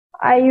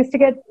I used to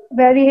get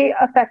very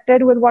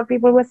affected with what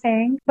people were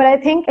saying. But I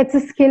think it's a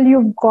skill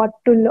you've got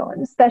to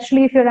learn,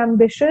 especially if you're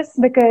ambitious,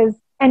 because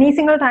any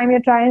single time you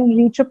try and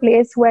reach a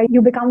place where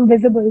you become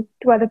visible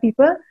to other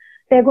people,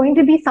 there are going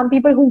to be some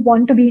people who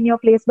want to be in your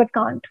place but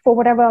can't for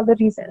whatever other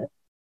reason.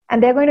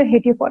 And they're going to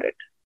hate you for it.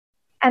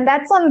 And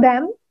that's on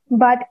them,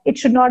 but it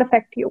should not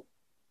affect you.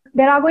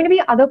 There are going to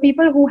be other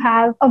people who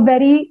have a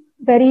very,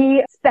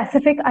 very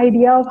specific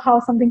idea of how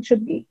something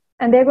should be.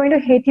 And they're going to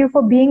hate you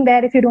for being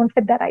there if you don't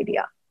fit that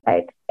idea,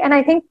 right? And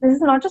I think this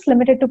is not just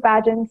limited to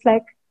pageants,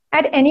 like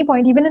at any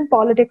point, even in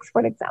politics,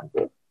 for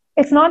example.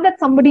 It's not that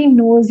somebody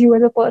knows you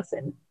as a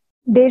person.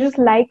 They just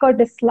like or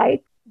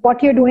dislike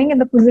what you're doing in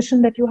the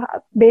position that you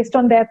have based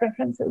on their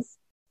preferences,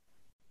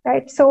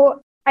 right?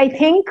 So I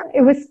think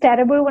it was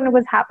terrible when it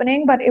was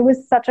happening, but it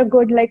was such a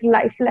good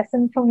life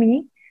lesson for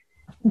me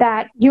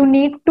that you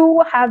need to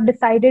have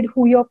decided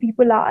who your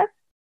people are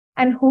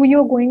and who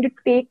you're going to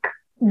take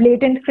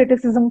blatant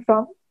criticism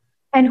from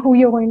and who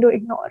you're going to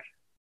ignore.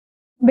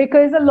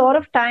 Because a lot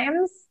of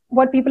times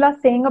what people are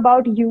saying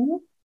about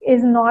you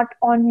is not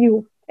on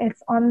you,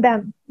 it's on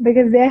them,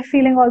 because they're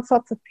feeling all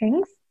sorts of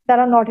things that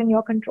are not in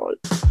your control.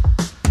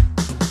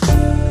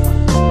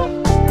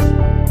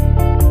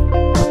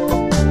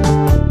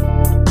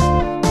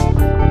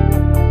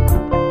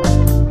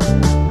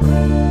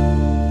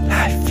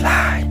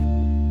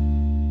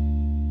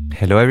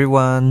 Hello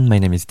everyone, my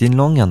name is Din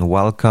Long and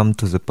welcome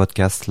to the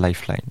podcast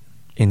Lifeline.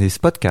 In this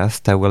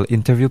podcast, I will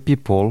interview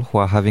people who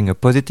are having a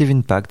positive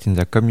impact in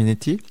their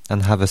community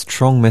and have a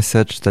strong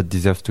message that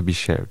deserves to be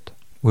shared.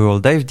 We will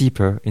dive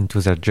deeper into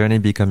their journey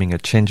becoming a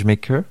change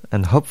maker,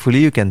 and hopefully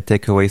you can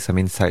take away some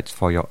insights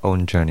for your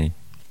own journey.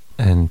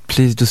 And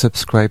please do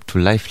subscribe to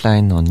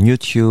Lifeline on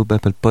YouTube,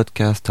 Apple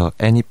Podcast or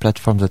any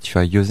platform that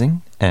you are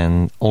using.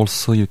 And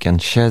also you can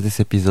share this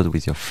episode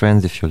with your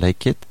friends if you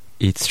like it.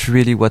 It's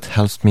really what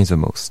helps me the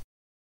most.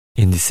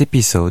 In this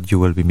episode, you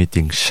will be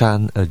meeting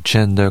Shan, a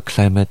gender,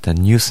 climate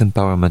and youth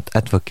empowerment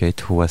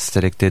advocate who was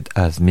selected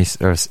as Miss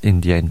Earth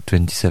India in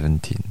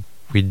 2017.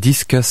 We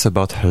discuss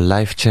about her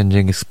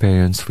life-changing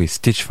experience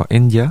with Teach for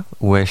India,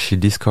 where she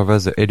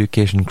discovers the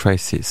education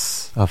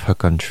crisis of her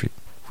country.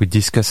 We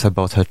discuss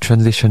about her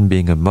transition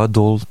being a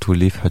model to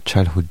live her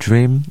childhood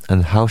dream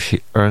and how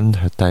she earned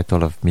her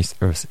title of Miss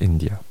Earth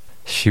India.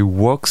 She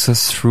walks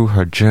us through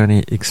her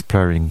journey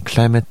exploring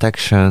climate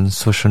action,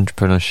 social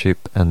entrepreneurship,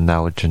 and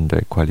now gender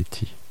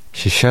equality.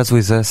 She shares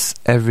with us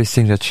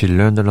everything that she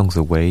learned along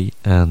the way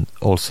and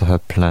also her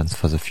plans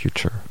for the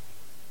future.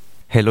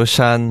 Hello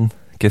Shan,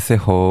 कैसे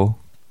हो?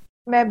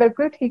 मैं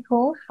बिल्कुल ठीक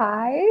हूँ.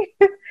 Hi.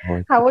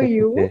 How are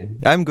you?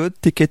 I'm good.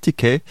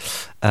 Tike.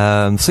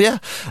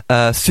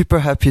 Super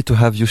happy to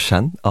have you,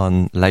 Shan,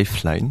 on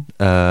Lifeline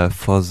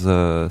for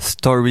the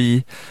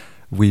story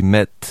we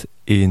met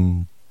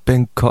in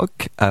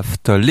Bangkok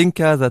after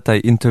Linka that I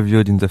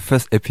interviewed in the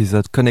first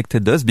episode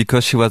connected us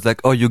because she was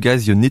like, oh, you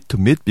guys, you need to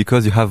meet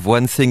because you have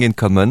one thing in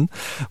common,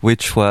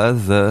 which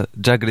was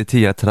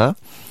Jagriti Yatra.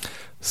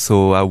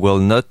 So I will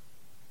not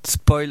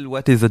spoil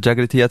what is the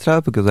Jagriti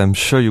Yatra because I'm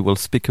sure you will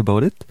speak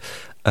about it.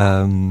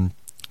 And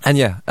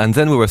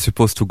then we were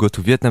supposed to go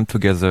to Vietnam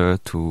together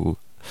to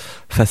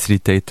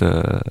facilitate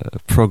a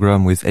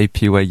program with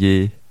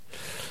APYE.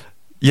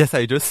 Yes,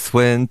 I just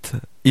went.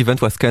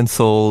 Event was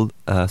cancelled,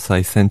 so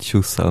I sent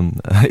you some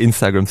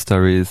Instagram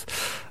stories.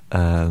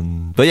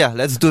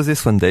 Let's do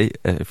this one day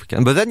if we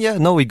can. But then,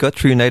 we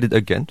got reunited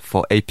again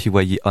for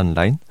APYE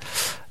online.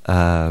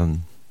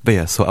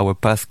 So our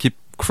paths keep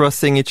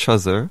crossing each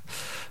other.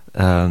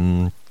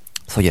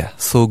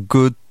 So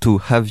good to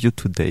have you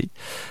today.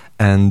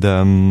 And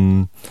I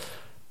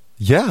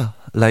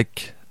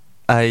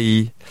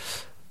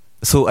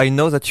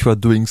know that you are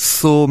doing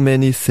so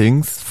many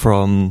things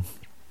from.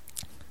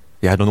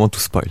 I don't want to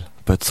spoil,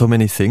 but so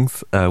many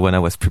things. When I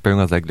was preparing,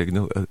 I was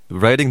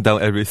writing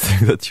down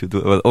everything that you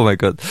do. Well, oh my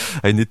God,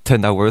 I need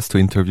 10 hours to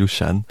interview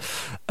Shan.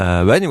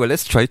 But anyway,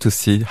 let's try to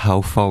see how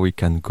far we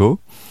can go.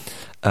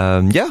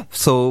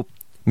 So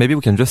maybe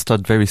we can just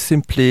start very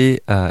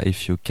simply.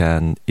 If you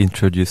can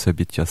introduce a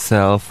bit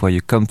yourself, where you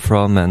come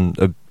from, and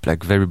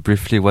very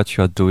briefly what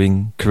you are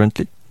doing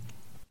currently.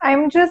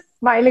 I'm just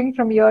smiling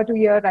from year to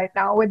year right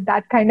now with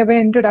that kind of an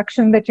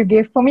introduction that you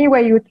gave for me,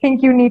 where you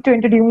think you need to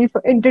introduce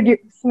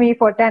me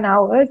for 10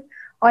 hours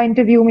or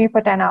interview me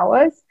for 10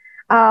 hours.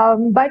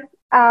 But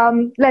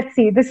let's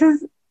see, this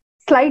is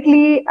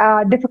slightly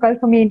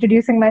difficult for me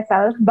introducing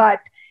myself, but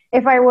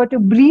if I were to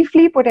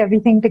briefly put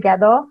everything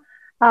together,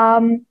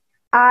 I'm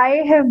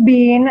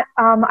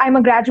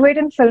a graduate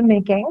in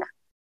filmmaking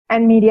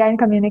and media and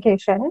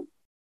communication.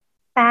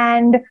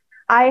 And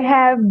I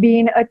have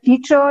been a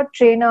teacher,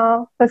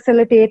 trainer,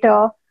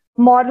 facilitator,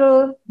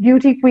 model,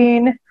 beauty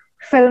queen,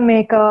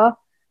 filmmaker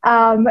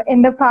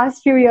in the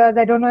past few years.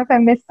 I don't know if I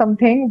missed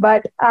something,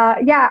 but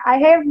I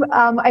have.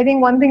 I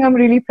think one thing I'm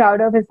really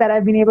proud of is that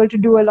I've been able to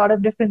do a lot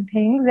of different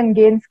things and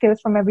gain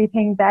skills from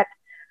everything that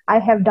I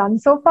have done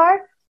so far.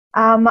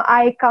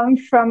 I come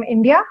from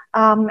India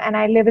and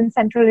I live in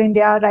central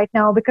India right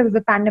now because of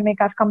the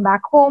pandemic. I've come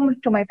back home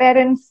to my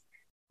parents.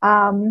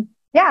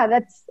 yeah,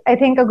 that's, I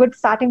think, a good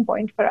starting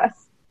point for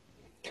us.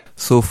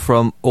 So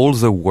from all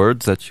the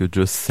words that you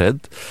just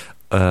said,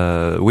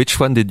 which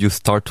one did you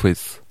start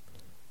with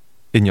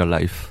in your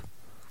life?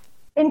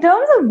 In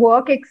terms of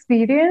work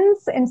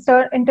experience,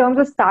 in terms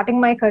of starting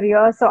my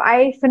career, so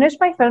I finished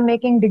my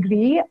filmmaking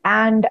degree,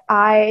 and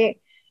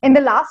in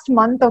the last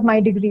month of my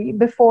degree,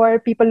 before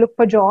people look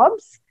for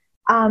jobs,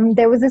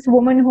 there was this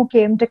woman who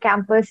came to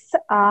campus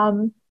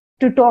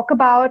to talk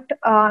about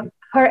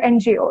her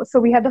NGO. So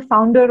we had the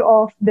founder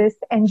of this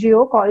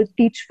NGO called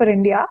Teach for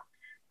India,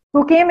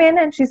 who came in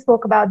and she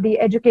spoke about the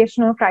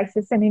educational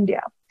crisis in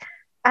India.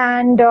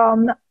 And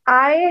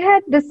I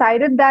had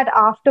decided that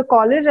after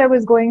college, I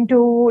was going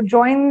to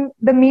join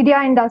the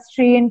media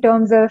industry in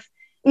terms of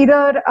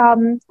either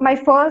my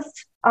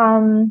first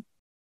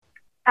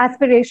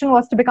aspiration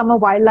was to become a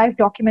wildlife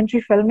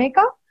documentary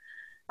filmmaker.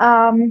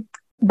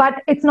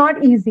 But it's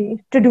not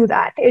easy to do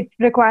that. It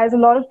requires a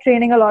lot of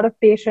training, a lot of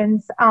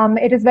patience.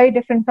 It is very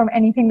different from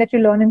anything that you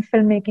learn in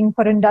filmmaking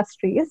for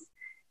industries.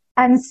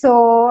 And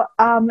so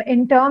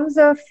in terms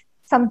of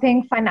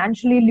something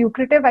financially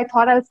lucrative, I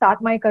thought I'll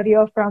start my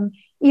career from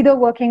either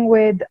working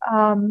with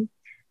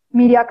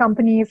media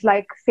companies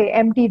like, say,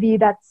 MTV.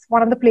 That's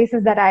one of the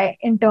places that I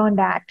interned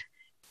at.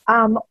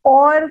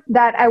 Or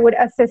that I would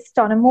assist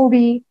on a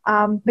movie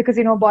because,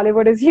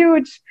 Bollywood is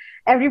huge.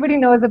 Everybody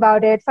knows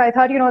about it. So I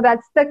thought,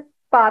 that's the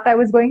path I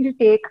was going to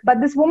take.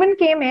 But this woman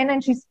came in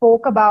and she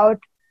spoke about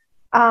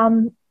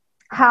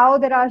how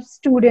there are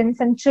students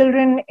and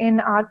children in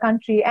our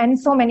country, and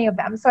so many of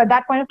them. So at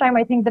that point of time,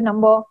 I think the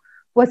number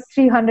was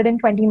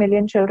 320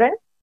 million children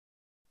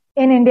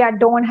in India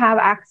don't have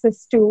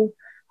access to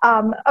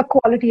a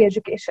quality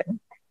education.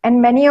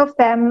 And many of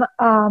them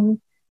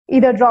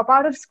either drop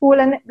out of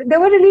school. And they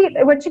were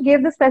really, when she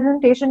gave this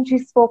presentation, she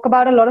spoke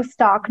about a lot of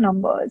stark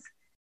numbers.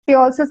 She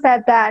also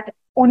said that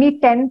only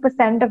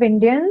 10% of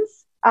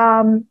Indians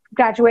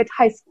graduate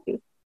high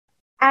school.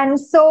 And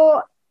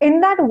so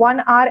in that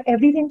 1 hour,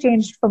 everything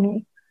changed for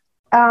me.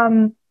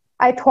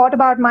 I thought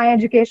about my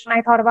education.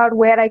 I thought about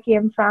where I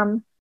came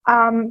from.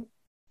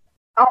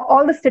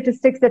 All the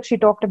statistics that she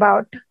talked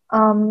about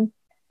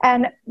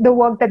and the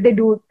work that they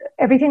do,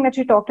 everything that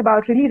she talked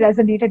about really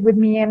resonated with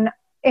me. And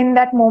in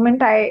that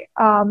moment, I,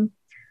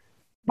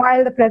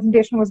 while the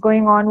presentation was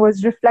going on,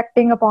 was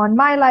reflecting upon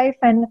my life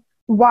and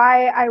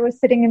why I was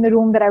sitting in the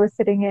room that I was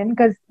sitting in,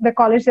 because the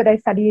college that I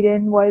studied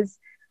in was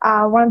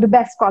one of the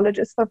best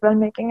colleges for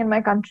filmmaking in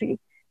my country.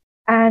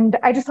 And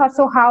I just thought,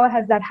 so how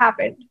has that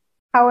happened?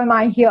 How am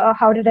I here?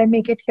 How did I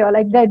make it here?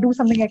 Like, did I do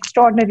something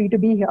extraordinary to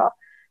be here?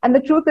 And the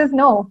truth is,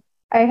 no,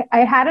 I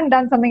hadn't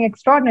done something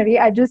extraordinary.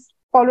 I just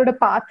followed a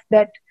path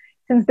that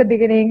since the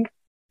beginning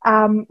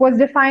was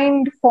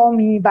defined for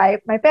me by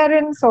my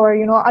parents or,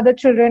 other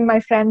children, my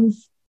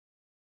friends.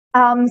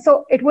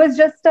 So it was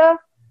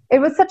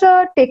such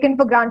a taken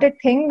for granted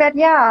thing that,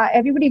 yeah,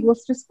 everybody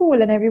goes to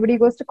school and everybody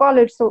goes to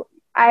college. So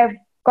I've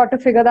got to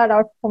figure that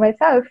out for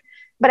myself.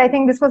 But I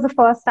think this was the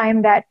first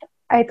time that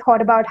I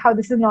thought about how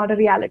this is not a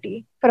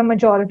reality for a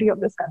majority of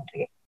this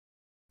country.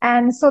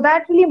 And so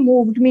that really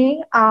moved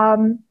me.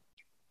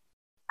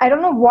 I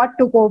don't know what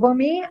took over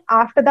me.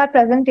 After that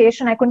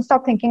presentation, I couldn't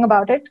stop thinking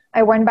about it.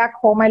 I went back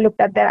home, I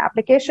looked at their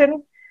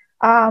application,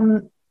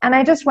 and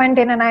I just went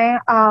in and I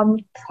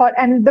thought,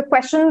 and the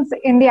questions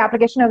in the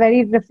application are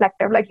very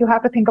reflective. Like, you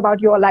have to think about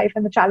your life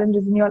and the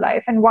challenges in your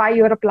life and why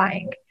you're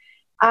applying.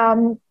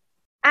 And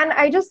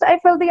I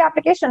filled the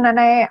application and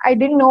I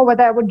didn't know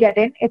whether I would get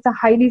in. It's a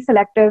highly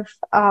selective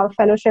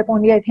fellowship.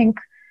 Only, I think,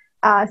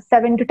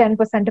 7 to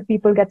 10% of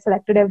people get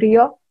selected every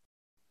year.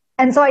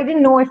 And so I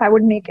didn't know if I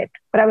would make it.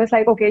 But I was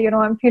like, okay,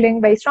 I'm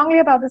feeling very strongly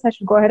about this. I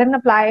should go ahead and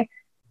apply.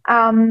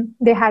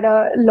 They had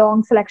a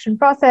long selection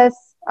process.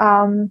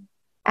 And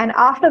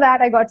after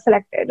that, I got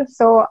selected.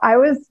 So I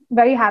was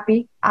very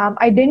happy.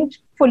 I didn't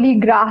fully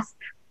grasp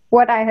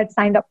what I had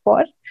signed up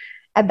for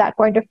at that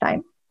point of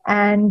time.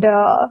 And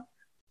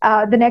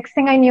the next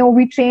thing I knew,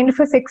 we trained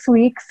for 6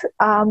 weeks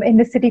in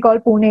the city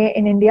called Pune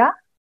in India.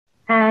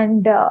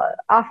 And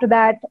after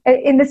that,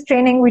 in this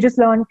training, we just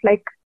learned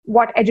like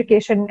what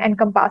education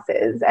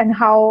encompasses and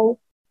how,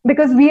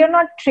 because we are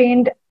not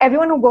trained,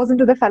 everyone who goes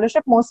into the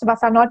fellowship, most of us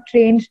are not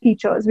trained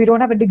teachers. We don't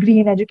have a degree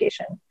in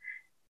education.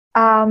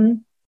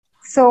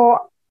 So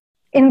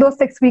in those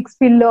 6 weeks,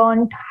 we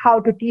learned how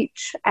to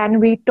teach,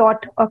 and we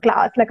taught a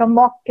class, like a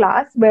mock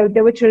class where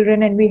there were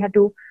children and we had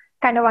to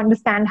kind of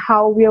understand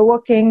how we are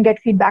working, get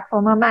feedback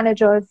from our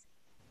managers.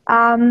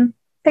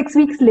 6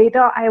 weeks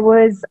later, I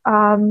was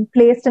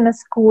placed in a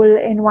school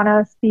in one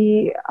of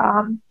the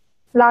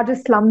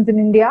largest slums in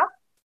India,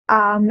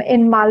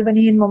 in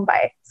Malbani in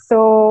Mumbai.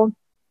 So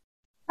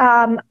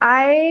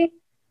I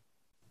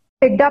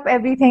picked up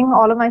everything,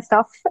 all of my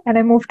stuff, and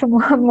I moved to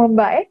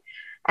Mumbai.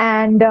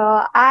 And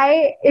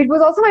it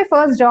was also my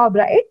first job,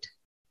 right?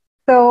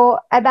 So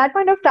at that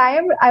point of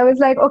time, I was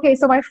like, okay,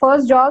 so my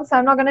first job, so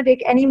I'm not going to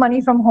take any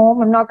money from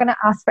home. I'm not going to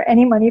ask for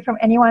any money from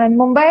anyone. And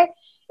Mumbai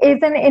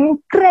is an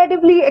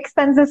incredibly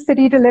expensive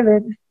city to live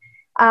in,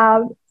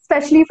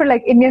 especially for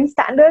like Indian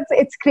standards.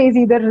 It's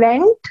crazy. The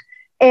rent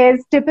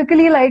is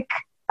typically like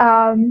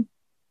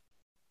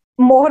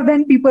more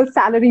than people's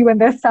salary when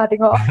they're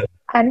starting off.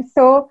 And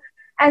so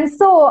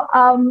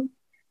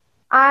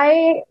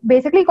I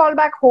basically called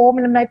back home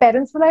and my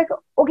parents were like,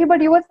 okay, but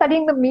you were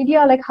studying the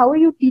media. Like, how are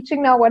you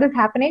teaching now? What is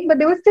happening? But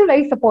they were still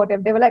very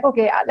supportive. They were like,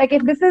 okay, like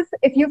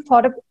if you've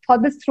thought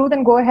this through,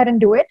 then go ahead and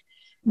do it.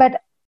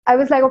 But I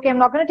was like, okay, I'm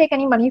not going to take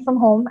any money from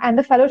home. And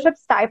the fellowship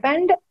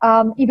stipend,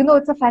 even though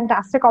it's a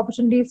fantastic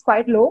opportunity, is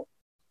quite low.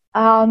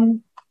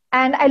 And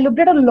I looked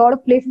at a lot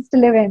of places to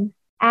live in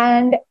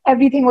and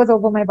everything was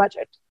over my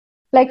budget.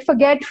 Like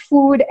forget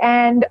food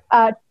and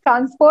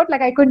transport,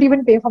 like I couldn't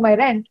even pay for my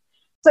rent.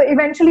 So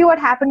eventually what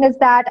happened is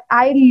that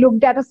I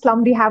looked at a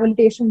slum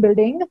rehabilitation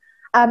building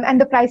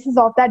and the prices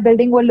of that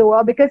building were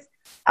lower because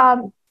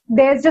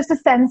there's just a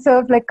sense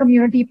of like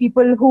community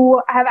people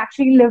who have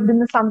actually lived in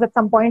the slums at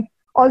some point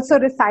also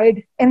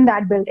reside in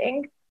that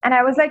building. And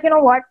I was like, you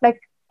know what, like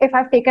if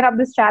I've taken up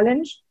this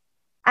challenge,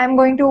 I'm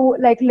going to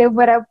like live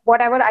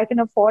whatever I can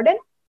afford in.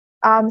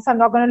 So I'm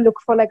not going to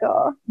look for like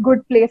a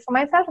good place for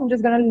myself. I'm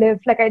just going to live,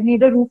 like I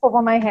need a roof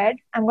over my head.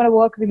 I'm going to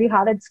work really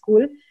hard at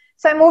school.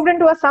 So I moved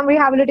into a slum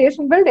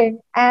rehabilitation building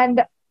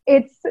and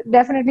it's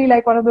definitely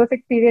like one of those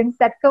experiences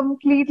that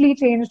completely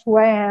changed who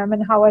I am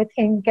and how I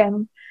think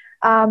and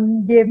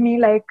gave me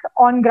like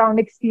on ground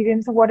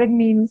experience of what it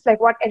means,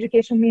 like what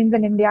education means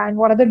in India and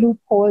what are the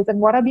loopholes and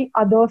what are the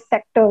other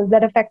sectors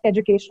that affect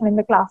education in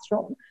the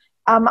classroom.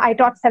 I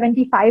taught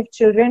 75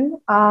 children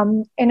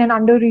in an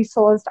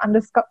under-resourced,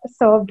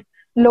 underserved,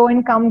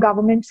 low-income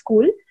government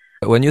school.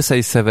 When you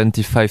say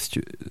 75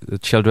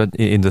 children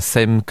in the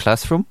same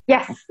classroom?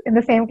 Yes, in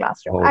the same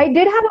classroom. Oh. I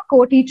did have a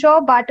co-teacher,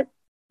 but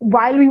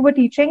while we were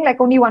teaching, like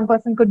only one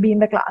person could be in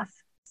the class.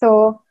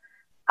 So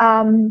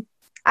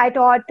I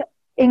taught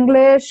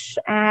English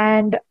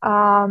and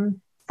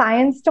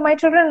science to my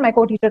children. My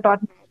co-teacher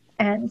taught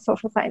and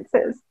social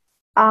sciences.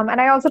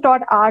 And I also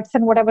taught arts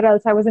and whatever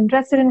else I was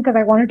interested in because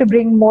I wanted to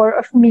bring more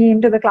of me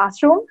into the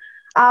classroom.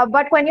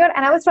 But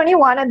and I was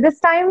 21 at this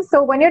time.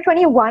 So when you're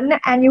 21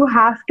 and you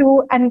have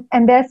to, and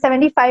there are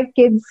 75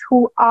 kids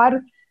who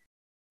are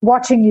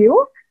watching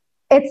you,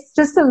 it's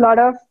a lot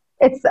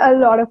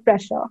of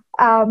pressure.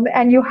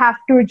 And you have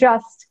to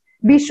just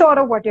be sure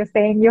of what you're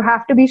saying. You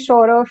have to be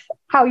sure of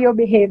how you're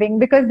behaving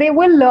because they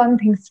will learn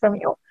things from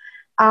you,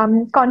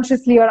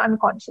 consciously or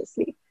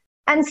unconsciously.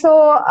 And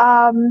so,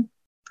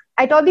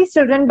 I taught these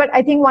children, but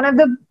I think one of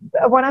the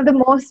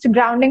most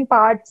grounding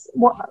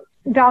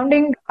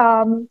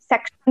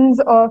sections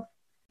of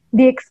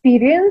the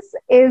experience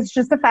is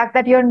just the fact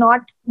that your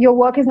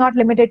work is not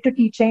limited to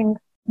teaching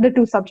the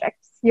two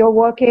subjects. Your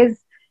work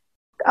is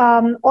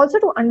also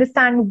to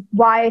understand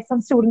why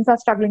some students are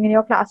struggling in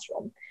your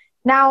classroom.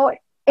 Now,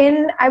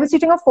 I was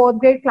teaching a 4th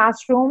grade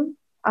classroom,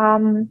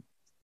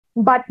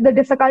 but the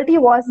difficulty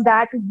was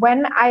that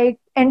when I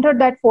entered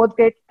that 4th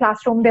grade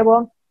classroom, there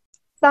were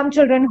some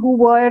children who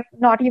were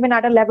not even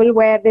at a level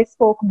where they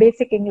spoke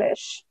basic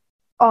English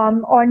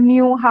or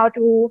knew how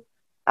to,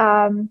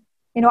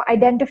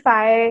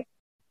 identify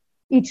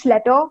each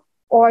letter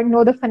or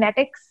know the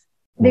phonetics.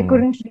 They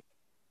couldn't.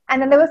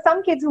 And then there were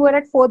some kids who were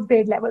at 4th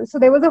grade level. So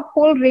there was a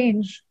whole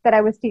range that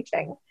I was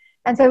teaching.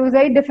 And so it was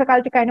very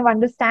difficult to kind of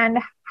understand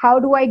how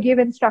do I give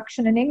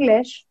instruction in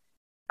English,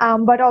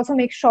 but also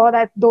make sure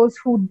that those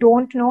who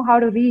don't know how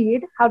to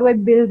read, how do I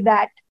build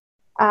that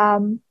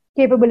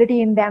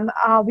capability in them.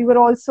 We were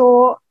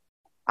also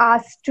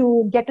asked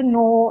to get to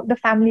know the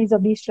families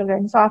of these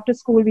children. So after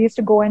school, we used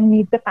to go and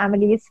meet the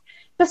families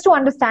just to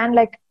understand,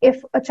 like,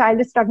 if a child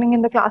is struggling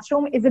in the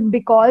classroom, is it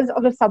because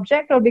of the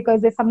subject or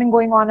because there's something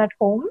going on at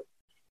home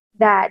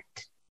that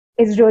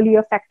is really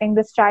affecting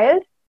this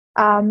child?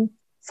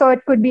 So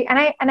it could be, and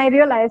I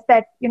realized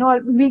that,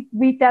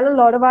 we tell a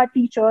lot of our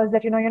teachers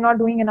that, you're not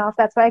doing enough.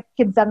 That's why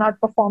kids are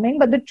not performing.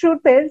 But the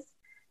truth is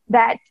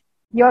that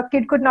your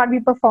kid could not be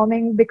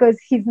performing because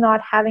he's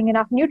not having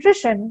enough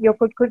nutrition. Your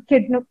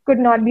kid could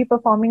not be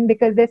performing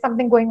because there's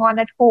something going on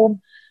at home.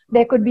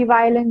 There could be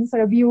violence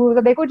or abuse,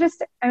 or they could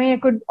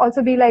it could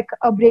also be like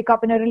a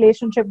breakup in a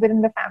relationship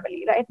within the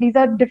family, right? These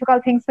are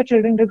difficult things for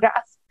children to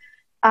grasp.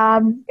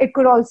 It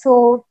could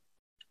also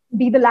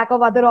be the lack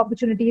of other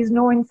opportunities,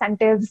 no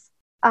incentives,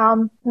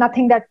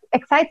 nothing that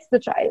excites the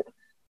child.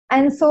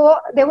 And so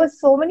there were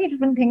so many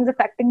different things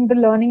affecting the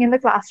learning in the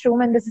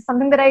classroom. And this is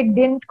something that I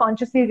didn't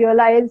consciously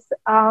realize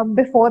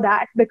before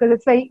that, because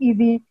it's very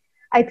easy.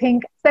 I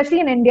think, especially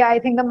in India, I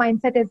think the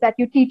mindset is that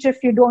you teach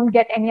if you don't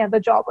get any other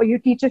job, or you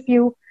teach if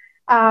you,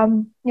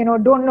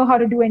 don't know how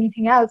to do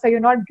anything else, or you're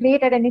not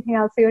great at anything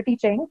else, so you're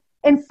teaching.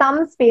 In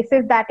some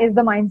spaces, that is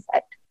the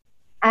mindset.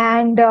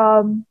 And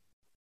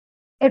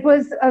it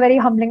was a very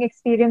humbling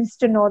experience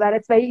to know that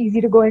it's very easy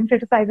to go and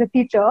criticize a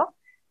teacher,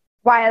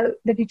 while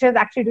the teacher is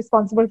actually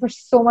responsible for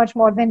so much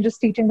more than just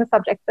teaching the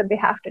subjects that they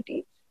have to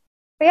teach.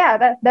 So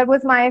yeah, that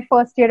was my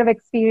first year of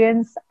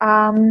experience.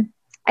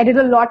 I did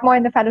a lot more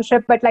in the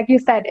fellowship, but like you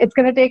said, it's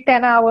going to take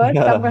 10 hours,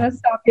 so I'm going to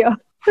stop here.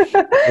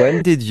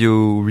 When did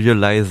you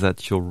realize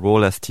that your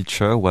role as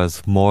teacher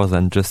was more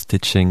than just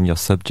teaching your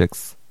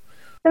subjects?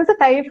 Since the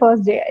very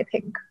first day, I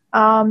think.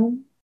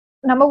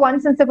 number one,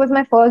 since it was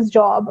my first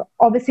job,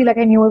 obviously, like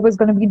I knew it was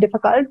going to be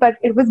difficult, but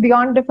it was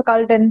beyond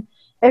difficult and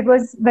it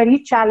was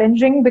very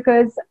challenging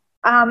because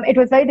it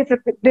was very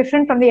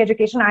different from the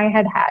education I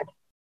had had.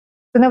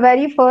 So the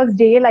very first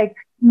day, like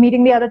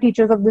meeting the other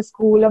teachers of the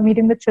school or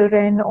meeting the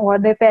children or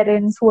their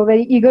parents who were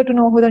very eager to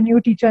know who the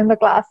new teacher in the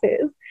class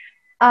is,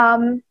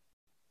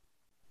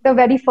 the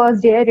very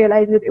first day I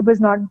realized that it was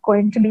not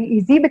going to be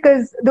easy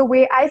because the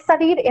way I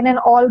studied in an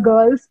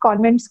all-girls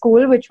convent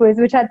school, which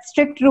had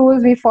strict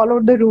rules, we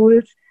followed the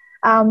rules.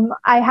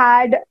 I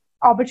had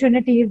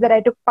opportunities that I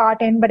took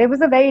part in, but it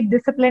was a very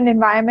disciplined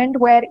environment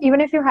where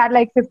even if you had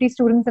like 50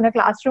 students in a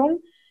classroom,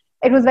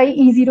 it was very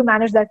easy to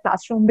manage that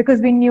classroom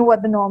because we knew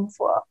what the norms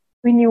were.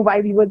 We knew why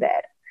we were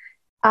there.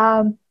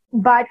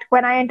 But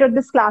when I entered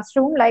this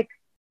classroom, like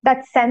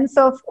that sense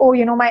of, oh,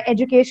 my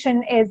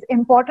education is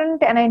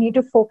important and I need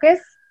to focus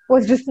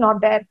was just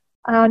not there.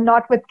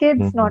 Not with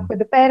kids, not with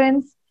the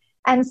parents.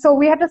 And so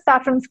we had to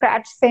start from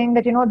scratch saying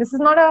that, this is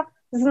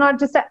not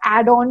just an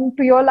add-on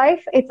to your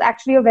life. It's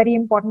actually a very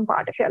important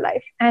part of your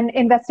life. And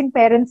investing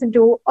parents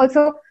into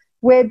also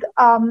with,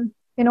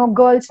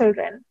 girl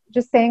children,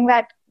 just saying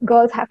that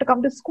girls have to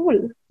come to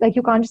school. Like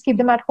you can't just keep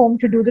them at home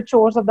to do the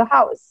chores of the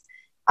house.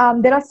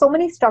 There are so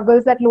many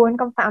struggles that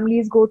low-income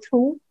families go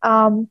through.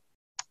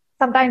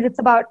 Sometimes it's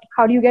about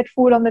how do you get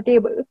food on the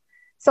table.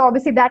 So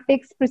obviously that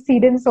takes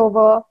precedence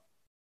over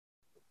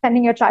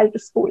sending your child to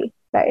school,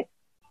 right?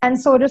 And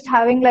so just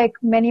having like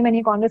many,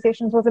 many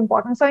conversations was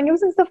important. So I knew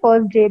since the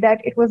first day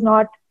that it was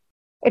not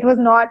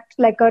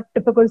like a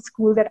typical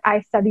school that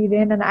I studied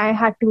in, and I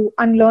had to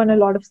unlearn a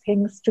lot of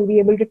things to be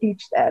able to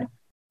teach there.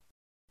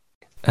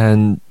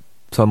 And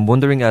so I'm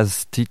wondering,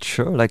 as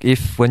teacher, like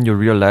if when you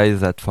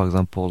realize that, for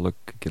example,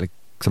 like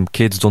some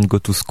kids don't go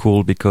to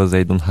school because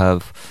they don't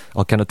have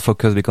or cannot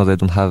focus because they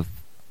don't have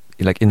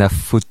like enough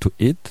food to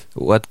eat,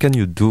 what can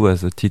you do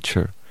as a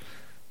teacher?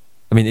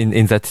 I mean,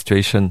 in that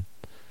situation.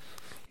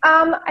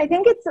 I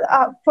think it's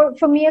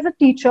for me as a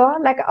teacher,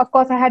 like, of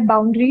course, I had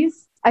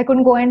boundaries. I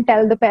couldn't go and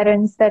tell the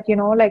parents that,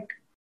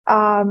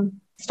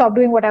 stop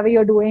doing whatever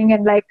you're doing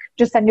and like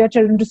just send your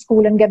children to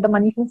school and get the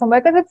money from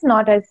somewhere, because it's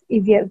not as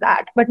easy as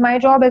that. But my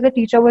job as a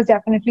teacher was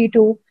definitely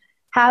to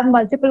have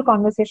multiple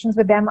conversations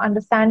with them,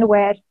 understand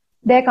where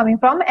they're coming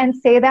from, and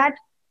say that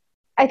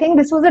I think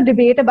this was a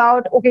debate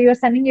about, okay, you're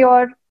sending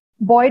your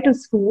boy to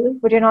school,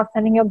 but you're not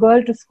sending your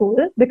girl to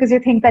school because you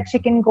think that she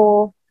can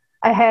go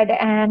ahead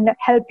and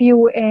help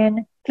you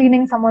in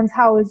cleaning someone's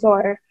house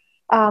or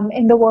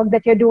in the work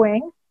that you're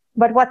doing.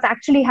 But what's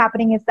actually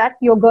happening is that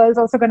your girl's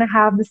also going to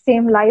have the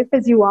same life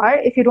as you are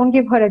if you don't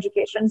give her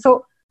education.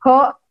 So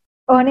her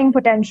earning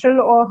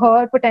potential or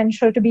her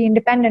potential to be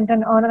independent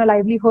and earn a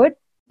livelihood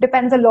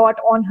depends a lot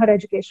on her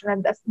education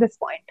at this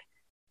point.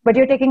 But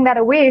you're taking that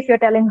away if you're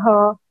telling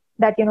her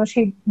that,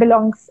 she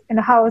belongs in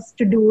a house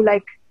to do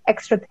like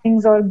extra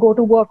things or go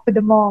to work with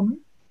the mom.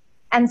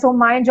 And so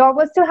my job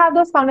was to have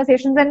those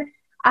conversations. And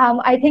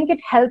I think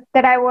it helped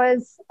that I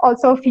was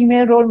also a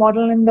female role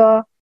model in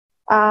the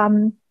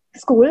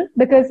school,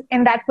 because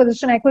in that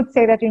position, I could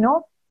say that,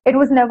 it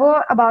was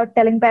never about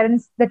telling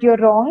parents that you're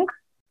wrong.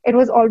 It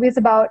was always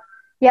about,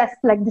 yes,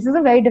 like this is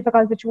a very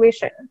difficult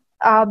situation,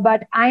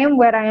 but I am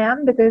where I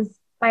am because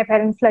my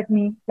parents let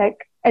me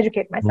like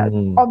educate myself.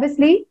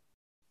 Obviously,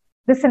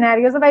 the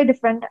scenarios are very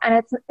different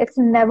and it's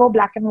never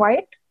black and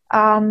white.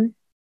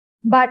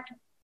 But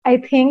I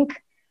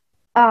think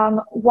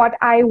what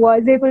I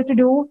was able to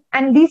do,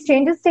 and these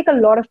changes take a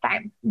lot of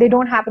time. They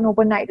don't happen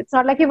overnight. It's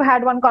not like you've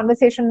had one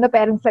conversation and the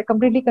parents like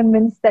completely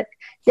convinced that,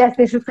 yes,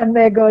 they should send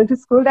their girl to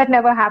school. That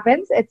never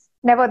happens. It's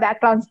never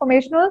that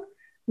transformational.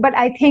 But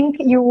I think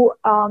you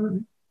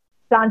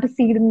plant a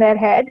seed in their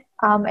head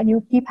and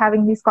you keep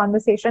having these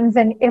conversations.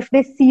 And if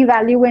they see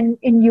value in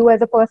you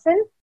as a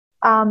person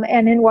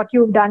and in what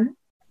you've done,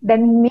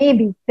 then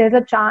maybe there's a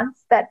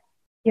chance that,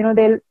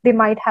 they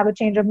might have a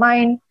change of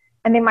mind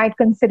and they might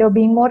consider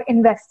being more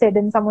invested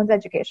in someone's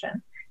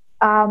education.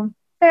 So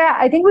yeah,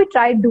 I think we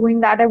tried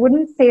doing that. I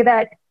wouldn't say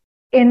that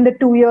in the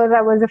 2 years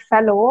I was a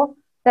fellow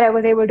that I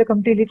was able to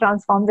completely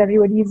transform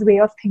everybody's way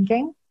of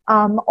thinking,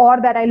 or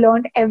that I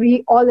learned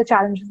all the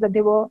challenges that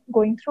they were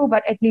going through,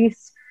 but at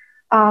least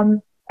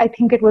I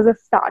think it was a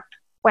start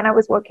when I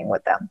was working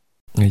with them.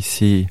 I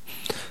see.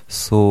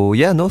 So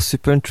yeah, no,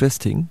 super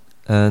interesting.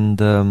 And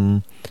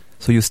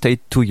so you stayed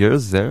 2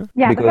 years there?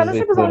 Yeah, the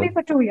fellowship was only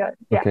for 2 years.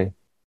 Yeah. Okay.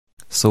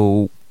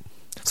 So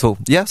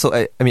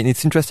I mean,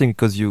 it's interesting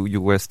because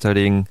you were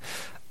studying,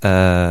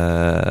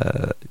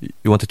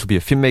 you wanted to be a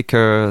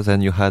filmmaker,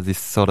 then you had this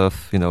sort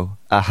of,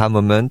 aha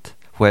moment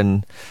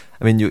when,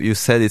 I mean, you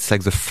said it's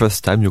like the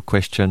first time you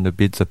questioned a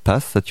bit the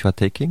path that you are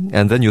taking,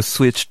 and then you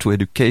switched to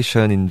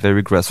education in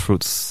very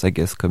grassroots, I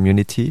guess,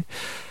 community.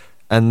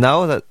 And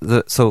now that,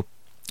 so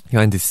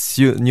you're in this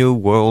new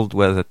world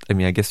where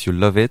I guess you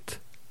love it,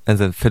 and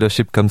then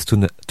fellowship comes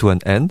to an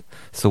end.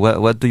 So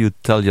what do you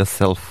tell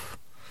yourself?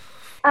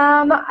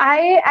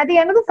 At the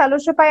end of the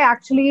fellowship, I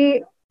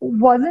actually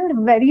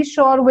wasn't very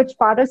sure which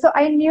part. So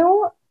I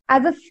knew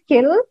as a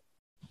skill,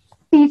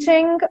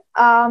 teaching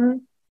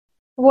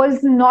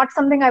was not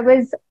something I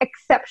was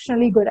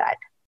exceptionally good at.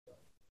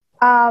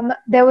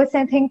 There were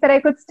some things that I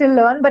could still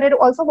learn, but it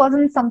also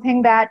wasn't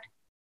something that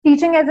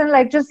teaching, as in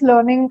like just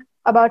learning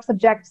about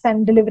subjects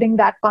and delivering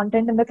that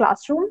content in the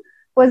classroom,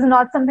 was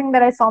not something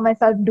that I saw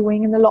myself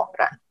doing in the long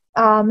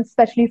run,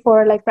 especially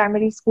for like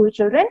primary school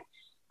children.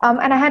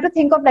 And I had to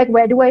think of like,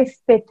 where do I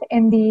fit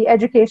in the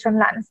education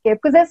landscape?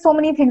 Because there's so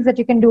many things that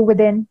you can do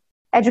within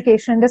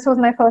education. This was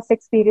my first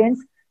experience.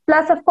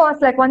 Plus, of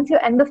course, like once you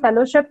end the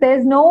fellowship,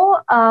 there's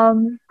no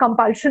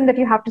compulsion that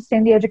you have to stay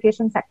in the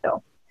education sector.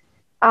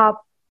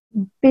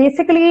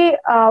 Basically,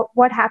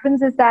 what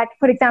happens is that,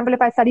 for example,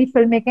 if I studied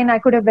filmmaking, I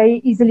could have very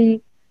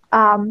easily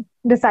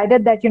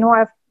decided that,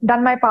 I've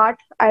done my part.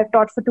 I've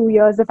taught for 2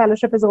 years. The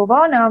fellowship is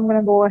over. Now I'm going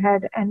to go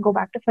ahead and go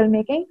back to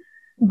filmmaking.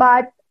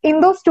 But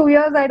in those 2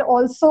 years, I'd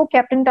also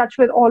kept in touch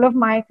with all of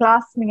my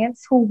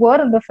classmates who were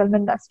in the film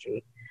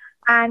industry.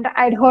 And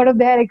I'd heard of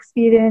their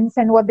experience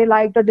and what they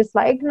liked or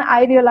disliked. And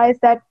I realized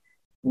that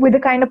with the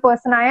kind of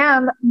person I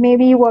am,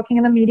 maybe working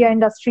in the media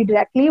industry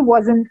directly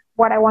wasn't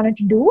what I wanted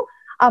to do.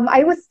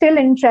 I was still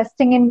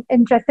interested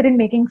in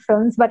making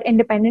films, but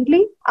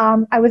independently.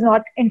 I was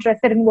not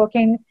interested in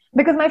working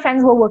because my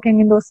friends were working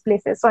in those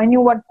places. So I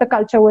knew what the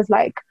culture was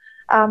like.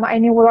 I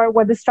knew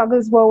what the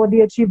struggles were, what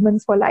the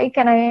achievements were like.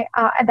 And I,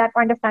 at that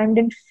point of time,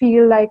 didn't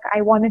feel like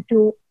I wanted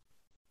to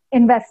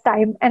invest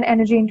time and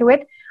energy into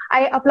it.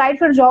 I applied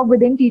for a job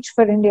within Teach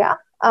for India.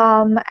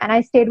 And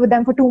I stayed with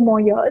them for 2 more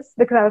years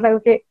because I was like,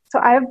 okay, so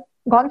I've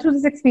gone through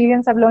this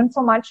experience. I've learned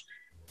so much.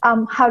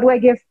 How do I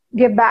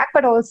give back?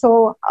 But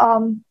also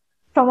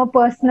from a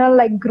personal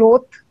like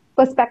growth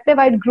perspective,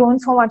 I'd grown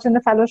so much in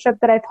the fellowship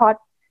that I thought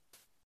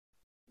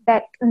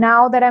that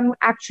now that I'm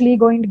actually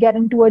going to get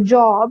into a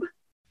job,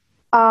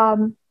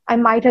 I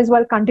might as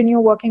well continue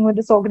working with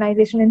this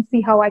organization and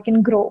see how I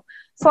can grow.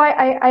 So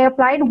I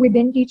applied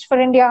within Teach for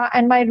India,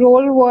 and my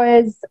role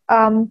was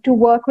to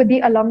work with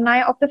the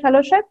alumni of the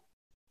fellowship.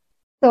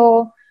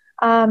 So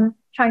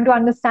trying to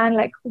understand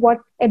like what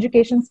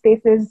education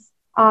spaces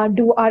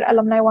do our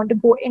alumni want to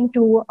go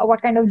into,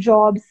 what kind of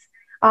jobs,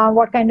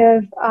 what kind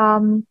of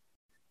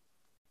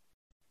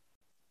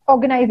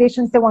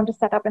organizations they want to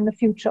set up in the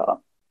future.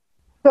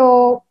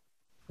 So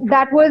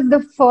that was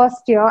the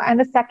first year. And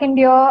the second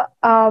year,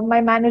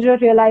 my manager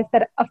realized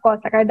that, of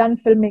course, like I'd done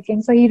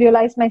filmmaking. So he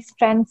realized my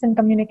strengths in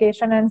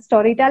communication and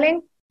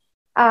storytelling.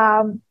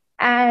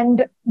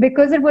 And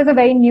because it was a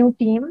very new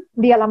team,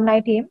 the alumni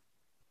team,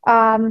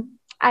 I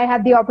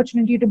had the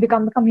opportunity to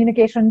become the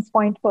communications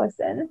point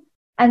person.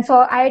 And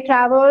so I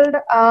traveled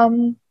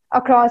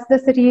across the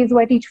cities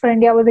where Teach for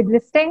India was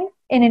existing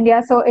in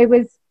India. So it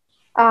was,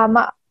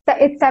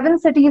 it's 7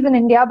 cities in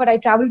India, but I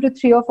traveled to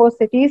 3 or 4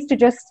 cities to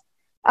just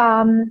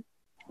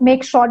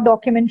make short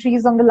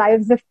documentaries on the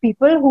lives of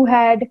people who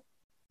had,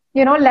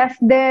 left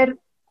their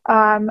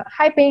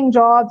high-paying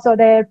jobs or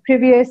their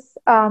previous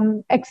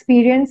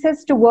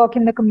experiences to work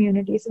in the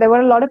community. So there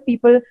were a lot of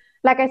people,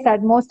 like I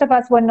said, most of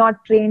us were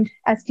not trained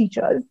as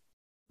teachers,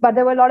 but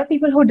there were a lot of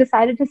people who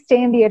decided to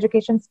stay in the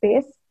education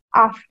space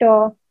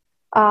after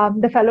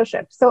the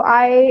fellowship. So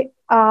I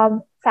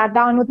sat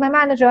down with my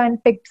manager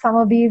and picked some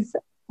of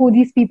who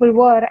these people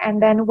were,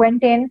 and then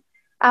went in.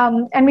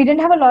 And we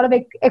didn't have a lot of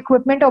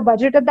equipment or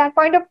budget at that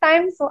point of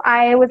time. So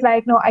I was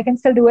like, no, I can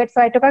still do it.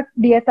 So I took a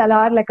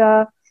DSLR, like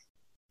a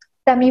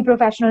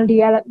semi-professional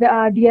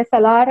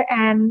DSLR,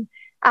 and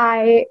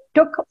I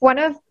took one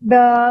of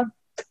the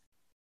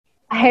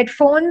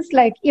headphones,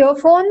 like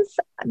earphones,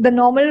 the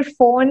normal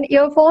phone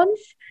earphones,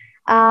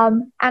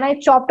 and I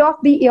chopped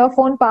off the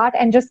earphone part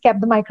and just kept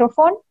the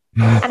microphone.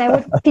 And I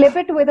would clip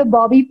it with a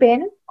bobby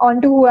pin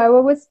onto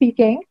whoever was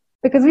speaking,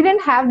 because we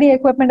didn't have the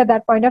equipment at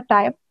that point of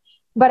time.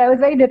 But I was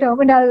very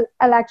determined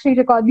I'll actually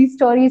record these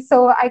stories.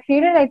 So I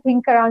created, I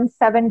think, around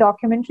 7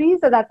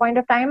 documentaries at that point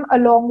of time,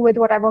 along with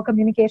whatever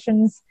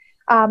communications,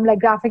 like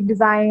graphic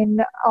design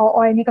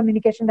or any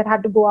communication that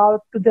had to go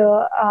out to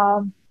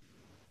the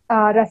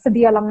rest of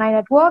the alumni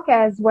network,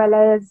 as well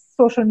as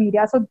social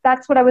media. So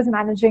that's what I was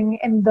managing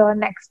in the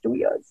next 2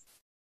 years.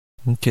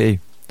 Okay.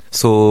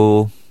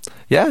 So,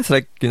 yeah, it's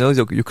like,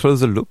 you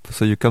close the loop.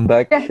 So you come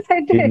back. Yes,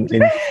 I did.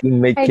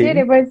 in making. I did.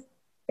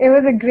 It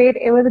was a great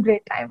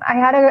time. I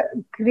had a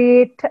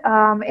great,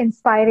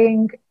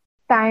 inspiring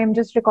time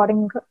just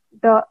recording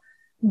the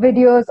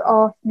videos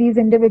of these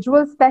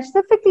individuals,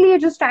 specifically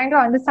just trying to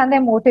understand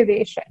their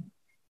motivation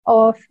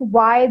of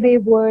why they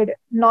would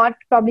not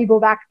probably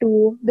go back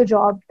to the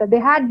job that they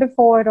had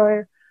before,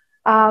 or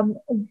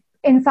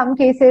in some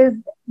cases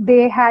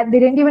they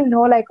didn't even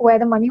know like where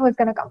the money was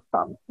going to come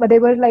from, but they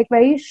were like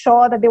very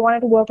sure that they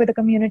wanted to work with the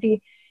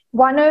community.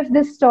 One of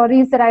the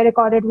stories that I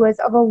recorded was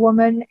of a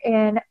woman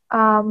in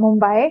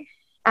Mumbai,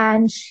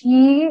 and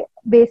she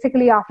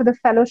basically, after the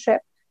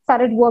fellowship,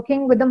 started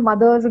working with the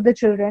mothers of the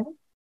children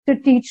to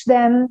teach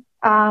them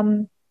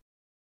some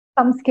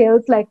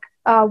skills like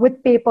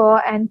with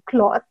paper and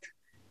cloth,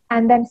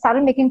 and then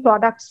started making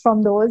products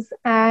from those,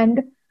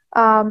 and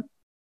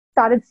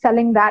started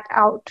selling that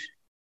out.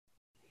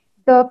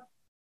 The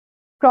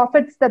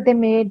profits that they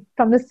made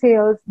from the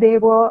sales, they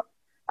were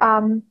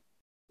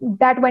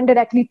that went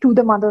directly to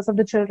the mothers of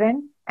the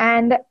children.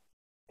 And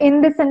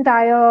in this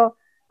entire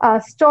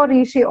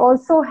story, she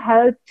also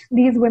helped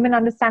these women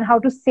understand how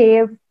to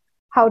save,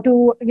 how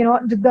to,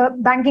 the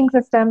banking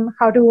system,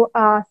 how to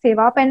save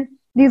up. And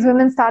these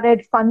women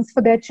started funds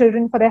for their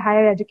children for their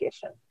higher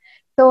education.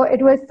 So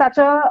it was such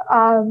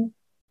a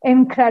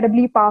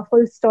incredibly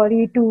powerful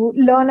story to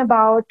learn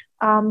about,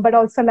 but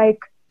also like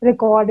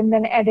record and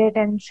then edit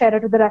and share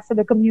it to the rest of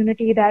the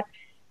community. That,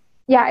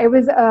 yeah, it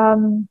was,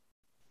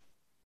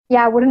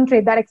 I wouldn't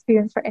trade that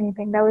experience for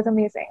anything. That was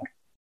amazing.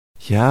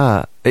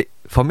 Yeah,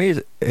 for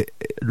me, it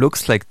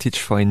looks like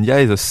Teach for India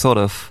is a sort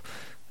of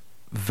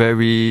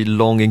very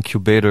long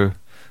incubator.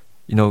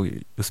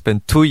 You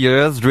spend 2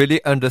 years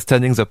really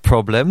understanding the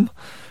problem.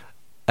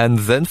 And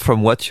then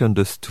from what you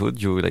understood,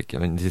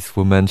 this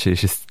woman, she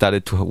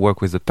started to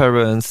work with the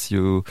parents.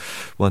 You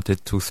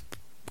wanted to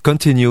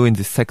continue in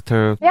this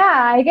sector.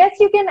 Yeah, I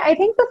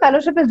think the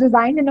fellowship is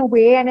designed in a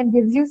way and it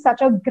gives you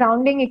such a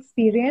grounding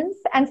experience.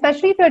 And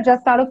especially if you're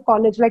just out of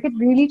college, like it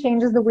really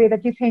changes the way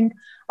that you think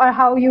or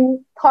how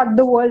you thought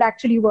the world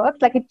actually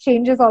works. Like it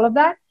changes all of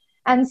that.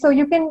 And so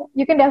you can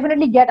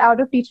definitely get out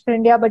of Teach for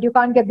India, but you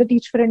can't get the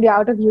Teach for India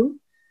out of you.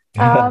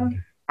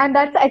 And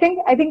that's, I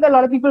think a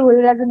lot of people will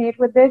resonate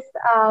with this.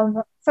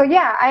 So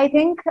yeah, I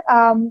think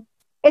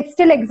it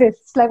still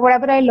exists. Like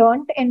whatever I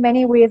learned in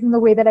many ways in the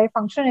way that I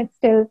function, it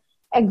still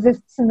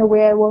exists in the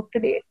way I work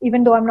today,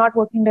 even though I'm not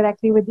working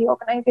directly with the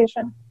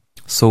organization.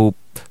 So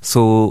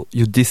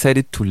you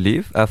decided to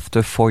leave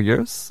after 4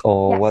 years,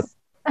 or yes. what?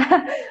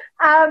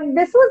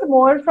 This was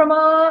more from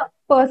a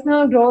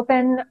personal growth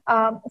and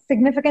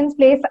significance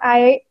place.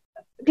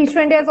 Teach for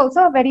India is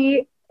also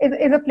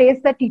is a place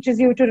that teaches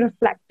you to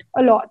reflect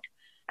a lot.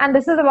 And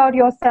this is about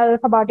yourself,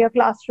 about your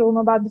classroom,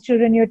 about the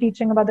children you're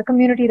teaching, about the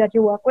community that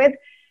you work with.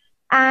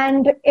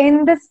 And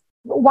in this,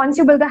 once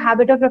you build the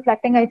habit of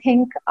reflecting, I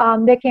think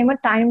there came a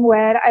time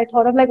where I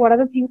thought of like, what are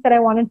the things that I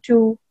wanted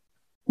to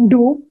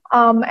do?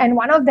 And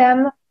one of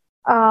them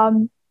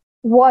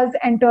was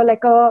enter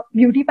like a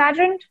beauty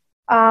pageant.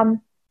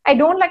 I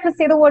don't like to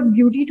say the word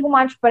beauty too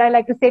much, but I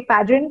like to say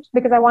pageant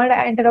because I wanted to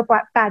enter a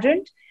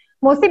pageant.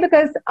 Mostly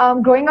because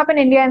growing up in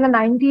India in the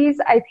 90s,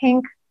 I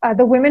think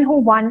the women who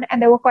won,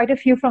 and there were quite a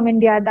few from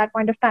India at that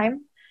point of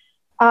time,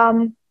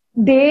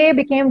 they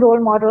became role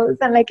models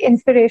and like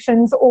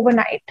inspirations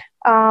overnight.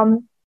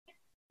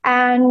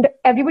 And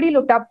everybody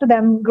looked up to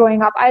them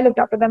growing up. I looked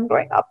up to them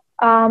growing up.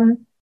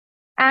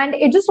 And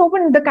it just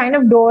opened the kind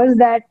of doors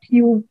that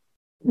you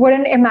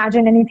wouldn't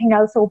imagine anything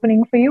else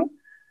opening for you.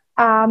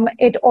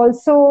 It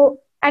also,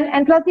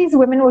 and plus these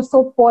women were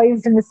so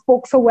poised and they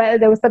spoke so well.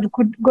 There was such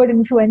good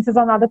influences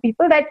on other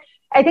people that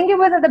I think it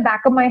was at the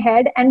back of my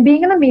head. And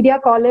being in a media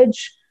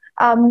college,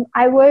 my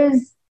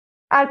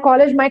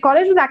college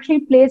was actually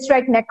placed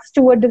right next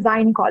to a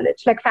design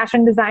college, like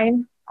fashion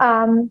design,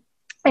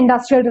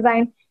 industrial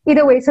design,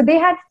 either way. So they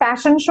had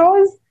fashion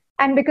shows.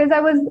 And because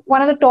I was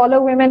one of the taller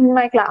women in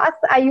my class,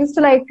 I used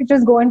to like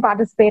just go and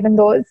participate in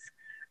those.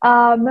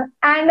 And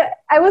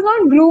I was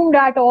not groomed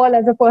at all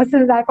as a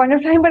person at that point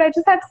of time, but I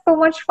just had so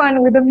much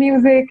fun with the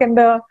music and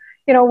the,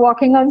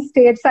 walking on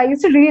stage. So I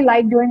used to really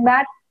like doing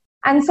that.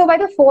 And so by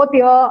the 4th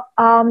year,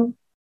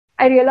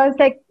 I realized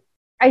like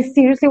I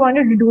seriously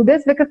wanted to do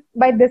this because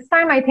by this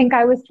time, I think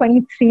I was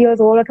 23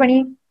 years old or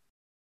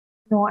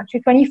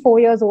 24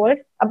 years old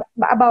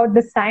about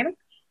this time.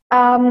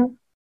 And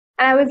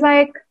I was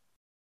like,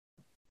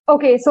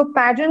 okay, so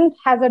pageant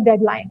has a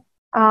deadline.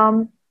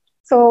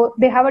 So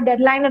they have a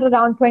deadline at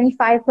around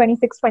 25,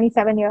 26,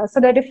 27 years. So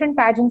there are different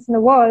pageants in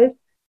the world.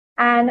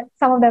 And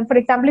some of them, for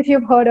example, if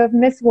you've heard of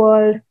Miss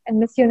World and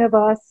Miss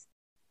Universe,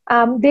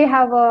 they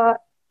have a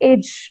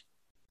age,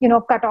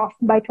 cut off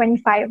by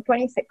 25,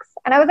 26.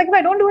 And I was like, if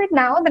I don't do it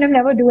now, then I'm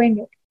never doing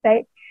it,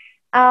 right?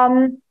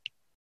 And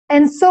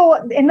so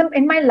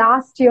in my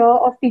last year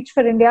of Teach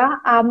for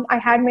India, I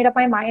had made up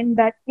my mind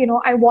that,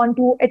 I want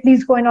to at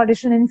least go and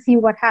audition and see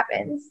what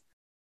happens.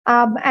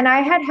 And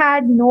I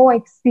had no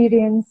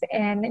experience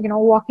in,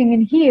 walking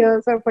in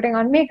heels or putting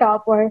on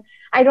makeup, or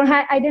I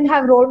didn't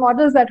have role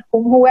models at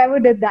home, whoever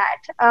did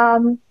that.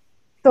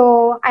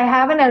 So I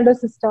have an elder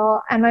sister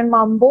and my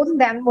mom, both of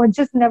them were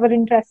just never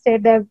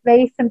interested. They're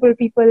very simple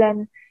people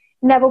and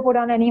never put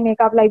on any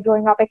makeup like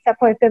growing up, except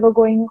for if they were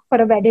going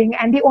for a wedding.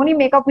 And the only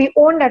makeup we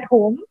owned at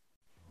home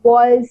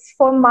was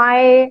for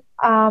my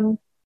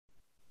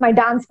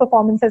dance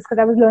performances, because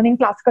I was learning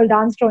classical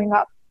dance growing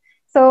up.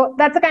 So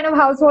that's the kind of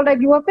household I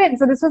grew up in.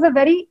 So this was a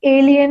very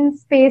alien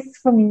space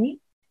for me.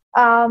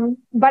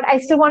 But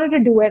I still wanted to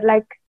do it.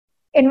 Like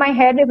in my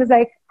head, it was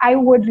like, I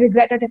would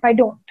regret it if I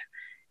don't.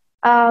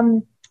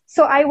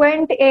 So I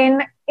went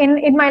in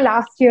my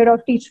last year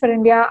of Teach for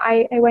India,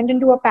 I went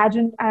into a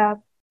pageant.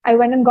 I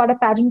went and got a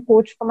pageant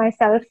coach for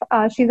myself.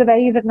 She's a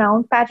very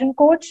renowned pageant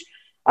coach.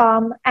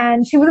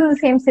 And she was in the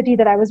same city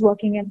that I was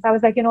working in. So I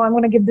was like, I'm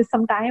going to give this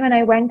some time. And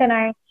I went and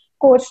I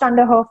coached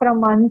under her for a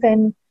month,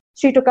 and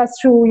she took us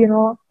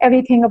through,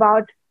 everything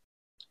about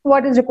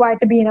what is required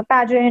to be in a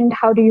pageant,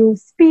 how do you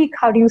speak,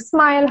 how do you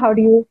smile, how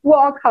do you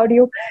walk, how do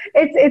you,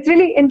 it's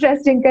really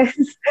interesting because,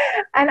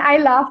 and I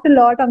laughed a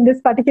lot on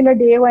this particular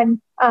day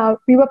when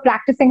we were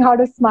practicing how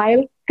to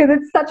smile, because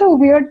it's such a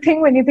weird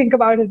thing when you think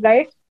about it,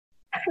 right?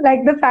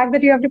 Like the fact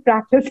that you have to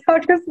practice how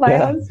to smile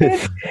Yeah. on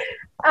stage.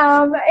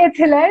 It's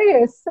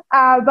hilarious.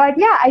 But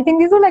yeah, I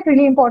think these are like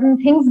really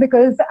important things,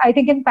 because I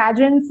think in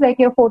pageants, like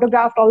you're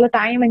photographed all the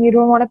time and you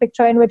don't want a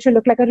picture in which you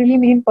look like a really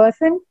mean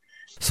person.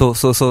 So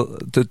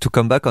to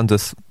come back on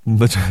this,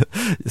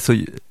 so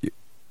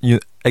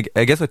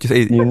I guess what you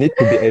say, you need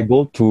to be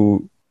able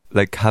to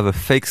like have a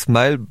fake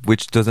smile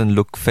which doesn't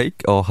look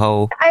fake, or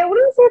how? I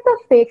wouldn't say it's a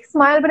fake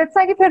smile, but it's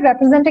like if you're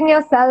representing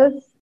yourself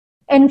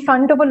in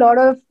front of a lot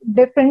of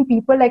different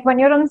people, like when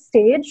you're on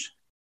stage,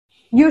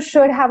 you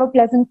should have a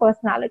pleasant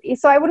personality.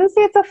 So I wouldn't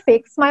say it's a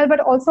fake smile, but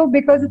also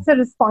because it's a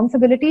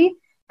responsibility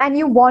and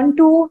you want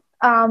to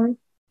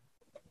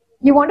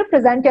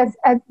present as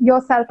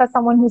yourself as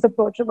someone who's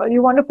approachable.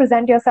 You want to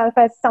present yourself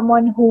as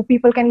someone who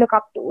people can look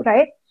up to,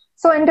 right?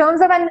 So in terms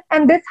of,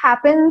 and this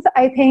happens,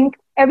 I think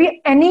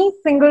any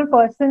single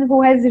person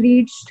who has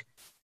reached,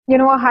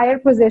 a higher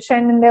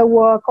position in their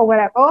work or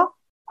whatever,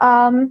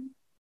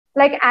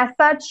 like as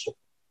such,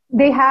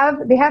 they have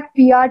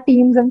PR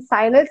teams and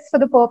stylists for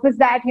the purpose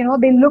that,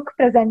 they look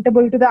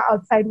presentable to the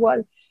outside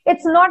world.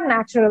 It's not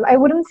natural. I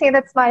wouldn't say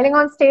that smiling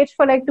on stage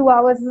for like 2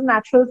 hours is a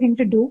natural thing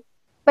to do,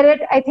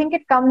 but I think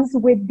it comes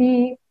with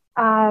the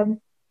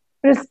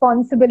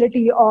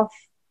responsibility of,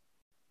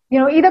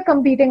 either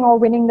competing or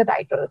winning the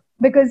title,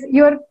 because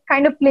you're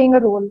kind of playing a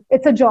role.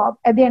 It's a job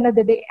at the end of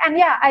the day. And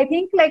yeah, I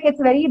think like it's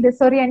very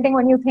disorienting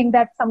when you think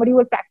that somebody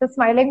will practice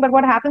smiling. But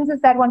what happens is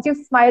that once you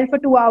smile for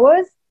 2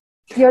 hours,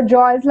 your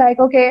jaw is like,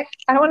 okay,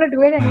 I don't want to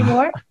do it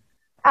anymore.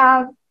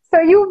 So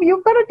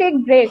you've got to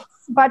take breaks,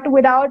 but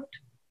without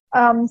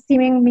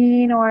seeming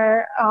mean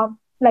or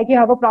like you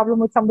have a problem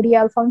with somebody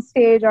else on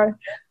stage or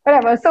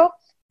whatever. So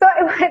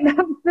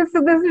this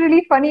is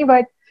really funny,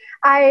 but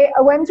I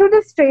went through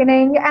this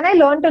training and I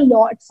learned a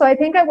lot. So I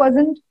think I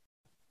wasn't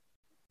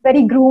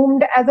very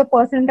groomed as a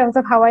person in terms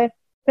of how I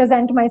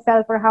present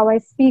myself or how I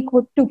speak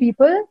to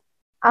people.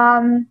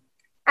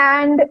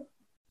 And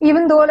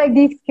even though like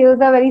these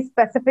skills are very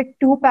specific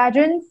to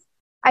pageants,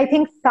 I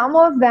think some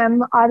of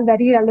them are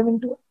very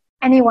relevant to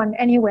anyone,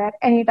 anywhere,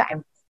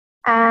 anytime.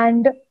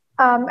 And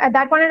at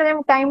that point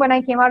in time, when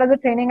I came out of the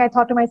training, I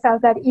thought to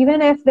myself that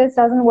even if this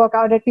doesn't work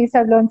out, at least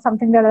I've learned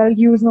something that I'll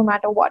use no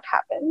matter what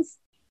happens.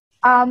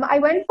 I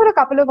went for a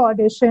couple of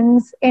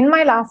auditions in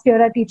my last year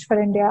at Teach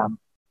for India,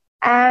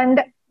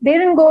 and they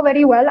didn't go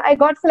very well. I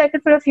got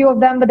selected for a few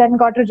of them, but then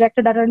got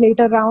rejected at a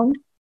later round.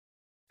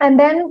 And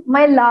then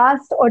my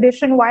last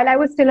audition, while I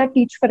was still at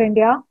Teach for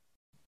India,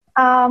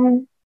 I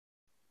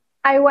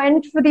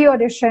went for the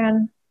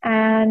audition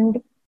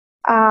and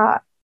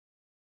I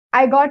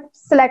got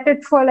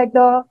selected for like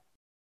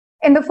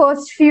in the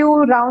first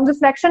few rounds of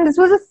selection. This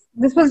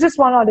was just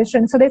one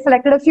audition. So they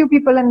selected a few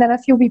people and then a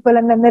few people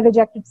and then they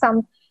rejected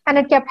some, and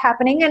it kept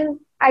happening. And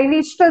I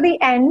reached till the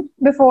end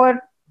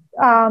before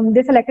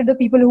they selected the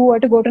people who were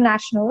to go to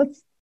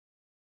nationals.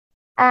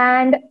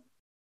 And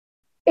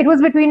it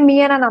was between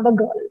me and another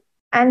girl.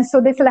 And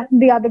so they selected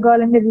the other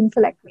girl and they didn't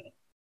select me.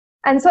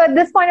 And so at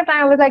this point of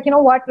time, I was like, you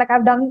know what, like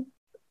I've done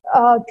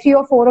 3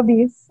 or 4 of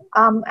these,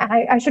 and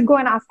I should go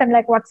and ask them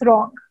like what's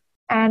wrong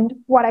and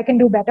what I can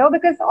do better,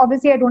 because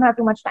obviously I don't have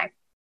too much time.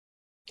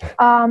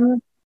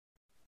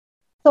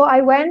 So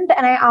I went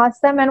and I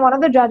asked them, and one of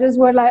the judges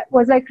was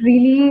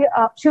really,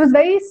 she was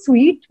very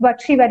sweet,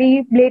 but she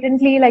very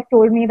blatantly like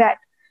told me that,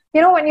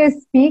 when you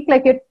speak,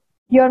 like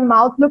your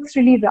mouth looks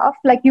really rough,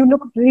 like you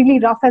look really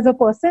rough as a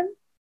person.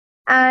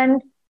 And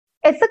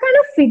it's the kind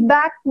of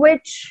feedback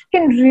which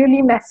can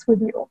really mess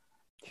with you,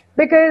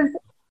 because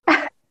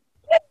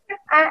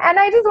and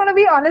I just want to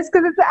be honest,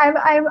 because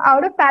I'm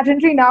out of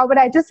pageantry now, but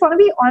I just want to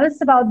be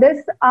honest about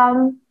this.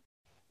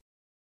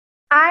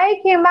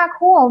 I came back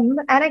home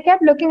and I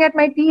kept looking at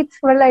my teeth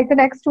for like the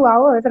next 2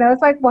 hours, and I was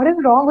like, what is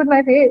wrong with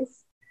my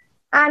face?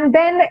 And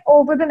then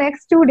over the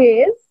next 2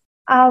 days,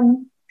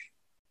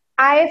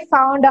 I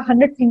found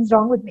 100 things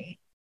wrong with me.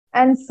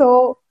 And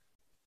so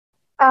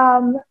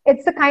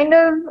it's the kind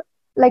of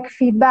like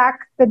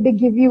feedback that they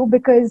give you,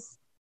 because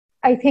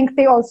I think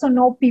they also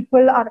know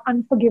people are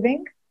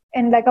unforgiving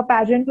in like a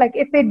pageant. Like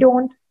if they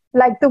don't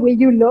like the way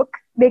you look,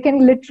 they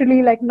can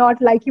literally like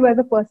not like you as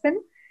a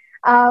person.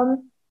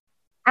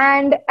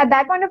 And at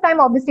that point of time,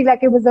 obviously,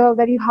 like it was a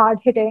very hard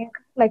hitting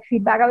like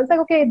feedback. I was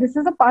like, okay, this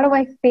is a part of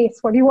my face.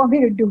 What do you want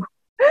me to do?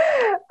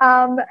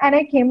 And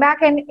I came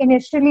back, and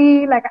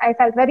initially, like I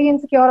felt very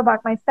insecure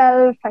about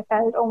myself. I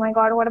felt, oh my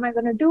God, what am I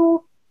going to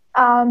do?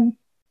 I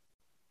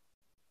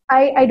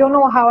don't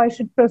know how I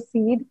should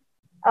proceed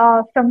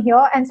from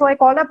here. And so I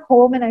called up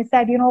home and I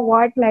said, you know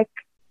what, like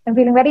I'm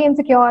feeling very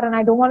insecure and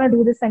I don't want to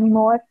do this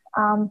anymore.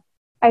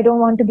 I don't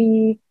want to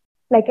be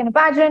like in a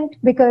pageant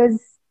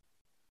because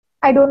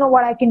I don't know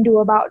what I can do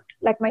about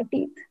like my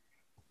teeth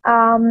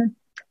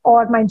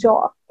or my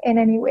jaw in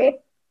any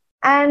way.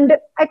 And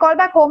I called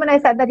back home and I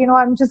said that,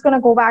 I'm just going to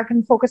go back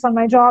and focus on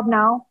my job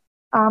now.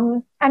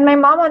 And my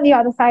mom on the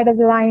other side of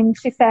the line,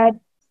 she said,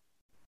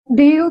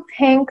 do you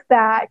think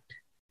that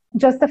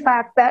just the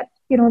fact that,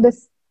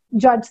 this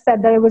judge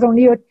said that it was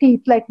only your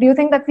teeth, like, do you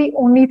think that's the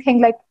only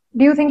thing, like,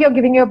 do you think you're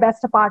giving your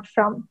best apart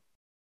from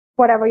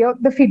whatever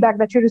the feedback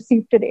that you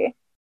received today?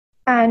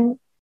 And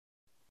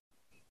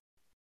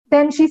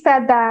then she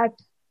said that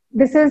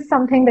this is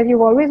something that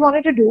you've always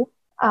wanted to do.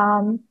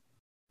 And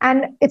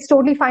it's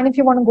totally fine if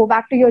you want to go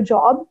back to your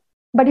job,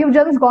 but you've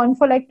just gone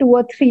for like 2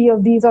 or 3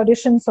 of these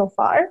auditions so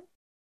far.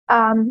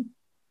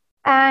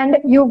 And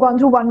you've gone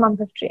through 1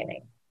 month of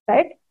training,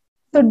 right?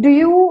 So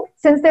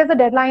since there's a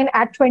deadline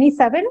at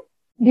 27,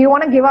 do you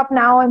want to give up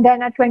now and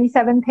then at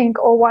 27 think,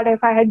 oh, what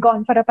if I had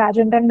gone for a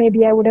pageant and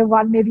maybe I would have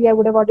won, maybe I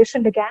would have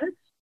auditioned again?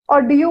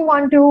 Or do you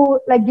want to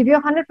like give you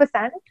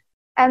 100%?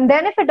 And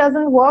then if it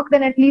doesn't work,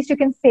 then at least you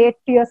can say it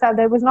to yourself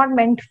that it was not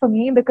meant for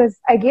me because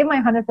I gave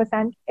my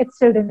 100%, it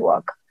still didn't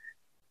work.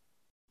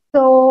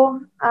 So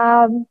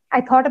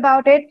I thought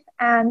about it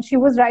and she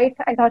was right.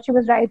 I thought she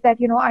was right that,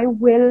 I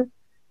will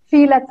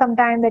feel at some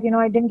time that,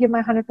 I didn't give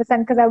my 100%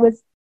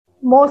 because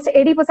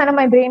 80% of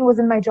my brain was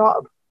in my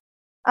job.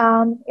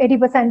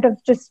 80%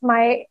 of just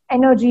my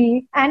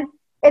energy. And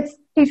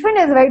Teachment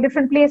is a very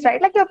different place,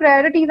 right? Like your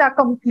priorities are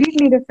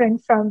completely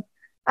different from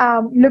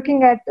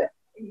looking at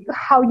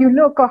how you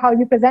look or how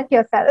you present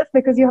yourself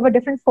because you have a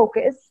different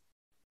focus.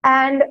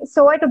 And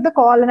so I took the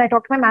call and I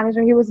talked to my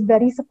manager. He was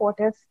very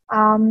supportive.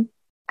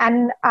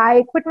 And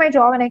I quit my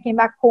job and I came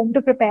back home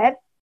to prepare.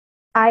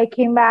 I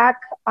came back,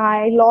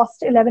 I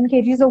lost 11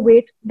 kgs of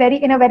weight,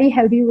 in a very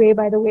healthy way,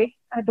 by the way.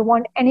 I don't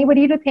want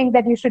anybody to think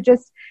that you should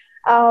just,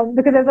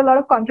 because there's a lot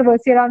of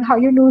controversy around how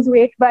you lose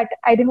weight, but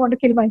I didn't want to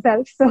kill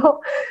myself.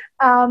 So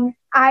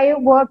I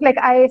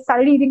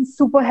started eating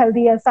super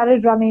healthy. I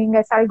started running.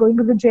 I started going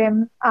to the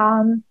gym.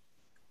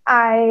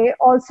 I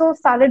also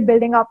started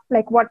building up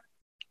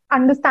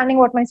understanding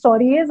what my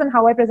story is and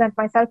how I present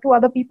myself to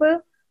other people.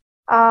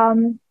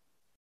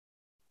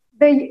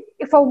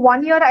 For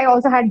 1 year, I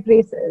also had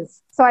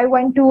braces. So I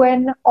went to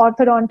an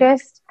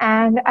orthodontist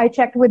and I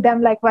checked with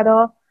them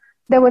whether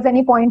there was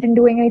any point in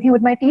doing anything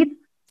with my teeth.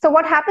 So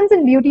what happens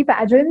in beauty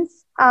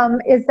pageants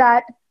is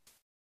that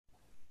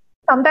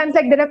sometimes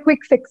there are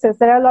quick fixes.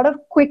 There are a lot of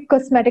quick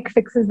cosmetic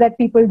fixes that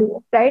people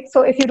do, right?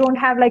 So if you don't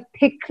have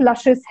thick,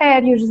 luscious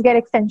hair, you just get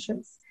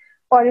extensions.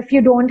 Or if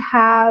you don't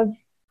have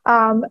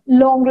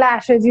long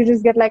lashes, you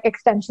just get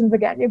extensions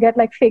again. You get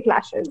fake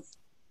lashes,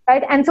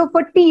 right? And so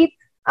for teeth,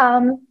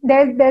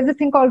 there's this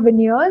thing called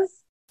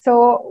veneers.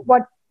 So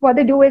what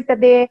they do is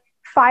that they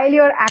file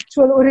your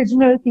actual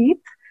original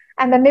teeth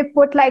and then they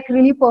put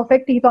really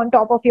perfect teeth on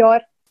top of your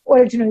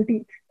original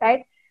teeth,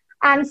 right?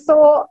 And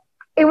so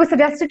it was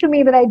suggested to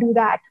me that I do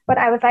that, but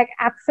I was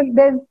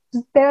absolutely,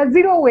 there are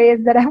 0 ways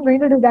that I'm going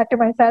to do that to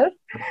myself.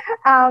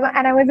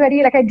 And I was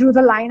very I drew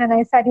the line and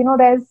I said,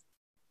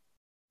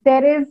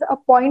 there is a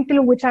point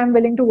till which I'm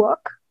willing to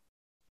work.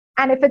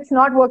 And if it's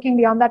not working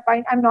beyond that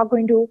point, I'm not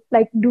going to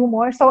do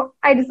more. So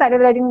I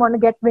decided I didn't want to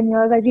get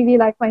veneers. I really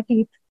like my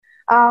teeth.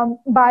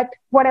 But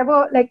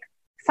whatever,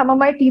 some of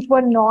my teeth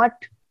were not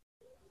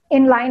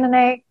in line. And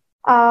I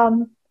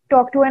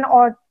talked to an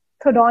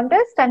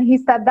orthodontist and he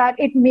said that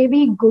it may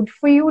be good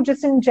for you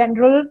just in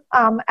general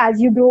as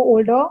you grow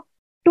older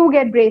to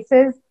get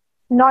braces,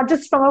 not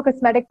just from a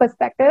cosmetic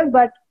perspective,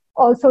 but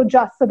also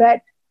just so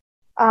that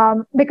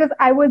because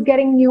I was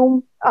getting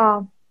new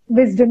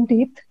wisdom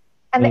teeth.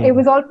 And it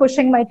was all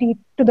pushing my teeth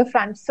to the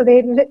front. So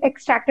they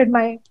extracted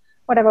my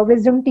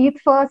wisdom teeth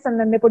first and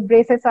then they put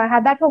braces. So I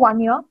had that for 1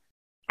 year.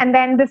 And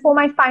then before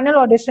my final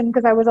audition,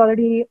 because I was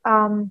already,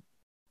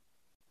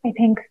 I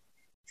think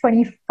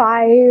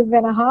 25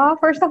 and a half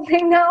or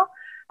something now,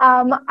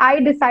 I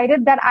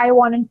decided that I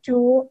wanted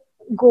to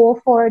go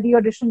for the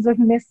auditions of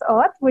Miss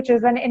Earth, which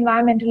is an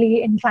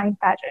environmentally inclined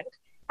pageant.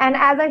 And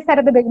as I said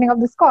at the beginning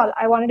of this call,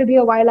 I wanted to be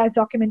a wildlife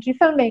documentary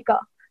filmmaker.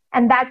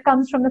 And that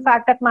comes from the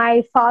fact that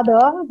my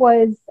father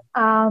was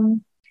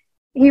in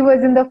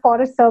the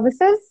forest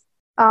services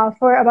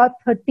for about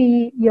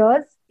 30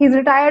 years. He's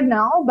retired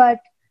now, but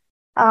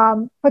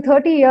for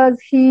 30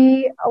 years,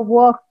 he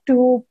worked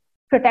to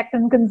protect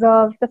and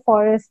conserve the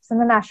forests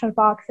and the national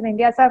parks in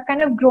India. So I've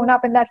kind of grown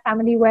up in that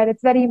family where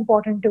it's very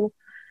important to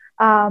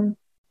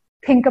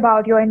think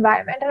about your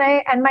environment.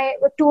 And my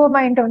 2 of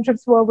my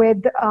internships were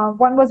with,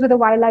 one was with a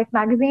wildlife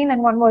magazine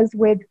and one was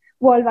with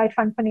Worldwide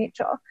Fund for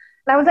Nature.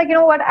 And I was you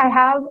know what, I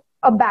have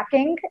a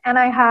backing and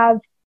I have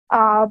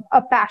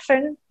a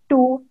passion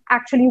to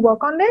actually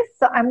work on this.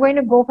 So I'm going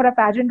to go for a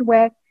pageant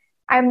where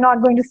I'm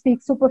not going to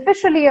speak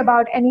superficially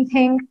about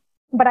anything,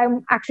 but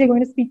I'm actually going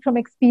to speak from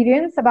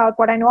experience about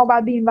what I know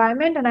about the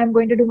environment, and I'm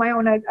going to do my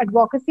own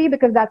advocacy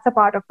because that's a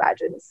part of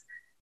pageants.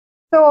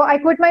 So I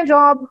quit my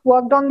job,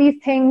 worked on these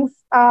things.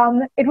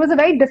 It was a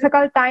very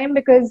difficult time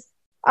because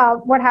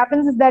what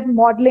happens is that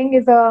modeling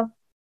is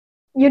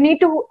you need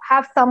to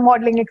have some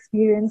modeling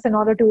experience in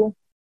order to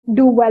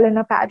do well in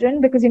a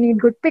pageant because you need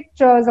good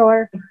pictures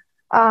or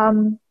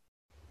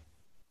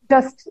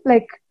just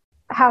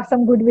have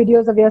some good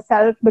videos of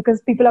yourself because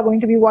people are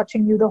going to be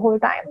watching you the whole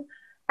time.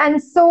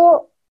 And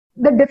so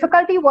the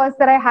difficulty was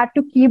that I had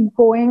to keep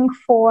going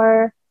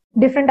for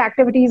different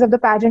activities of the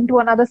pageant to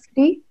another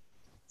city.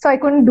 So I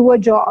couldn't do a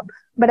job.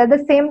 But at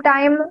the same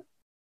time,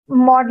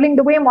 modeling,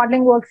 the way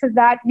modeling works is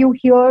that you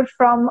hear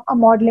from a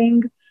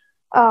modeling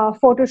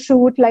photo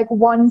shoot like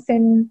once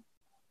in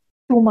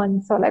 2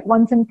 months or like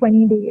once in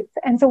 20 days.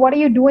 And so what are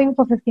you doing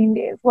for 15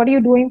 days? What are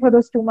you doing for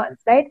those 2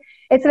 months, right?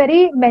 It's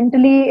very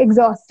mentally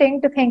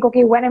exhausting to think,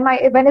 okay, when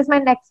is my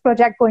next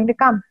project going to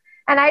come?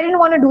 And I didn't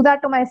want to do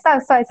that to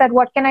myself. So I said,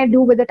 what can I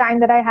do with the time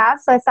that I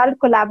have? So I started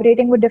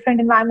collaborating with different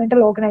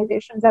environmental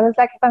organizations. I was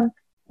like, if I'm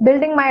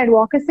building my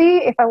advocacy,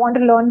 if I want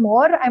to learn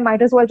more, I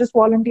might as well just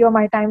volunteer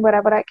my time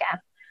wherever I can.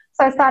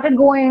 So I started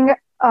going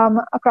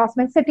across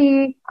my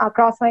city,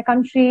 across my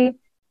country,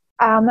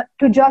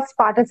 to just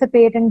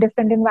participate in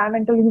different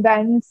environmental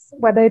events,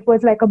 whether it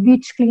was like a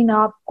beach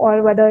cleanup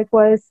or whether it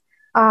was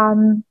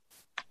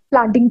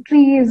planting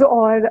trees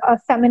or a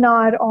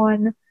seminar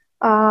on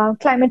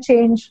climate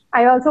change.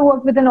 I also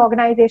worked with an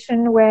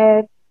organization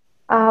where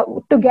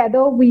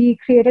together we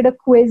created a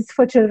quiz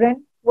for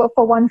children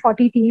for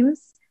 140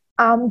 teams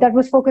that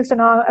was focused on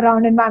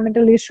around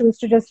environmental issues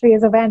to just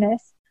raise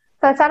awareness.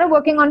 So I started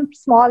working on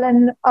small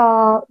and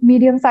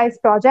medium-sized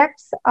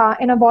projects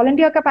in a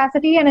volunteer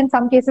capacity, and in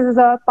some cases as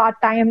a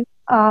part-time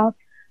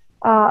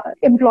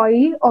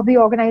employee of the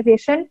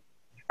organization.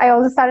 I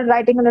also started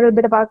writing a little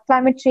bit about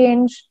climate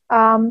change.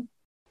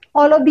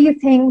 All of these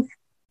things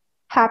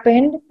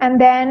happened. And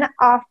then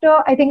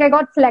after, I think I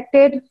got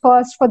selected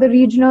first for the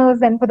regionals,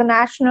 then for the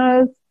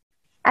nationals.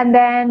 And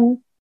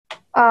then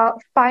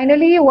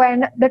finally,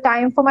 when the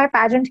time for my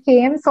pageant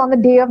came, so on the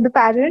day of the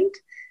pageant,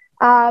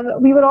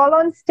 we were all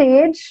on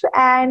stage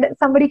and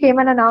somebody came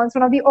and announced,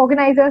 one of the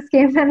organizers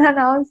came and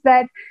announced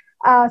that,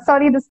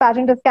 sorry, this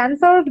pageant is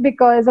cancelled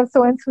because of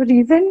so and so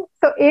reason.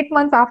 So 8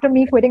 months after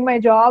me quitting my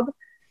job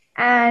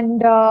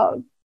and,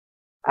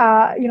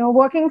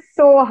 working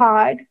so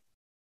hard,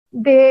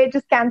 they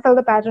just canceled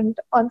the pageant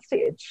on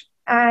stage.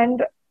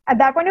 And at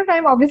that point of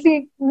time,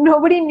 obviously,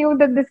 nobody knew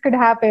that this could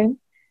happen.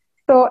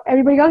 So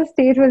everybody on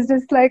stage was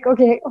just like,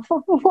 okay,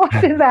 what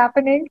is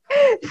happening?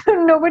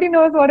 Nobody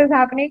knows what is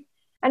happening.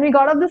 And we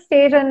got off the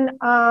stage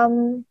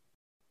and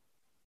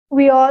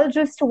we all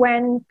just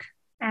went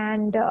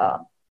and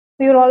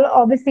we were all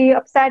obviously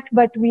upset,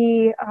 but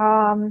we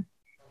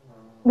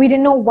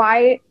didn't know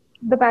why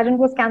the pageant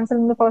was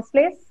cancelled in the first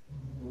place.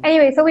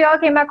 Anyway, so we all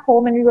came back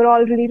home and we were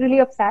all really, really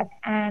upset.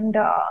 And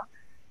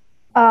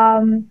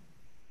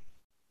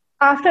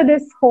after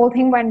this whole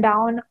thing went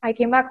down, I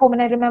came back home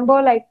and I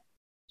remember like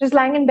just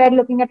lying in bed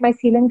looking at my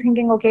ceiling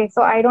thinking, okay,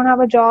 so I don't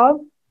have a job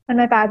and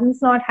my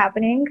pageant's not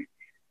happening.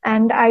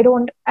 And I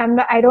don't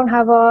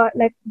have a,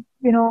 like,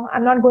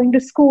 I'm not going to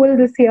school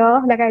this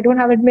year. Like, I don't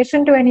have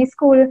admission to any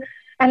school.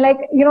 And like,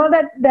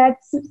 that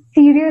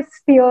serious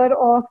fear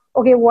of,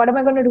 okay, what am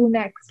I going to do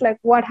next? Like,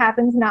 what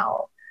happens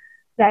now?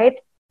 Right.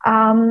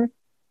 And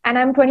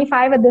I'm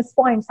 25 at this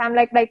point. So I'm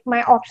like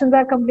my options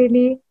are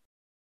completely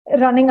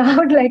running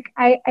out. Like,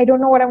 I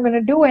don't know what I'm going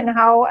to do and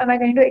how am I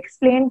going to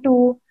explain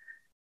to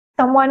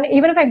someone,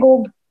 even if I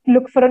go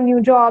look for a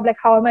new job, like,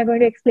 how am I going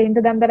to explain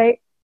to them that I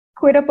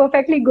quit a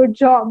perfectly good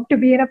job to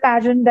be in a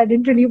pageant that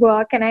didn't really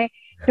work and I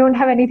don't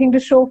have anything to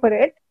show for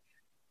it.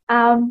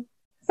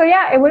 So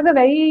yeah, it was a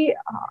very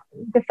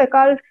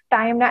difficult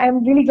time.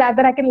 I'm really glad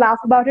that I can laugh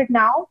about it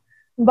now.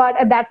 But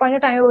at that point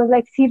in time, it was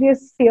like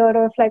serious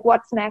fear of like,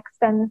 what's next?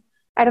 And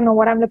I don't know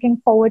what I'm looking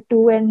forward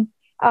to. And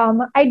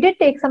I did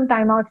take some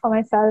time out for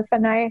myself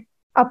and I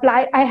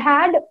applied.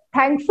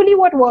 Thankfully,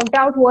 what worked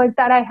out was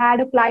that I had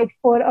applied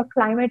for a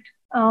climate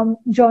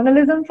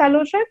journalism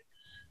fellowship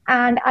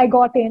and I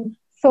got in.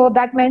 So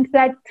that meant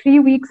that 3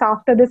 weeks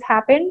after this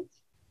happened,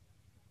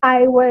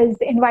 I was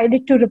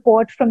invited to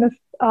report from the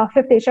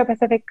Fifth Asia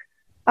Pacific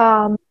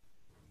Climate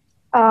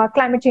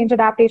Change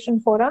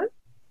Adaptation Forum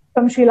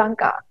from Sri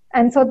Lanka.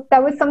 And so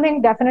that was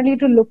something definitely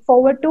to look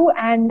forward to.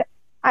 And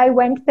I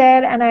went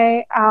there and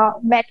I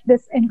met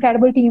this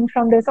incredible team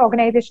from this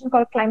organization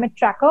called Climate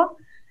Tracker.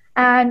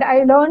 And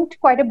I learned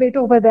quite a bit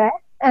over there.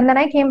 And then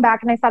I came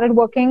back and I started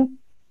working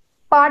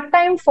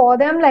part-time for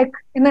them, like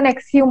in the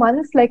next few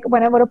months, like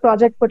whenever a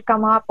project would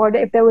come up or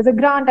if there was a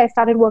grant, I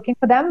started working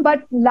for them.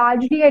 But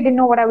largely, I didn't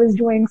know what I was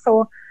doing.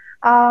 So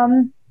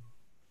I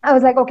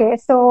was like, okay,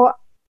 so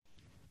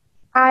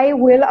I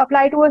will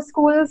apply to a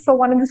school. So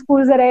one of the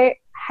schools that I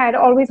had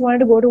always wanted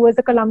to go to was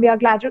the Columbia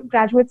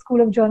Graduate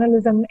School of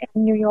Journalism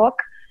in New York.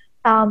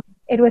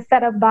 It was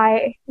set up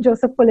by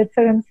Joseph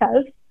Pulitzer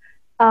himself.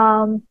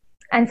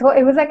 And so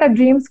it was like a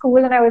dream school.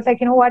 And I was like,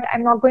 you know what,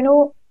 I'm not going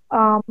to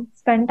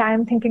spend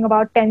time thinking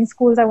about 10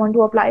 schools I want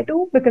to apply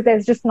to because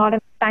there's just not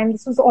enough time.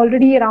 This was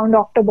already around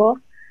October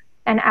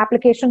and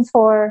applications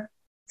for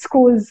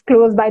schools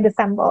closed by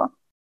December.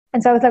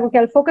 And so I was like, okay,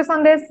 I'll focus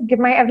on this, give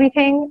my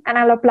everything, and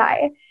I'll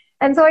apply.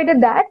 And so I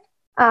did that.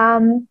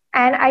 And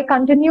I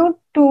continued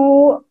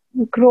to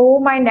grow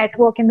my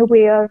network in the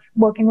way of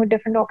working with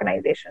different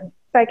organizations.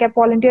 So I kept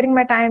volunteering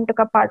my time,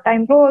 took up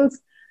part-time roles,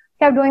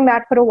 kept doing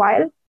that for a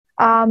while.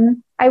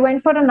 I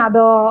went for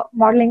another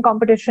modeling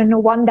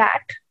competition, won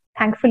that,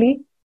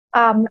 thankfully.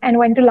 and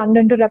went to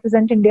London to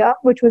represent India,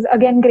 which was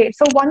again great.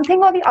 So one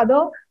thing or the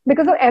other,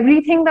 because of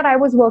everything that I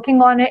was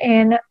working on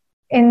in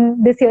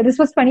this year, this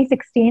was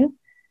 2016.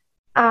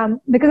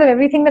 Because of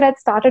everything that I'd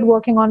started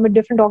working on with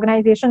different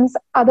organizations,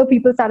 other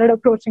people started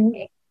approaching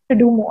me to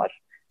do more.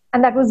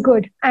 And that was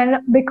good. And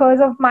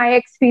because of my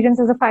experience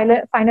as a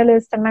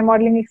finalist and my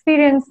modeling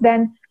experience,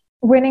 then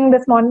winning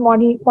this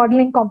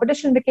modeling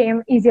competition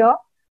became easier.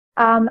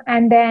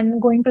 And then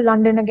going to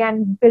London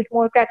again built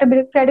more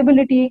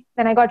credibility.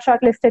 Then I got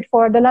shortlisted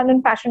for the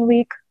London Fashion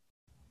Week,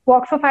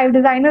 worked for 5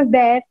 designers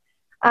there.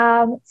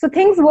 So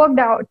things worked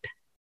out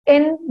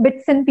in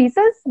bits and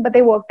pieces, but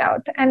they worked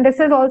out. And this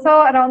is also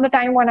around the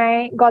time when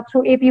I got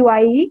through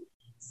APYE.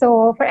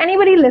 So for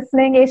anybody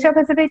listening, Asia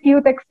Pacific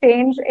Youth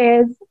Exchange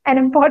is an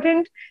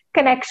important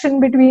connection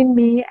between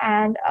me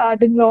and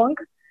Din Long,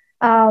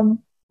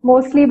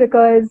 mostly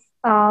because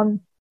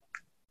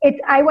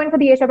I went for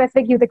the Asia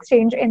Pacific Youth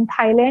Exchange in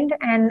Thailand.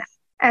 And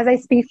as I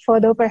speak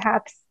further,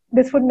 perhaps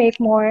this would make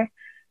more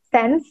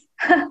sense.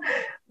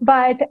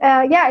 But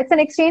it's an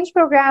exchange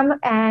program,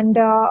 and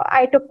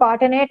I took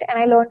part in it, and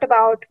I learned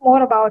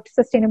more about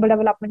sustainable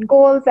development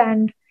goals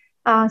and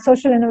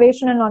social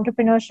innovation and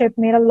entrepreneurship.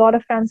 Made a lot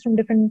of friends from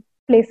different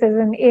places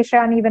in Asia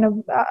and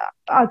even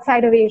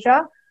outside of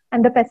Asia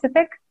and the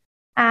Pacific.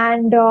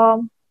 And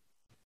all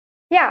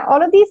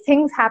of these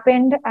things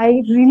happened.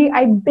 I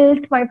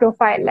built my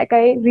profile. Like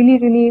I really,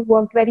 really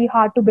worked very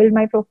hard to build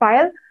my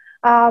profile,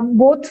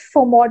 both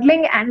for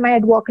modeling and my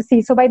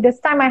advocacy. So by this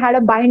time, I had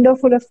a binder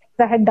full of things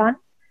I had done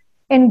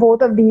in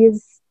both of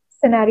these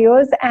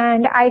scenarios.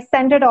 And I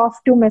sent it off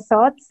to Miss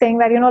Earth saying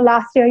that,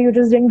 last year you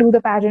just didn't do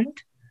the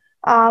pageant.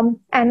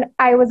 And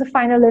I was a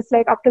finalist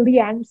like up till the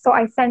end. So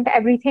I sent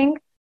everything.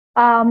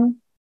 And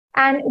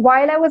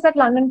while I was at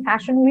London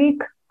Fashion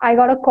Week, I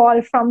got a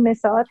call from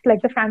Miss Earth,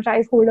 like the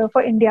franchise holder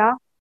for India.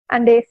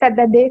 And they said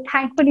that they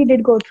thankfully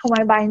did go through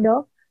my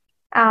binder.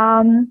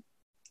 And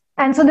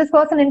so this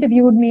person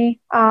interviewed me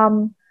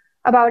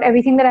about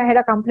everything that I had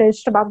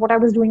accomplished, about what I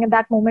was doing at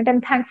that moment.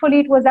 And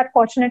thankfully, it was that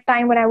fortunate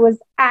time when I was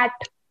at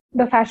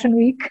the Fashion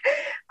Week.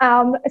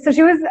 So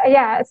she was,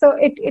 so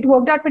it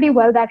worked out pretty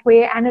well that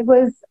way. And it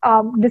was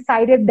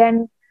decided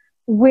then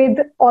with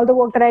all the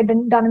work that I'd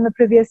done in the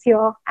previous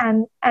year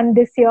and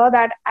this year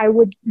that I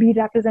would be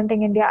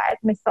representing India at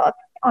Miss Earth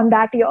in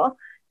that year.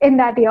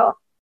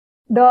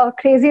 The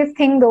craziest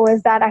thing though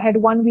is that I had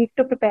 1 week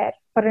to prepare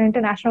for an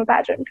international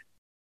pageant.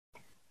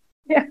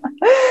 Yeah.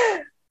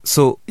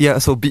 So I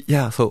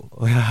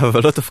have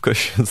a lot of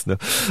questions now.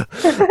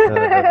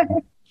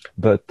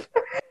 But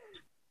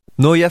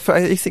no,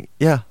 I think,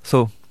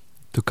 so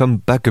to come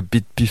back a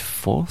bit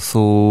before,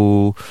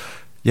 so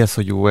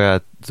you were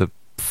at the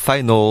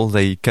final,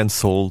 they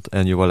cancelled,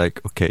 and you were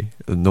like, okay,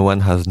 no one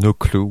has no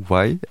clue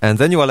why. And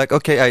then you were like,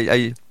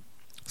 okay,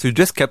 so you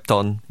just kept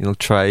on,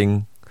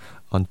 trying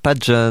on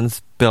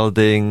pageants,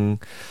 building,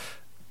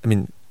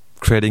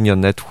 creating your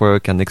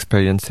network and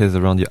experiences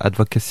around your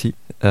advocacy.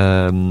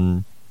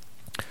 And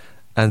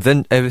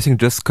then everything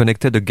just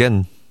connected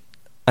again.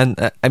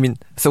 And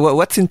so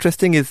what's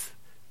interesting is,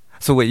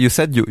 so wait, you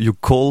said you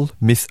call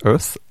Miss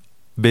Earth,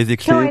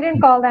 basically? No, I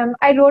didn't call them.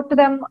 I wrote to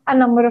them a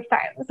number of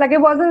times. Like,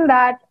 it wasn't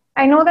that,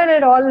 I know that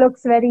it all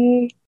looks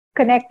very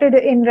connected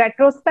in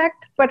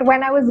retrospect, but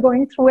when I was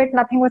going through it,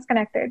 nothing was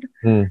connected.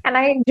 And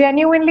I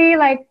genuinely,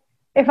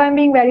 if I'm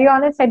being very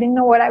honest, I didn't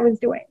know what I was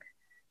doing.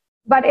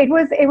 But it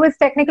was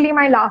technically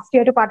my last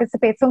year to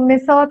participate. So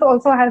Miss Earth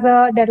also has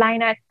a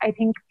deadline at, I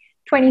think,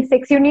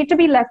 26. You need to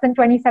be less than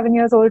 27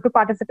 years old to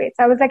participate.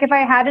 So I was like, if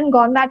I hadn't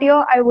gone that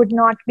year, I would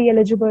not be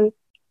eligible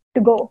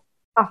to go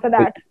after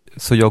that.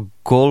 So your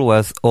goal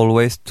was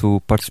always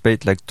to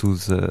participate,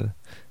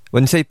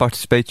 when you say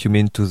participate, you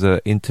mean to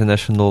the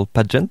international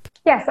pageant?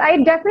 Yes, I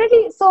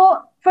definitely.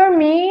 So for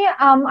me,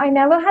 I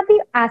never had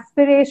the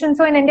aspiration.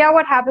 So in India,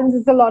 what happens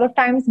is a lot of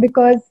times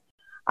because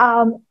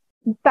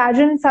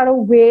pageants are a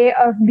way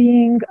of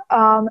being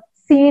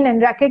seen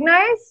and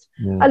recognized.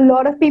 A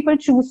lot of people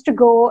choose to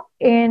go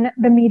in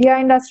the media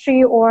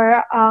industry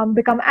or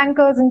become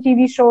anchors in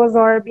TV shows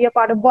or be a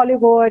part of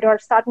Bollywood or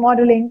start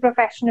modeling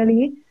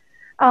professionally.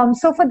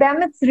 So for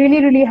them, it's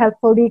really, really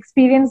helpful. The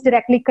experience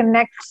directly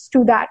connects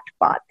to that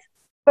path.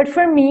 But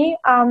for me,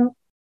 and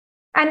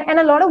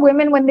a lot of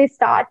women, when they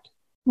start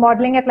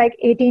modeling at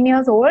 18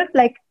 years old,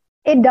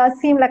 it does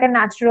seem like a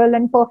natural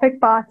and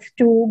perfect path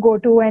to go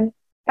to, and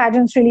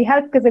pageants really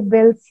help because it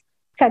builds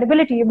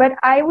credibility. But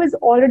I was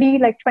already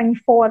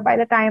 24 by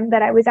the time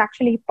that I was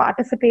actually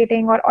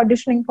participating or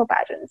auditioning for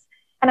pageants.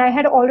 And I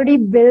had already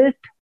built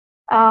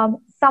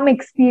some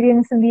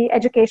experience in the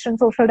education,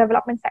 social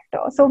development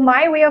sector. So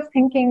my way of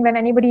thinking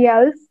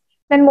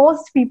than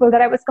most people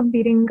that I was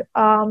competing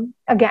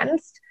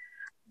against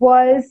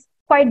was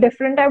quite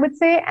different, I would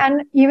say.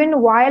 And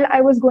even while I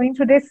was going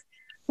through this,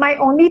 my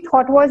only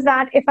thought was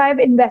that if I've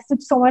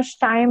invested so much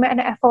time and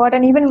effort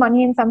and even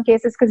money in some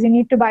cases, because you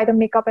need to buy the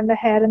makeup and the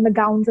hair and the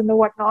gowns and the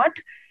whatnot,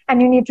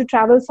 and you need to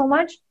travel so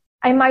much,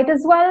 I might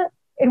as well,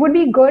 it would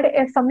be good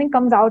if something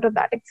comes out of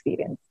that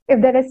experience.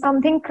 If there is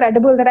something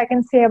credible that I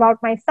can say about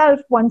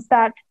myself once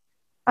that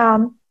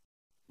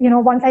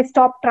once I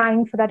stopped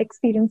trying for that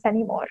experience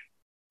anymore.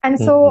 And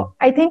so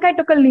I think I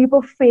took a leap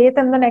of faith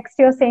in the next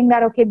year saying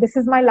that, okay, this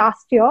is my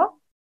last year.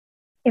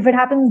 If it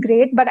happens,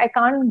 great, but I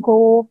can't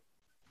go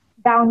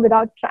down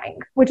without trying,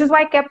 which is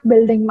why I kept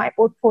building my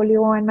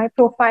portfolio and my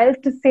profile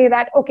to say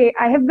that, okay,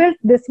 I have built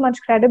this much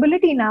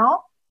credibility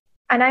now,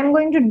 and I'm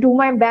going to do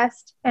my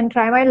best and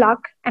try my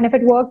luck. And if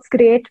it works,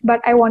 great.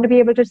 But I want to be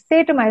able to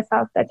say to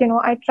myself that,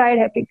 I tried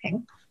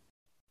everything.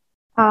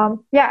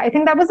 I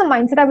think that was the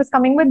mindset I was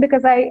coming with,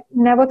 because I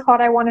never thought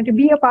I wanted to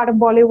be a part of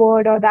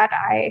Bollywood or that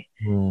I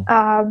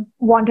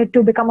wanted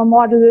to become a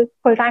model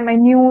full time. I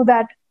knew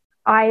that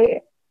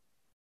I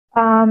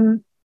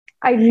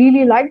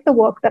really liked the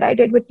work that I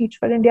did with Teach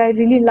for India. I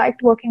really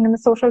liked working in the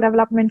social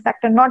development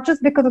sector, not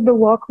just because of the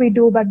work we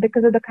do, but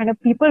because of the kind of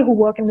people who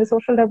work in the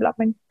social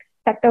development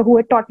sector who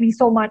had taught me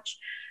so much.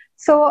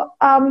 So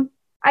I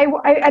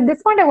at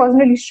this point, I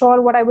wasn't really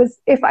sure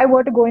if I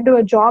were to go into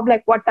a job,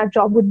 like what that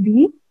job would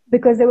be,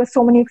 because there were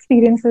so many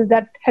experiences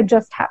that had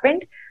just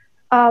happened.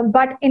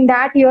 But in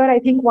that year, I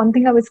think one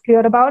thing I was clear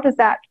about is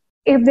that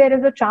if there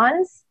is a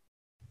chance,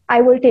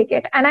 I will take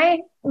it. And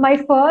I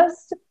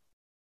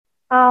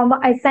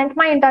sent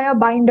my entire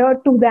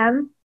binder to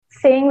them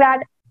saying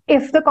that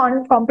if the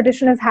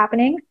competition is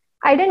happening,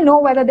 I didn't know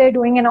whether they're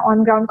doing an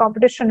on-ground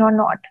competition or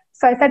not.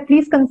 So I said,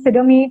 please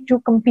consider me to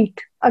compete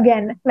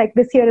again, like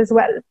this year as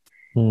well.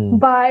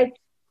 But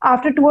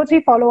after 2 or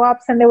 3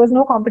 follow-ups and there was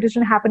no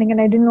competition happening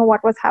and I didn't know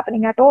what was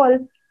happening at all,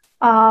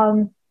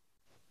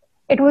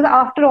 it was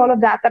after all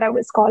of that I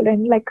was called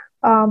in,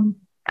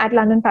 at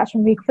London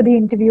Fashion Week for the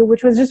interview,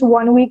 which was just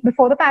 1 week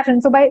before the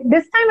pageant. So by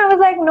this time I was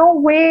like, no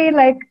way,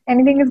 like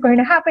anything is going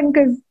to happen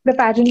because the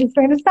pageant is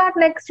going to start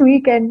next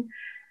week. And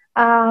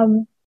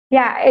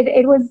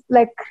it was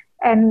like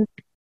a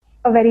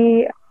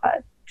very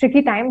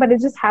tricky time, but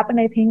it just happened.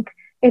 I think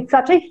it's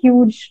such a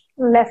huge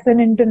lesson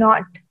into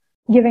not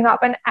giving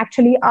up and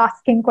actually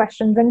asking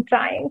questions and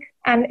trying.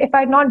 And if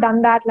I'd not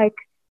done that,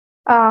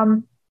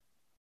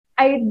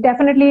 I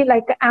definitely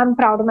am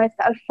proud of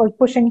myself for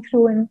pushing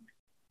through and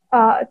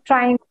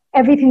trying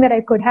everything that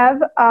I could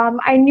have.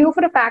 I knew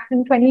for a fact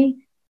in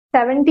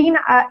 2017,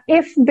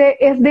 if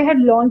they had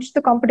launched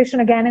the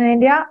competition again in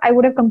India, I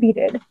would have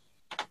competed.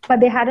 But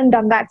they hadn't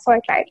done that, so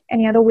I tried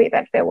any other way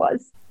that there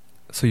was.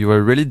 So you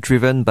were really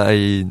driven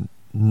by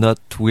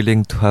not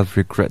willing to have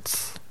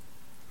regrets,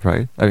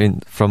 right? I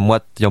mean, from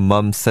what your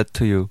mom said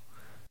to you.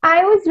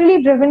 I was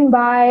really driven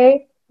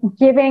by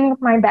giving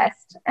my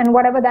best and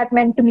whatever that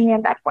meant to me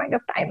at that point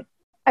of time.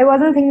 I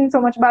wasn't thinking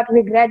so much about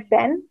regret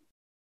then,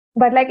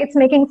 but it's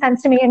making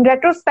sense to me. In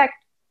retrospect,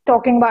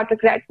 talking about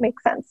regret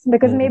makes sense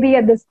because maybe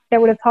at this I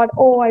would have thought,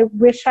 oh, I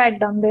wish I'd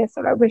done this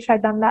or I wish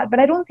I'd done that. But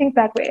I don't think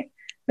that way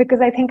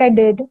because I think I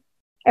did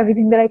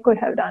everything that I could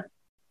have done.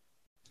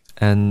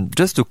 And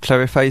just to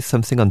clarify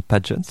something on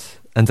pageants,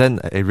 and then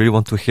I really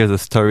want to hear the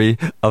story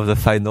of the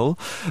final.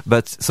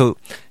 But so,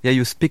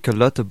 you speak a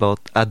lot about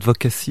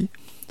advocacy.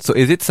 So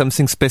is it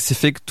something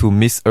specific to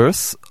Miss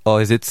Earth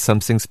or is it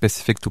something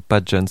specific to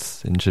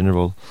pageants in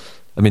general?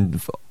 I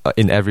mean,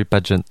 in every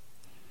pageant.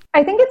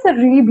 I think it's a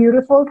really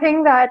beautiful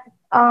thing that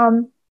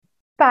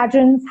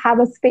pageants have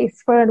a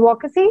space for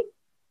advocacy.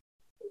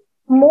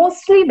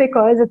 Mostly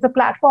because it's a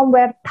platform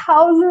where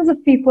thousands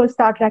of people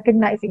start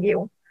recognizing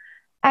you.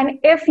 And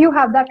if you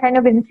have that kind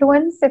of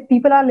influence, if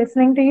people are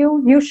listening to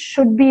you, you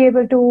should be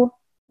able to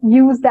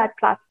use that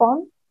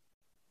platform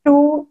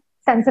to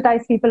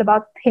sensitize people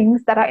about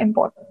things that are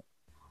important.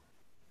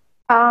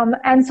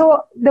 And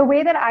so the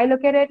way that I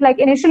look at it,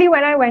 initially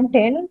when I went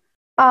in,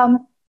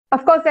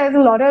 of course, there's a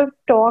lot of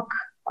talk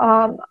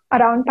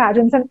around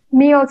pageants and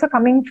me also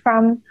coming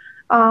from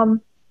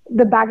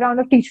the background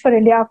of Teach for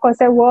India. Of course,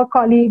 there were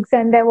colleagues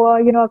and there were,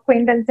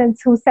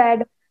 acquaintances who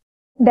said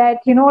that,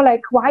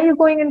 why are you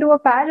going into a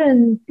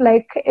pageant?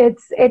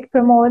 It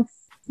promotes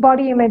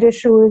body image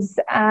issues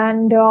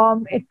and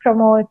it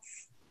promotes,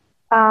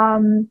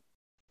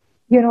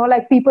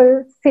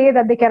 people say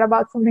that they care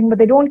about something, but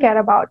they don't care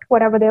about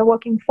whatever they're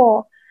working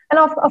for. And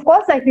of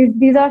course,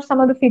 these are some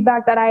of the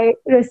feedback that I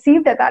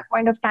received at that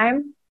point of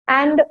time.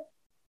 And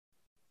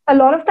a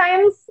lot of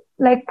times,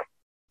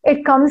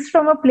 it comes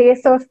from a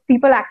place of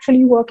people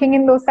actually working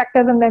in those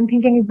sectors and then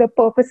thinking the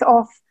purpose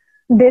of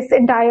this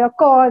entire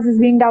cause is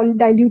being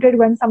diluted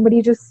when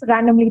somebody just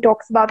randomly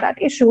talks about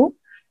that issue.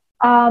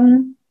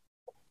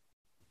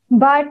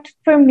 But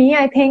for me,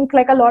 I think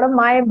a lot of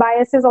my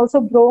biases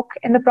also broke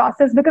in the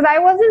process because I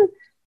wasn't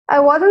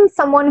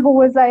someone who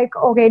was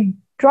okay,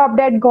 drop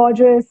dead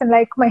gorgeous and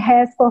my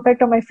hair is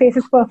perfect or my face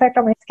is perfect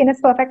or my skin is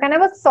perfect. I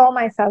never saw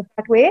myself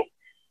that way.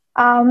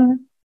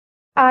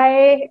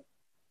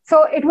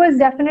 So it was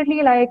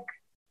definitely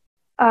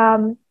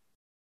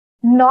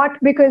not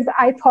because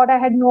I thought I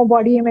had no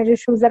body image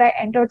issues that I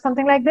entered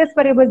something like this,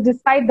 but it was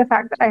despite the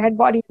fact that I had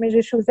body image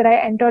issues that I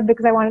entered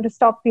because I wanted to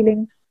stop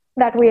feeling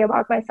that way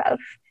about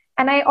myself.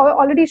 And I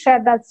already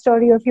shared that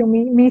story of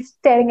me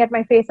staring at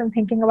my face and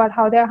thinking about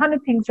how there are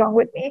 100 things wrong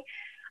with me.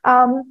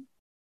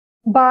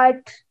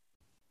 But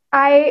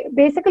I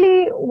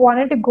basically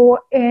wanted to go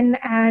in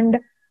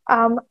and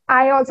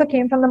I also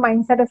came from the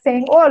mindset of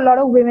saying, oh, a lot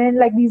of women,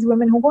 like these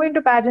women who go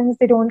into pageants,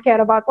 they don't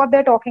care about what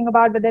they're talking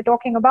about, but they're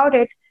talking about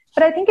it.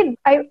 But I think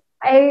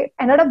I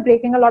ended up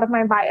breaking a lot of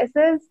my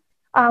biases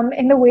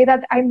in the way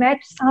that I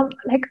met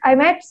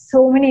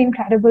so many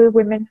incredible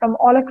women from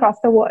all across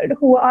the world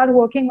who are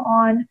working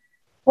on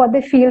what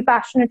they feel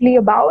passionately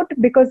about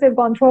because they've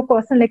gone through a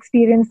personal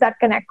experience that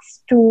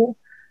connects to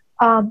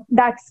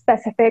that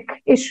specific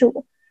issue.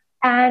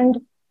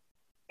 And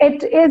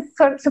it is,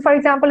 so for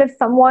example, if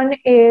someone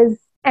is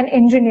an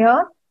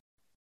engineer,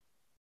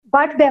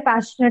 but they're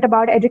passionate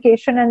about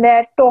education and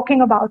they're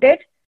talking about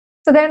it,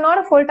 so they're not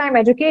a full-time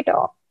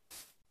educator,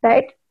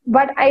 right?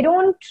 But I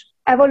don't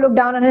ever look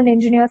down on an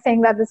engineer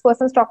saying that this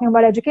person is talking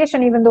about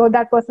education, even though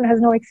that person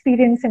has no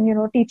experience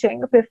in,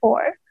 teaching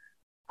before.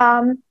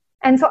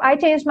 And so I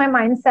changed my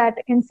mindset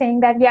in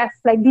saying that, yes,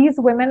 like these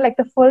women, like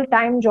the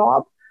full-time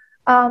job,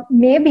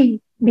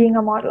 maybe being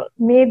a model,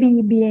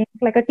 maybe being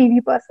like a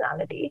TV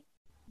personality.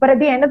 But at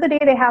the end of the day,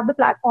 they have the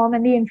platform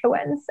and the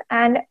influence,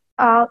 and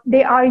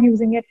they are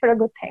using it for a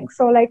good thing.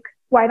 So like,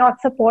 why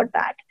not support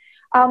that?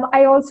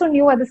 I also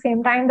knew at the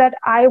same time that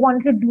I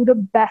wanted to do the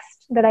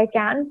best that I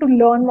can to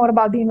learn more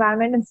about the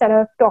environment instead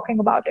of talking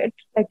about it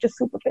like just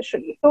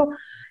superficially. So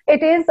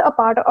it is a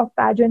part of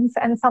pageants,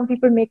 and some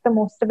people make the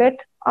most of it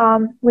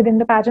within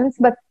the pageants.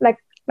 But like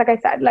I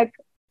said,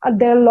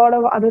 there are a lot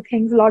of other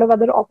things, a lot of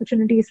other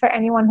opportunities for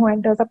anyone who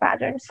enters a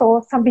pageant.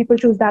 So some people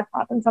choose that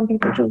path, and some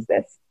people choose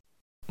this.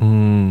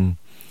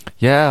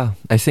 Yeah,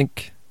 I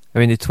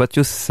mean, it's what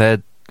you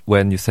said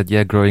when you said,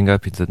 growing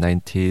up in the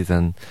 90s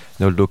and,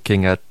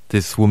 looking at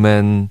this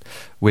woman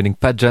winning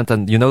pageant,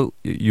 and,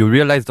 you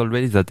realized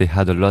already that they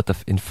had a lot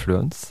of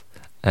influence,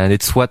 and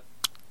it's what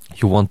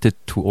you wanted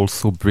to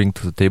also bring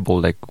to the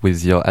table, like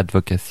with your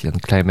advocacy on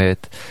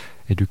climate,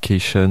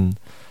 education.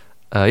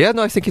 I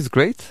think it's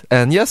great.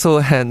 And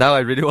now I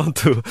really want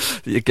to,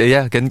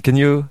 can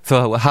you,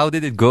 so how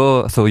did it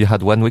go? So you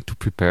had 1 week to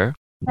prepare.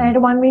 I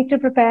had 1 week to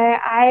prepare.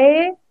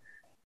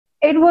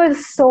 It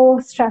was so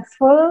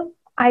stressful.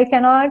 I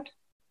don't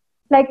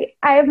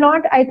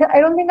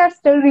think I've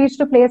still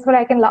reached a place where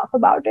I can laugh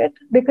about it,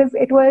 because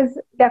it was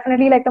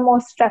definitely like the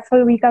most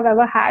stressful week I've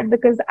ever had,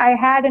 because I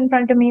had in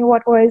front of me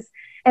what was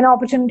an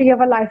opportunity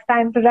of a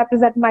lifetime to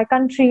represent my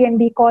country and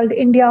be called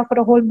India for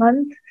a whole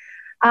month.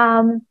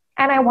 And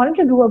I wanted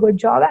to do a good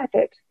job at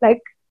it.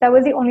 Like, that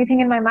was the only thing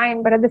in my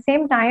mind. But at the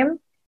same time,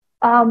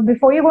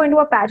 before you go into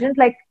a pageant,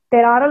 like,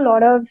 there are a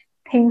lot of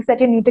things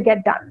that you need to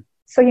get done.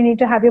 So you need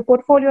to have your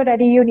portfolio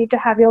ready, you need to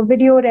have your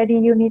video ready,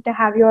 you need to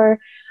have your,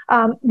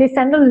 they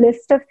send a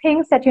list of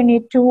things that you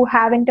need to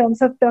have in terms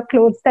of the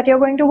clothes that you're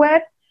going to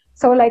wear.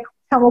 So like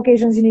some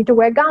occasions you need to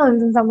wear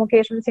gowns, and some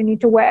occasions you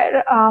need to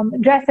wear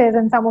dresses,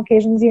 and some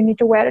occasions you need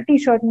to wear a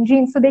t-shirt and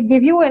jeans. So they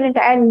give you an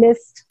entire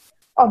list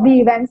of the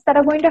events that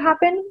are going to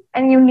happen,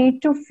 and you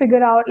need to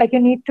figure out, like you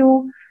need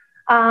to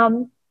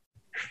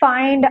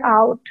find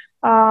out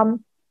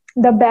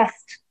the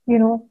best,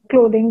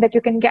 clothing that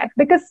you can get,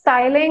 because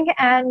styling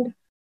and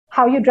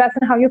how you dress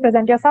and how you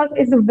present yourself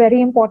is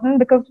very important,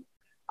 because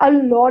a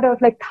lot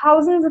of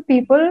thousands of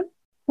people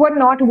who are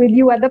not with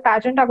you at the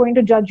pageant are going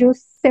to judge you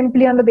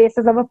simply on the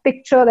basis of a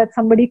picture that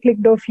somebody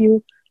clicked of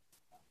you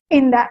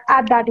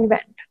at that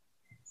event.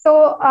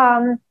 So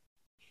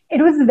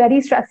it was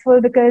very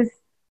stressful, because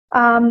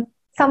some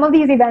of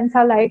these events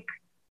are like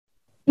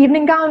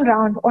evening gown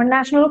round or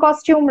national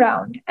costume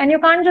round, and you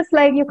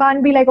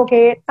can't be like,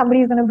 okay,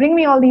 somebody's going to bring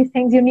me all these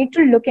things. You need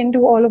to look into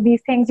all of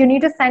these things. You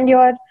need to send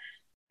your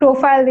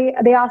profile.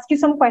 They ask you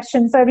some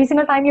questions. So every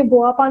single time you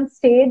go up on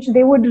stage,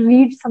 they would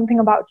read something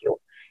about you.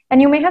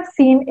 And you may have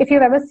seen, if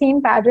you've ever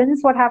seen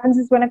pageants, what happens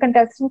is when a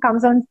contestant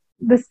comes on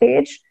the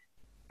stage,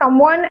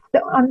 someone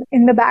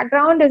in the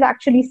background is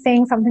actually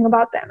saying something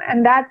about them.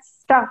 And that's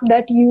stuff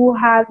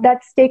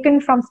that's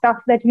taken from stuff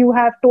that you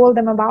have told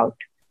them about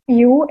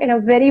you in a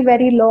very,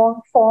 very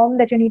long form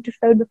that you need to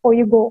fill before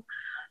you go.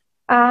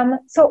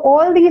 So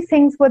all these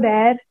things were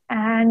there.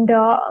 And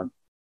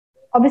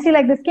obviously,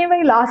 this came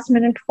very last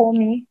minute for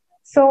me.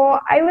 So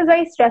I was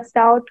very stressed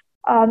out.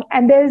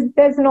 And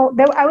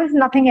I was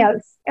nothing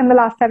else in the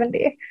last 7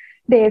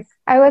 days.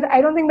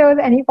 I don't think there was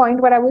any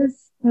point where I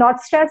was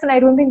not stressed. And I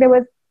don't think there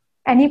was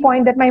any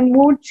point that my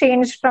mood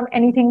changed from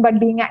anything but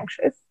being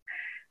anxious.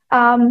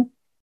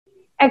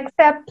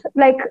 Except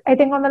I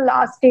think on the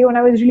last day when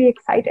I was really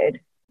excited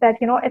that,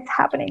 it's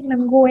happening and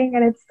I'm going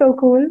and it's so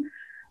cool.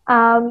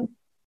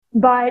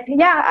 But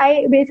yeah,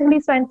 I basically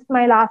spent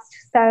my last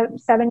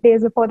 7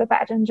 days before the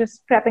pageant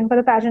just prepping for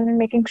the pageant and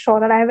making sure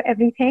that I have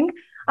everything.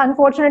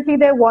 Unfortunately,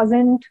 there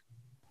wasn't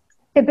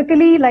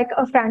typically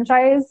a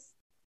franchise.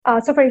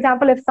 So for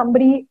example, if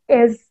somebody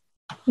is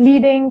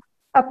leading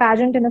a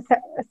pageant in a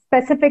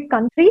specific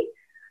country,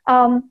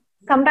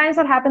 sometimes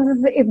what happens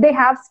is if they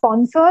have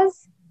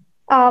sponsors,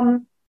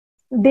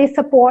 they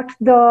support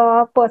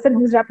the person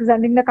who's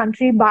representing the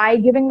country by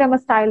giving them a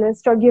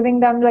stylist or giving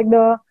them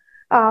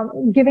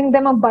giving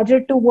them a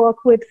budget to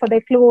work with for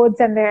their clothes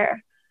and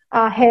their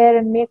hair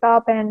and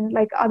makeup and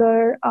like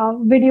other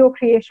video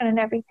creation and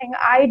everything.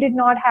 I did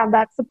not have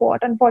that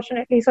support,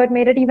 unfortunately. So it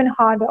made it even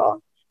harder.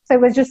 So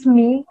it was just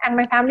me, and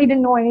my family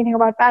didn't know anything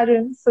about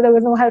pageants. So there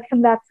was no help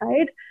from that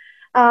side.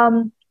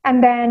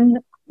 And then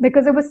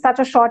because it was such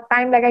a short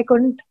time, like I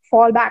couldn't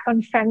fall back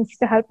on friends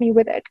to help me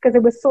with it because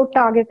it was so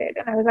targeted.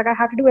 And I was like, I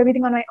have to do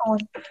everything on my own.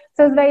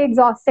 So it was very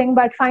exhausting.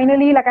 But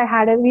finally, like I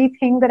had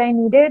everything that I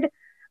needed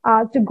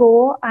to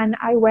go, and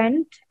I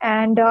went.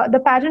 And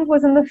the pageant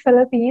was in the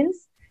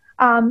Philippines.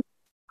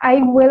 I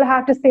will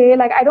have to say,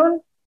 like,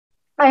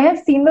 I have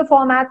seen the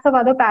formats of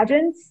other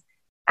pageants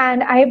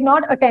and I have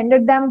not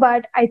attended them,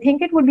 but I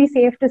think it would be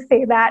safe to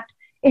say that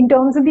in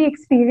terms of the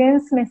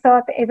experience, Miss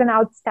Earth is an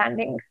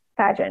outstanding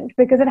pageant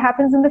because it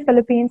happens in the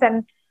Philippines,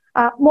 and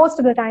most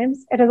of the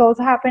times it has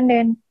also happened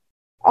in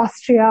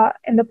Austria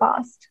in the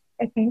past,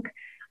 I think.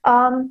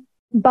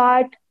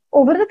 But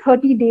over the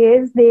 30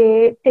 days,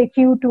 they take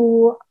you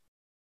to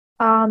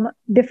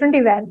different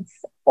events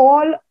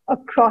all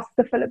across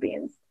the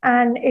Philippines.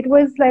 And it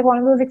was like one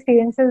of those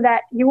experiences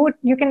that you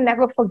can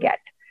never forget.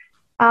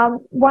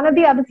 One of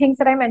the other things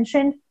that I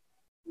mentioned,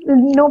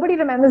 nobody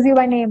remembers you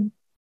by name.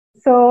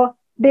 So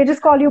they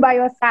just call you by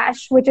your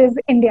sash, which is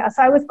India.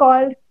 So I was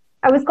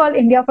called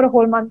India for a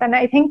whole month. And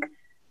I think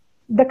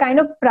the kind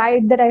of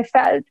pride that I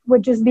felt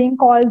with just being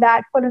called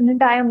that for an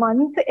entire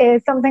month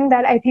is something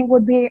that I think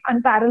would be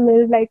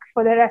unparalleled, like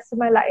for the rest of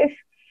my life.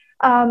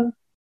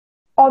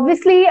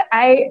 Obviously,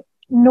 I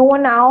know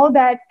now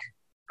that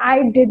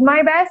I did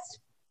my best,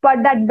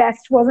 but that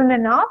best wasn't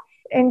enough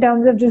in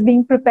terms of just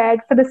being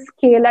prepared for the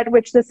scale at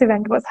which this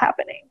event was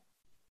happening.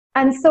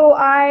 And so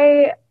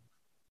I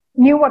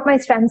knew what my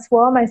strengths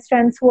were. My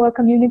strengths were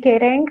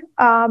communicating.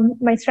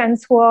 My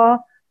strengths were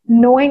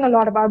knowing a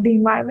lot about the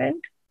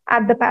environment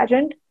at the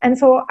pageant. And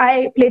so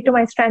I played to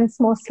my strengths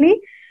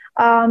mostly.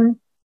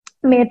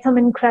 Made some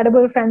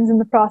incredible friends in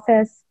the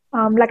process.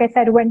 Like I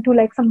said, went to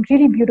like some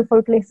really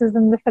beautiful places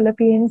in the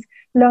Philippines,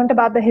 learned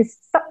about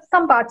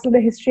some parts of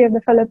the history of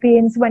the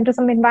Philippines, went to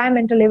some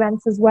environmental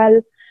events as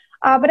well.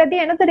 But at the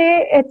end of the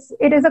day,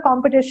 it is a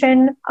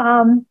competition.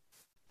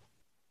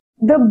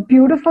 The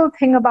beautiful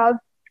thing about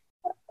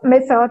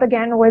Miss Earth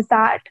again was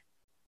that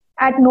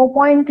at no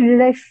point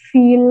did I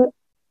feel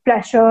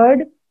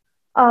pressured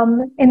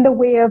in the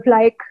way of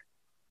like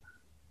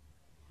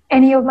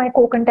any of my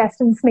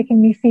co-contestants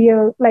making me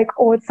feel like,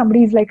 oh,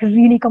 somebody's like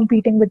really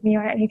competing with me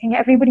or anything.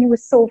 Everybody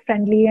was so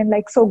friendly and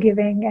like so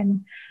giving.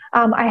 And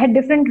I had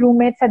different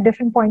roommates at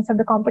different points of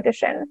the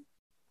competition.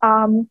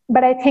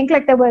 But I think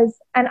like there was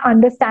an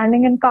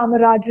understanding and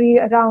camaraderie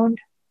around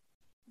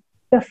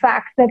the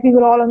fact that we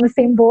were all on the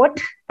same boat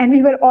and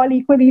we were all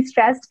equally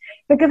stressed,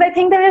 because I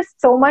think there is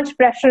so much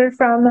pressure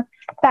from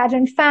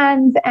pageant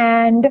fans,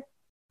 and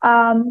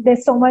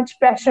there's so much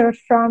pressure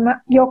from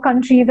your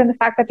countries and the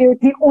fact that you're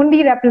the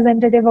only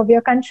representative of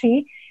your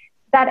country,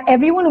 that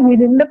everyone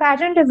within the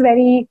pageant is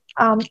very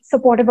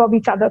supportive of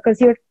each other because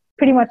you're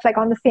pretty much like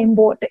on the same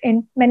boat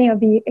in many of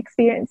the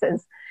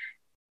experiences.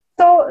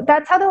 So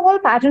that's how the whole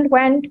pageant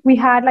went. We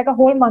had like a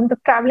whole month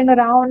of traveling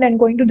around and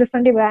going to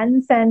different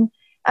events, and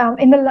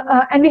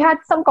and we had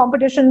some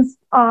competitions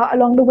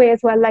along the way as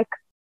well, like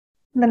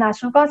the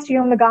national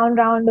costume, the gown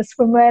round, the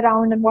swimwear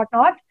round, and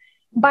whatnot.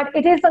 But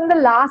it is on the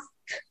last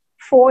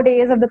 4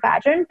 days of the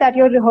pageant that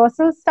your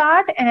rehearsals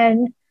start,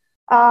 and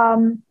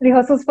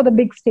rehearsals for the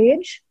big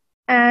stage,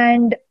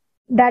 and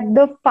that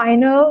the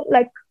final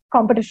like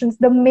competitions,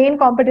 the main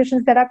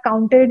competitions that are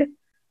counted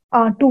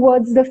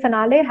towards the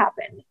finale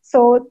happen.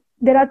 So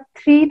there are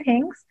three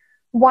things.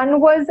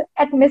 One was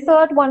at Miss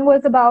Earth, one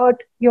was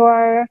about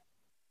your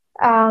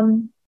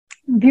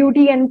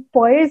beauty and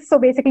poise. So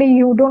basically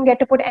you don't get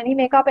to put any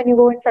makeup and you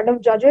go in front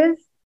of judges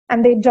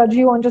and they judge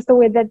you on just the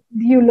way that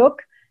you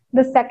look.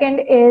 The second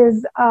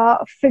is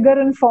figure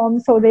and form.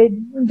 So they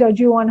judge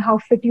you on how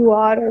fit you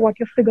are or what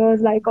your figure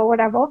is like or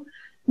whatever.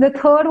 The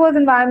third was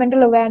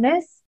environmental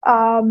awareness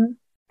and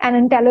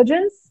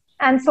intelligence.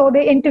 And so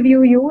they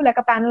interview you, like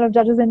a panel of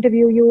judges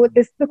interview you.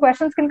 The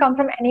questions can come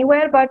from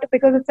anywhere, but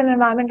because it's an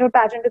environmental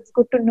pageant, it's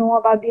good to know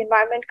about the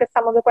environment because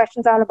some of the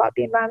questions are about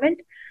the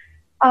environment.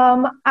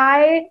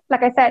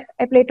 Like I said,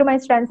 I played to my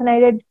strengths and I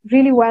did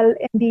really well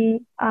in the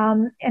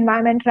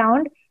environment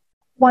round.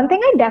 One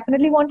thing I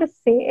definitely want to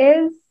say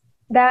is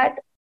that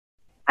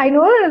I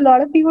know there are a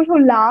lot of people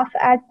who laugh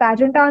at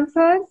pageant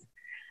answers,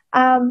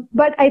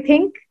 but I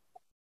think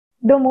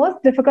the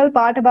most difficult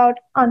part about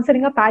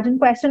answering a pageant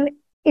question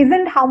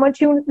isn't how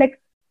much you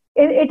like.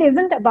 It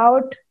isn't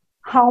about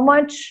how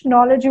much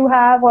knowledge you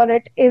have, or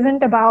it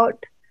isn't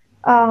about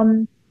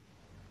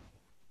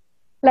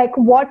like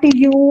what do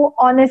you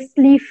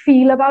honestly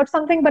feel about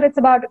something, but it's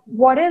about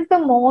what is the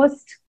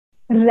most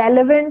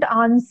relevant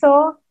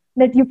answer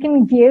that you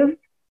can give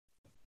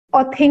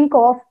or think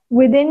of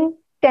within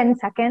 10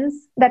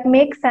 seconds that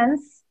makes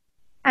sense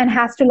and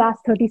has to last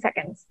 30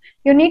 seconds.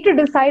 You need to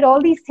decide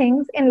all these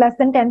things in less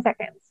than 10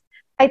 seconds.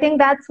 I think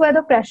that's where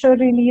the pressure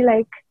really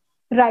like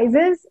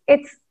rises.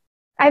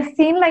 I've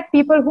seen like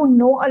people who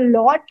know a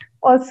lot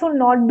also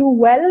not do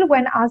well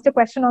when asked a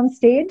question on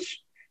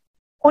stage.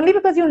 only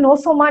because you know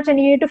so much and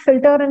you need to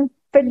filter and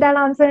fit that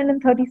answer in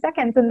 30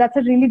 seconds. And that's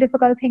a really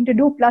difficult thing to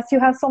do. Plus, you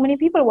have so many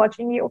people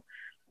watching you.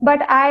 But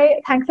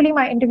thankfully,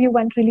 my interview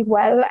went really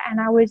well.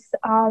 And I was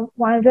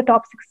one of the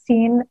top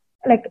 16.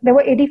 Like, there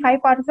were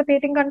 85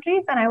 participating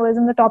countries, and I was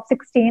in the top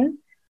 16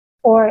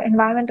 for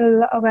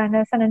environmental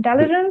awareness and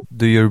intelligence.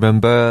 Do you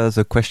remember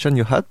the question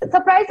you had?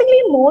 Surprisingly,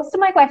 most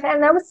of my questions,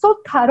 and I was so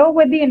thorough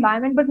with the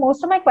environment, but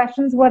most of my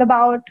questions were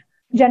about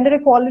gender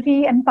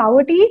equality and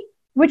poverty,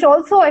 which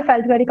also I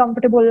felt very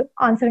comfortable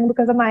answering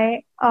because of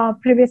my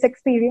previous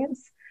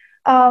experience.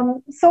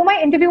 So my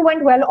interview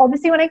went well.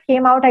 Obviously, when I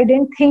came out, I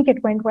didn't think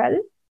it went well.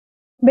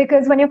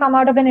 Because when you come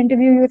out of an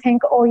interview, you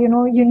think, oh, you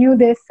knew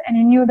this and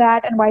you knew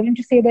that, and why didn't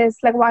you say this?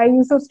 Like, why are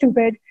you so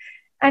stupid?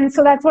 And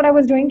so that's what I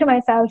was doing to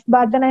myself.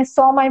 But then I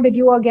saw my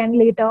video again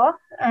later,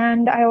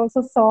 and I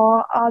also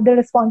saw the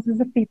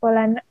responses of people,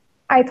 and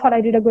I thought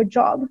I did a good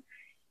job.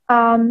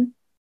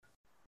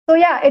 So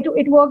yeah,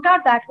 it worked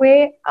out that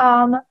way.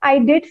 I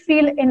did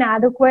feel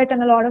inadequate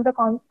in a lot of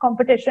the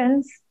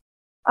competitions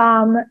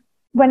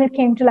when it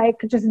came to like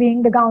just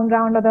being the gown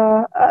round or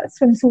the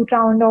swimsuit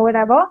round or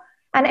whatever.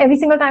 And every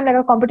single time like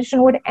a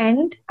competition would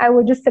end, I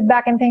would just sit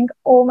back and think,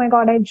 oh my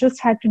God, I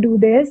just had to do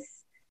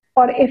this.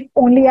 Or if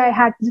only I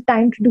had the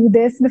time to do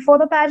this before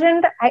the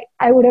pageant,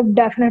 I would have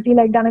definitely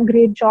like done a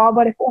great job.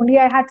 Or if only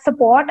I had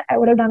support, I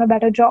would have done a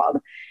better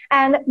job.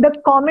 And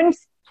the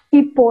comments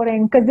keep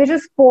pouring because they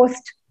just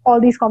post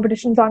all these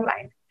competitions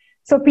online.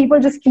 So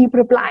people just keep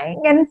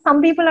replying. And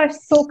some people are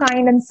so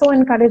kind and so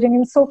encouraging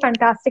and so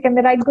fantastic and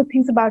they write good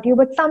things about you.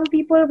 But some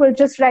people will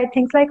just write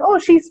things like, oh,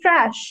 she's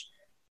trash.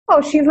 Oh,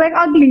 she's like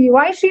ugly.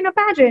 Why is she in a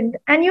pageant?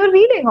 And you're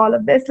reading all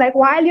of this like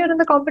while you're in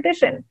the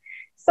competition.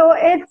 So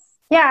it's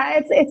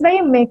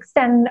very mixed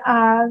and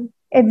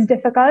it's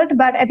difficult.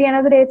 But at the end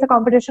of the day, it's a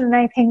competition. And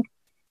I think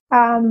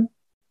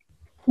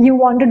you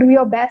want to do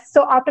your best.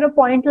 So after a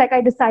point, like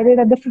I decided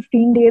at the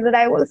 15 days that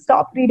I will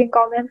stop reading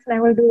comments and I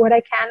will do what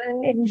I can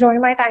and enjoy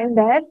my time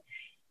there.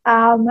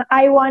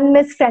 I won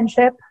Miss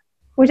Friendship,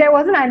 which I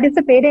wasn't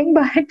anticipating,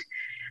 but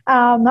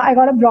I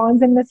got a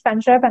bronze in Miss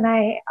Friendship and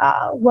I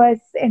was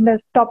in the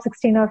top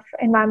 16 of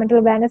environmental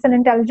awareness and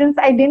intelligence.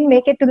 I didn't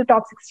make it to the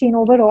top 16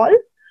 overall.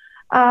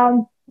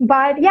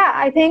 But yeah,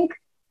 I think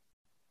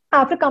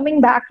after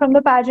coming back from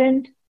the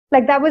pageant,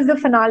 like that was the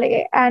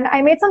finale. And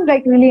I made some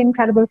like really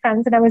incredible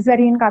friends and I was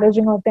very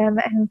encouraging of them.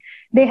 And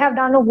they have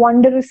done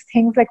wonderful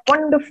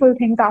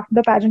things after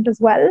the pageant as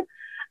well.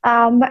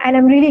 And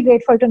I'm really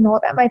grateful to know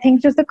them. I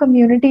think just the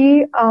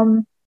community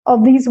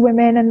of these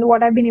women and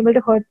what I've been able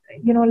to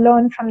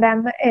learn from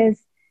them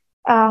is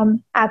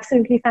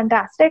absolutely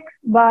fantastic.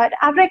 But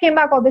after I came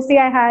back, obviously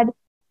I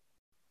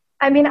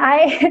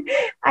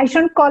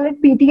shouldn't call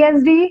it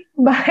PTSD,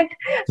 but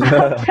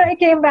after I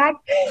came back,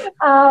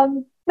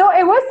 no,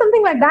 it was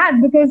something like that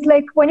because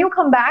like when you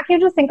come back, you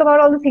just think about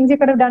all the things you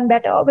could have done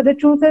better. But the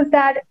truth is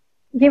that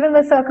given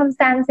the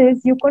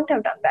circumstances, you couldn't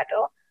have done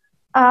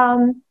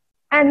better.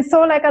 And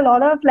so like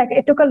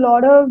it took a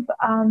lot of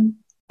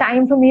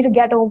time for me to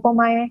get over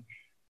my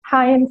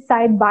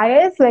hindsight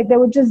bias. Like there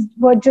were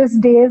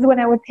just days when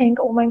I would think,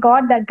 oh my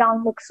God, that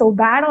gown looks so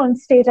bad on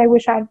stage. I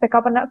wish I had picked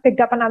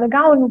up another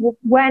gown.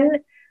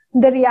 When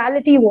the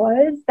reality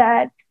was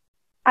that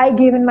I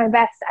gave in my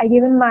best. I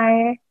gave in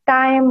my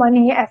time,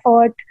 money,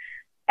 effort,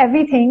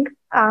 everything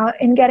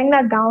in getting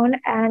that gown.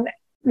 And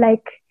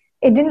like,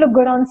 it didn't look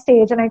good on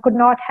stage and I could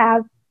not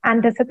have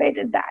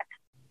anticipated that.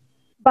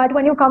 But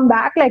when you come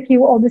back, like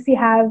you obviously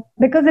have,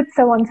 because it's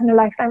a once in a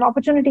lifetime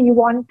opportunity, you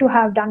want to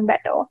have done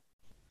better.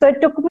 So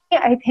it took me,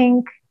 I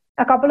think,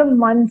 a couple of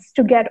months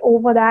to get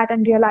over that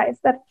and realize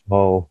that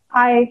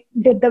I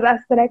did the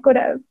best that I could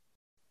have.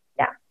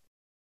 Yeah.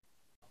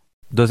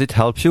 Does it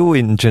help you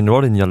in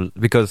general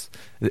because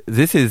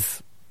this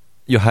is,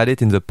 you had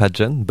it in the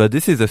pageant, but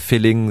this is a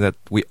feeling that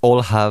we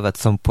all have at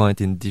some point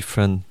in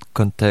different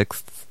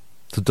contexts.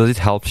 So does it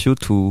help you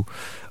to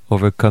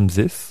overcome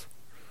this?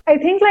 I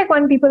think like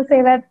when people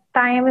say that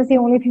time is the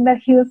only thing that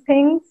heals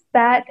things,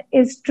 that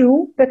is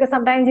true because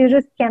sometimes you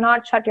just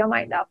cannot shut your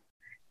mind up.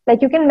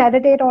 Like you can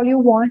meditate all you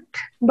want,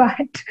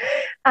 but,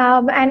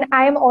 and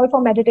I am all for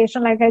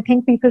meditation. Like I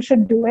think people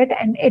should do it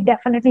and it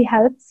definitely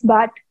helps.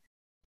 But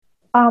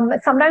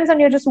sometimes when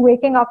you're just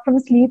waking up from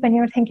sleep and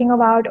you're thinking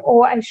about,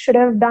 oh, I should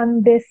have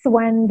done this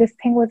when this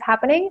thing was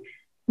happening,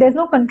 there's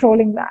no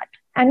controlling that.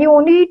 And you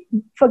only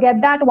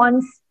forget that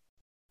once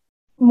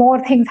more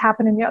things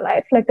happen in your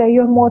life. Like you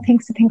have more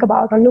things to think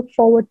about or look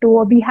forward to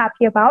or be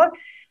happy about.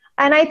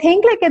 And I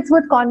think like it's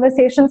with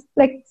conversations,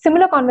 like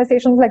similar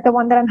conversations like the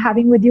one that I'm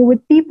having with you,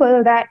 with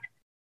people that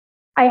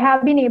I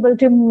have been able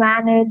to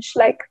manage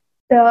like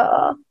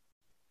the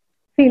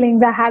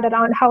feelings I had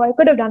around how I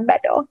could have done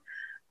better.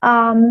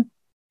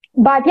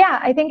 But yeah,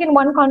 I think in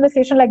one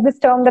conversation, like this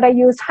term that I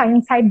used,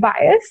 hindsight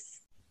bias,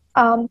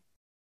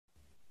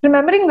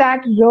 remembering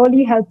that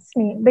really helps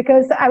me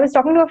because I was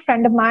talking to a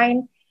friend of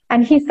mine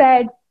and he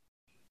said,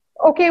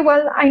 okay,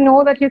 well, I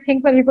know that you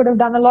think that you could have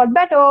done a lot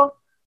better,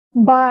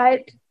 but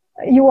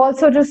you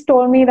also just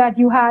told me that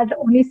you had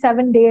only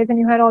 7 days and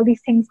you had all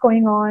these things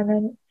going on.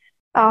 And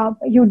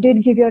You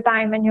did give your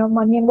time and your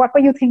money, and what were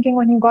you thinking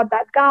when you got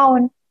that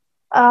gown?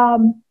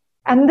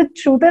 And the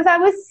truth is, I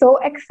was so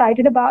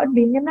excited about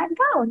being in that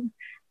gown.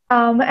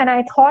 And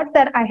I thought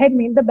that I had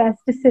made the best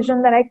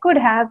decision that I could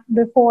have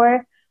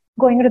before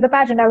going to the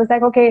pageant. I was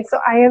like, okay, so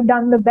I have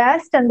done the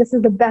best, and this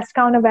is the best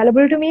gown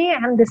available to me,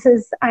 and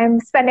I'm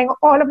spending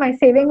all of my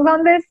savings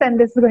on this, and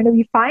this is going to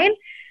be fine.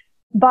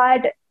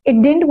 But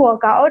it didn't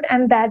work out,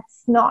 and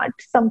that's not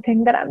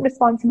something that I'm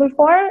responsible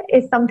for.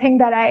 It's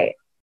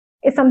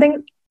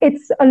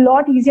a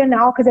lot easier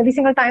now, because every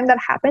single time that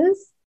happens,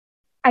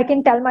 I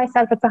can tell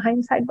myself it's a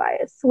hindsight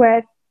bias,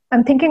 where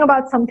I'm thinking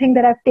about something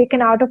that I've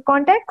taken out of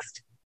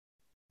context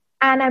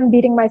and I'm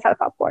beating myself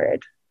up for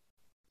it.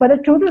 But the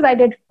truth is, I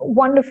did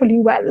wonderfully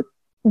well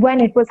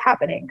when it was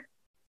happening.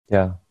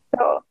 Yeah.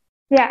 So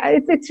yeah,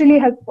 it's really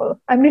helpful.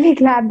 I'm really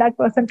glad that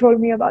person told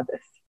me about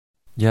this.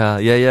 Yeah.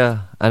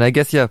 And I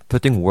guess,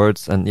 putting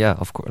words on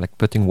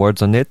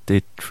it,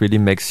 it really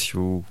makes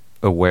you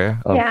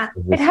aware of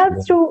it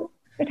helps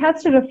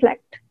to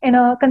reflect in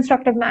a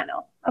constructive manner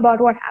about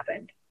what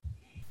happened.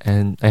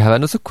 And I have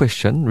another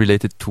question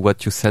related to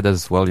what you said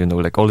as well.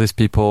 Like all these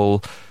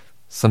people,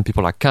 some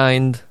people are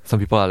kind, some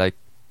people are like,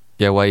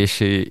 yeah, why is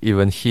she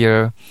even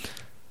here?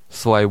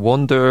 So I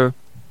wonder,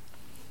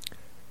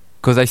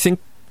 because I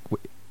think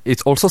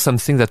it's also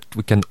something that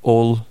we can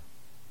all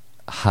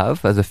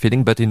have as a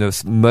feeling, but in a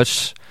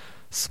much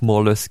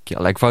smaller scale.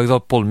 Like, for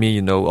example,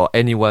 me, or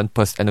anyone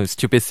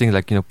stupid things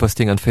like,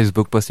 posting on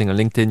Facebook, posting on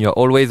LinkedIn, you're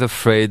always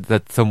afraid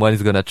that someone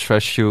is going to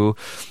trash you.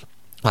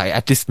 Like,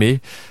 at least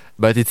me.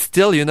 But it's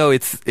still,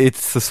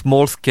 it's a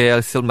small scale.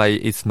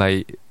 It's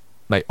my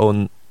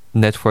own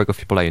network of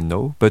people I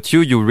know. But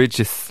you reach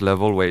this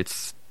level where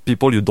it's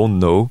people you don't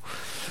know.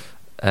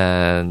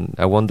 And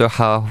I wonder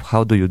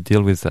how do you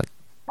deal with that?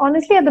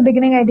 Honestly, at the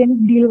beginning, I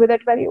didn't deal with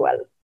it very well.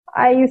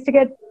 I used to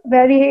get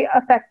very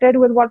affected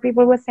with what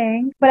people were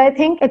saying. But I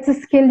think it's a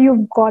skill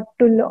you've got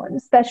to learn,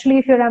 especially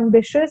if you're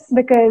ambitious,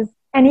 because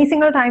any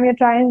single time you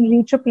try and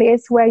reach a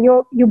place where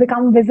you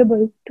become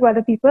visible to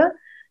other people,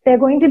 there are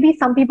going to be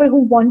some people who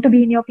want to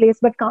be in your place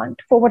but can't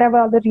for whatever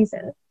other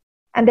reason.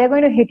 And they're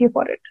going to hate you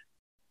for it.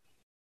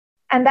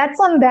 And that's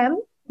on them,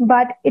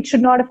 but it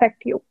should not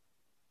affect you.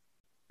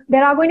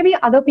 There are going to be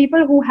other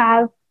people who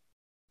have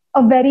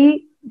a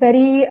very,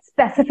 very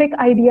specific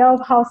idea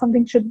of how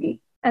something should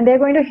be. And they're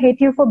going to hate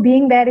you for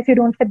being there if you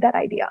don't fit that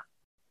idea.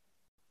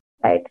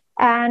 Right?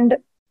 And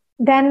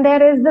then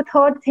there is the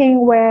third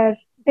thing where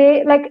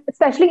they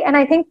especially, and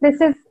I think this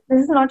is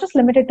not just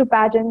limited to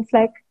pageants,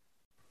 like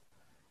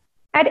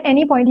at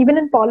any point, even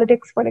in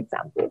politics, for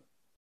example,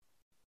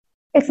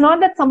 it's not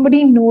that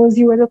somebody knows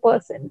you as a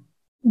person.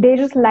 They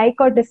just like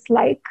or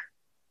dislike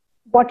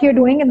what you're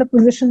doing in the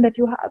position that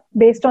you have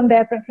based on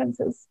their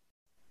preferences.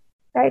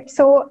 Right?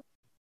 So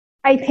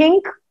I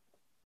think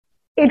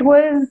it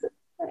was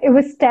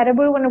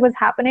terrible when it was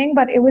happening,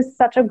 but it was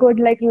such a good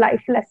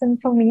life lesson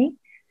for me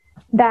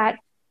that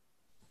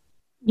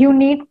you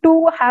need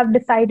to have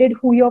decided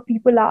who your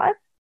people are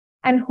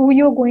and who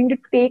you're going to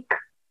take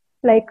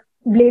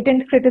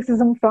blatant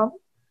criticism from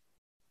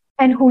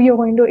and who you're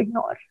going to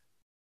ignore.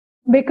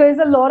 Because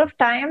a lot of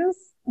times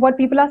what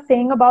people are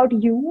saying about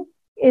you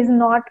is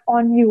not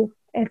on you,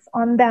 it's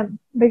on them,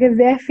 because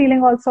they're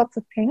feeling all sorts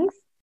of things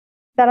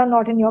that are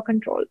not in your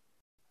control,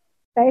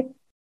 right?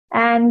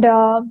 And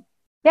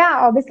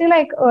obviously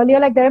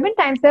earlier, there have been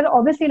times that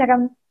obviously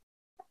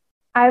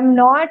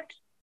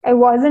I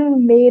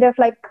wasn't made of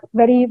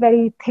very,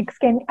 very thick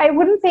skin. I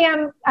wouldn't say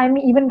I'm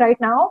even right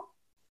now,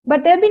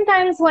 but there have been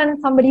times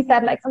when somebody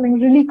said something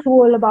really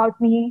cruel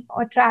about me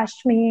or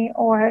trashed me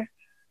or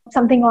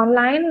something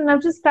online, and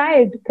I've just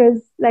cried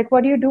because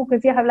what do you do?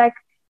 Because you have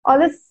all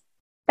this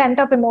pent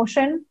up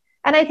emotion.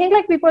 And I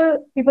think people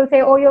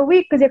say, oh, you're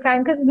weak because you're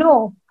crying. Because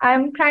no,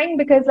 I'm crying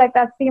because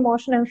that's the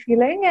emotion I'm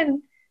feeling,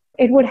 and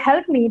it would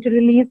help me to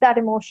release that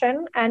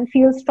emotion and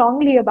feel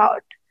strongly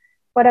about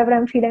whatever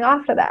I'm feeling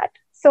after that.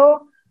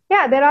 So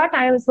yeah, there are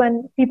times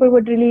when people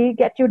would really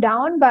get you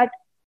down, but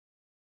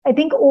I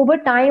think over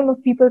time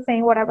of people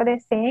saying whatever they're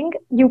saying,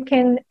 you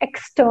can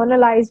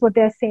externalize what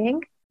they're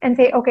saying and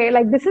say, okay,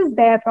 this is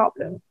their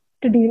problem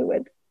to deal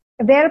with.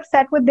 If they're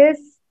upset with this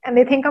and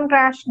they think I'm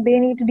trash, they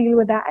need to deal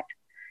with that.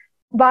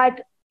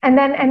 But and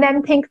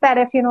then think that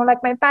if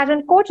my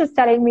pageant coach is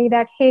telling me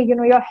that, hey,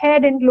 your hair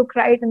didn't look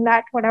right in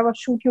that whatever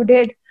shoot you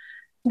did,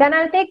 then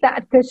I'll take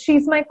that because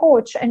she's my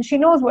coach and she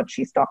knows what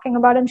she's talking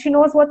about and she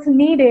knows what's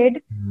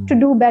needed to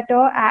do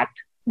better at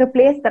the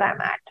place that I'm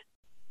at.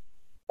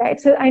 Right?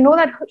 So I know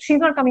that she's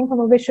not coming from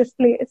a vicious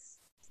place.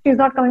 She's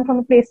not coming from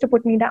a place to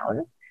put me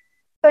down.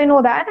 So I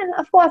know that. And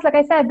of course, like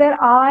I said, there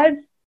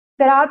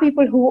are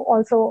people who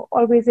also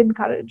always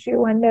encourage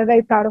you and they're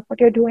very proud of what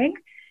you're doing.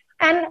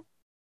 And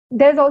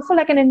there's also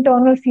an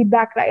internal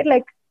feedback, right?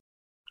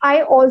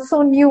 I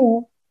also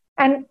knew,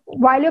 and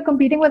while you're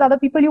competing with other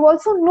people, you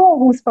also know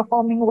who's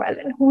performing well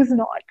and who's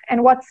not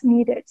and what's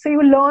needed. So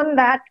you learn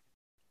that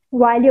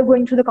while you're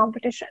going through the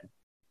competition.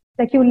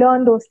 You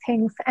learn those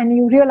things and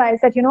you realize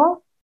that,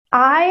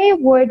 I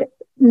would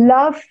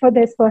love for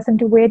this person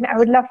to win. I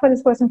would love for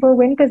this person to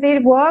win because they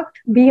worked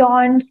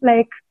beyond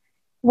like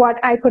what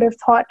I could have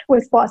thought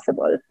was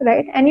possible,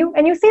 right? And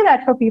you see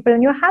that for people,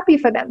 and you're happy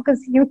for them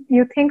because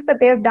you think that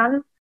they've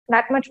done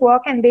that much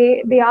work, and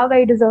they are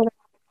very deserving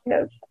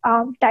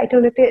of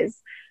title it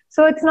is.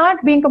 So it's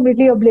not being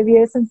completely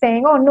oblivious and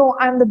saying, oh no,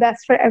 I'm the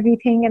best for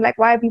everything, and like,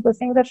 why are people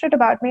saying that shit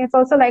about me? It's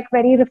also like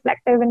very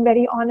reflective and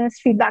very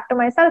honest feedback to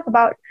myself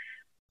about,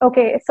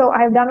 okay, so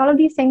I've done all of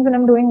these things and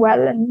I'm doing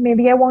well, and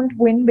maybe I won't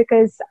win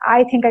because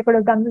I think I could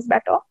have done this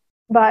better.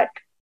 But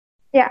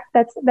yeah,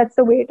 that's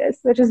the way it is,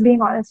 which is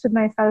being honest with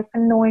myself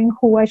and knowing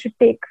who I should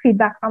take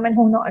feedback from and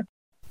who not.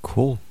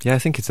 Cool. Yeah, I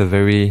think it's a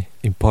very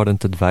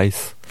important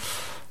advice.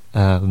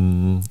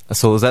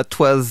 So that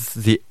was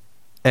the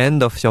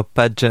end of your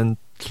pageant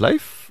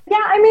life?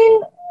 Yeah, I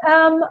mean,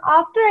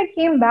 after I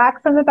came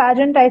back from the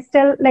pageant, I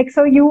still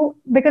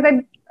because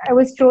I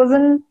was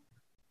chosen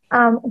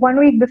 1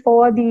 week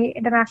before the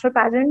international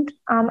pageant.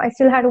 I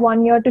still had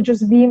 1 year to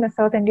just be Miss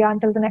South India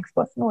until the next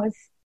person was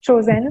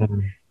chosen. Mm-hmm.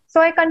 So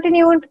I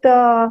continued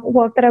the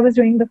work that I was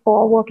doing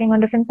before, working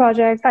on different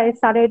projects. I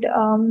started,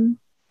 I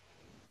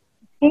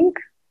think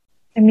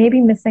I may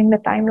be missing the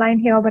timeline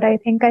here, but I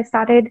think I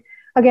started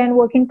again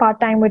working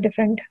part-time with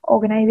different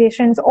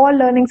organizations or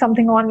learning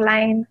something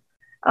online.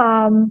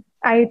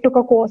 I took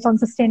a course on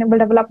sustainable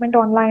development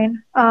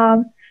online.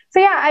 So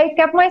yeah, I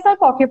kept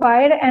myself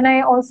occupied, and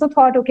I also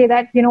thought, okay,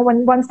 that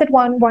once that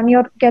one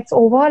year gets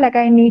over, like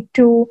I need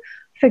to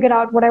figure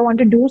out what I want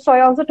to do. So I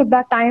also took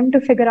that time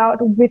to figure out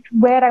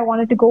where I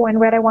wanted to go and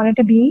where I wanted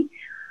to be.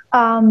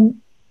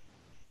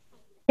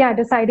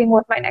 Deciding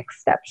what my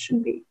next step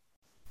should be.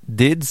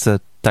 Did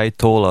the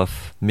title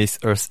of Miss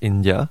Earth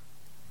India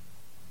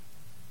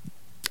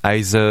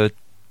either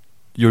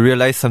you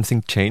realize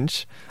something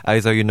changed,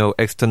 either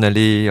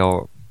externally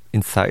or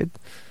inside?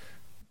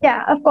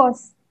 Yeah, of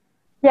course.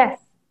 Yes,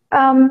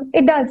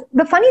 it does.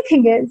 The funny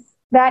thing is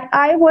that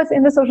I was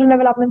in the social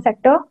development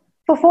sector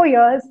for 4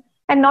 years,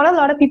 and not a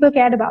lot of people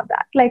cared about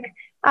that. Like,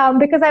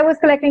 because I was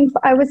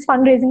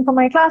fundraising for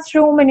my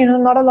classroom,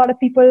 and not a lot of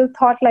people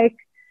thought like,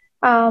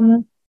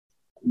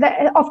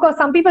 that, of course,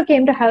 some people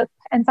came to help,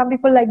 and some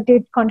people like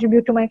did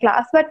contribute to my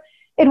class, but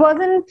it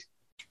wasn't.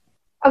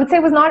 I would say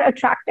it was not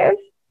attractive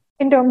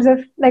in terms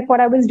of like what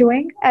I was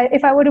doing.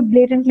 If I were to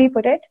blatantly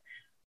put it,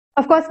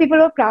 of course, people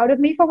were proud of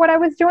me for what I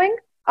was doing.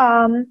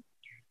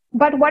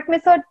 But what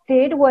Miss Earth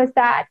did was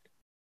that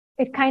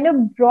it kind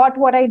of brought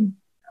what I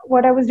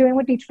was doing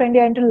with Teach for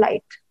India into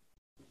light.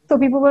 So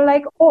people were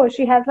like, oh,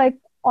 she has like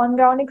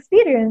on-ground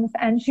experience,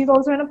 and she's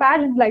also in a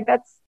pageant. Like,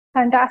 that's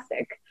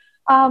fantastic.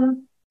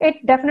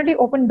 It definitely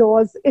opened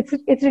doors.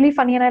 It's really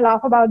funny, and I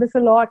laugh about this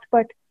a lot,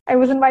 but I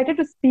was invited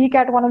to speak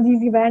at one of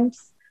these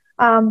events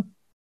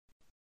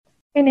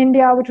in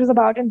India, which was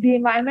about the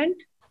environment,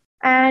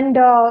 and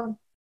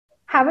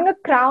having a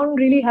crown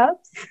really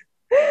helps.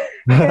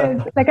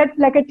 like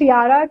a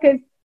tiara, because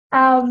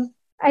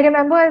I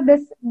remember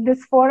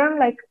this forum,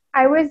 like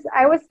I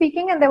was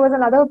speaking, and there was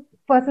another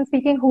person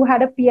speaking who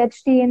had a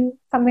PhD in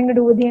something to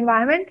do with the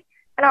environment,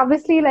 and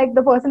obviously like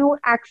the person who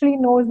actually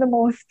knows the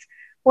most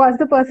was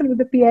the person with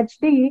the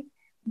PhD.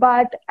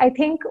 But I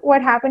think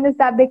what happened is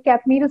that they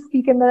kept me to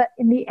speak in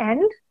the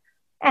end,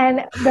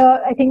 and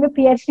I think the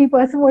PhD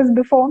person was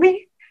before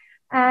me,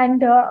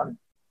 and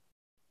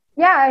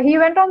he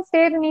went on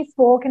stage and he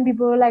spoke, and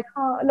people were like,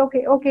 oh,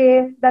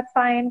 okay, that's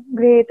fine,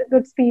 great,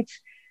 good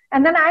speech.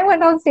 And then I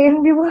went on stage,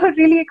 and people were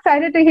really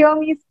excited to hear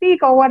me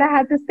speak or what I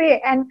had to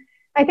say. And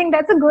I think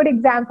that's a good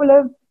example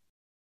of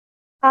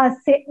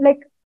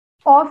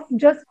of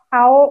just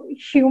how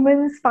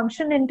humans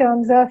function in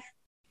terms of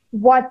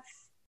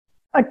what's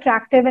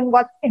attractive and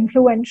what's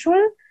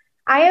influential.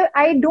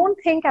 I don't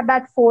think at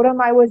that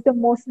forum I was the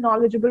most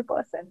knowledgeable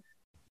person.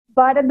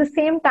 But at the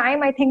same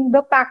time, I think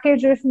the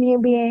package of me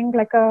being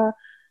like a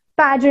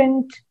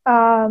pageant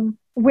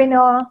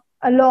winner,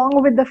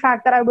 along with the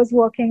fact that I was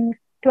working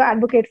to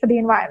advocate for the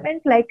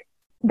environment, like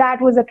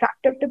that was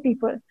attractive to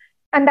people.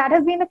 And that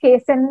has been the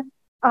case in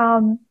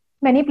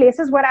many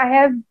places where I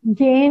have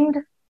gained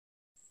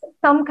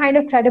some kind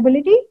of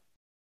credibility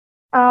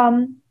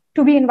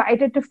to be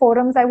invited to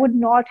forums I would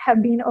not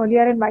have been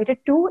earlier invited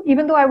to,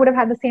 even though I would have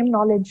had the same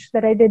knowledge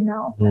that I did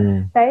now,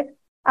 right?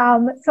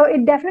 So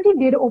it definitely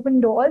did open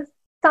doors.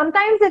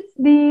 Sometimes it's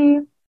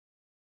the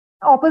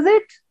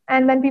opposite,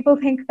 and then people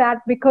think that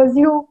because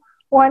you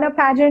won a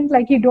pageant,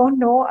 like you don't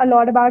know a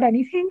lot about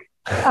anything,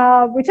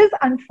 which is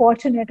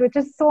unfortunate, which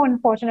is so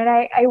unfortunate.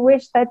 I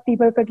wish that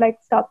people could like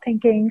stop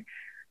thinking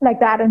like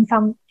that in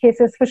some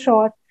cases for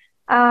sure.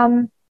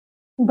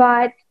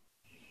 But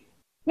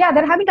yeah,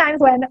 there have been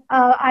times when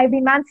I've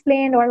been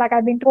mansplained or like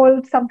I've been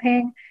told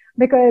something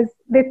because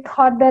they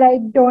thought that I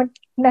don't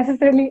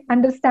necessarily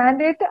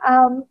understand it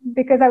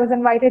because I was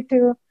invited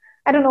to,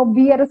 I don't know,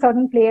 be at a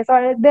certain place.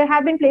 Or there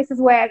have been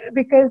places where,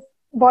 because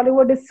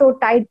Bollywood is so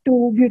tied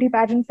to beauty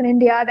pageants in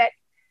India, that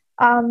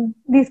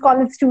these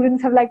college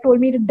students have like told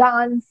me to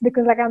dance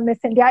because like I'm Miss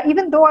India,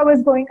 even though I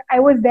was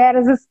there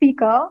as a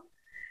speaker.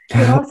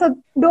 So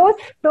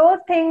those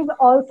things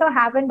also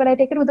happen, but I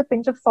take it with a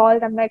pinch of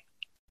salt. I'm like,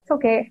 It's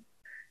okay.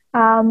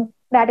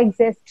 That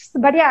exists.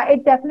 But yeah,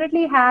 it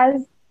definitely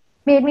has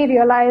made me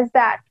realize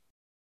that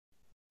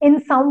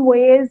in some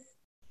ways,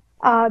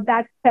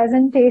 that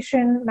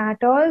presentation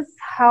matters,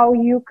 how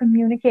you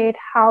communicate,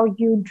 how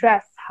you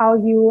dress, how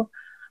you,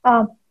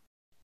 um,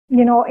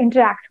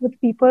 interact with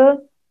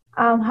people,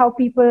 how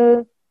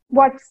people,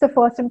 what's the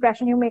first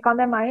impression you make on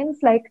their minds.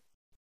 Like,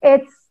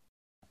 it's,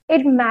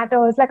 it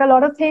matters. Like a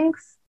lot of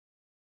things,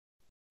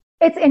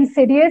 it's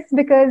insidious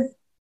because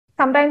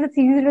sometimes it's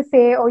easy to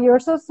say, oh, you're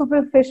so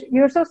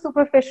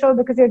superficial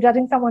because you're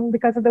judging someone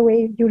because of the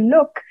way you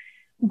look.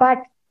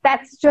 But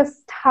that's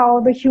just how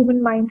the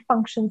human mind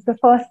functions. The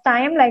first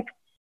time, like,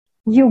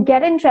 you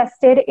get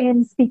interested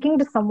in speaking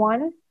to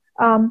someone,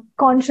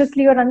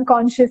 consciously or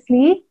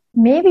unconsciously,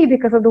 maybe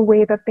because of the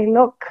way that they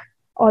look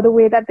or the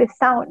way that they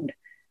sound,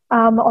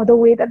 or the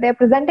way that they're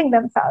presenting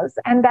themselves.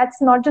 And that's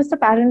not just a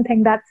pattern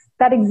thing, that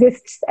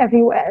exists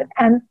everywhere.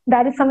 And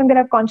that is something that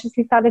I've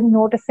consciously started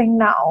noticing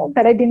now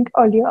that I didn't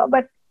earlier,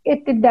 but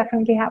it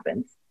definitely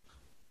happens.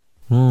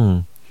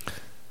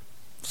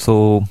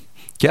 So,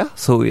 yeah,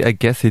 so I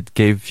guess it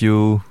gave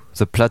you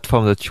the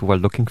platform that you were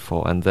looking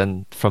for. And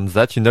then from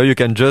that, you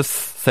can just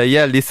say,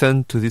 yeah,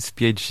 listen to this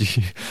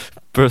PhD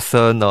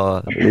person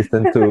or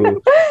listen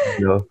to,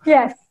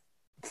 Yes.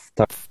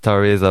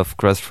 Stories of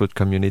grassroots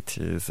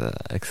communities,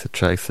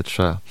 etc.,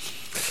 etc.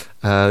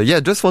 Yeah,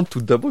 just want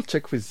to double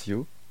check with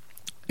you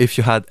if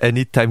you had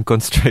any time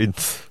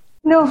constraints.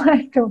 No,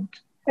 I don't.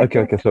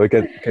 Okay, so we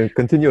can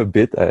continue a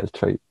bit. I'll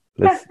try.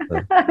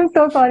 I'm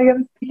so sorry,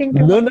 I'm speaking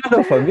too much.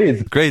 No, for me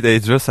it's great.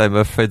 It's just I'm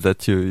afraid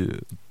that you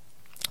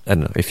I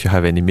don't know if you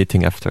have any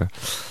meeting after.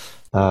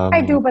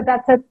 I do, but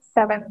that's at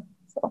 7,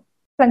 so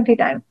plenty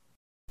time.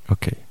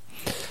 Okay.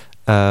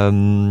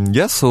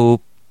 Yeah,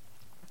 so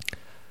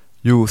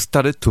you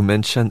started to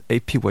mention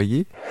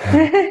APYE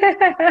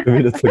 2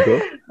 minutes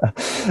ago.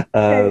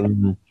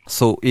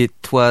 So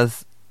it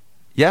was,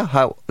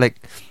 how, like,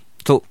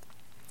 so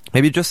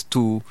maybe just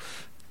to,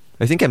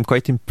 I think I'm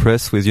quite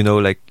impressed with,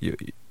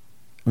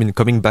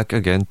 coming back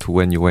again to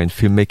when you were in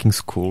filmmaking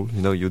school,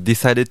 you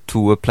decided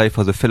to apply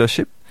for the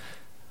fellowship,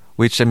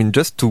 which,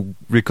 just to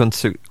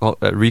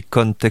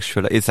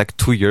recontextualize, it's like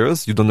 2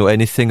 years, you don't know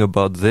anything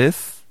about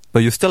this.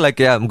 But you're still like,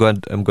 I'm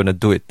gonna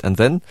do it, and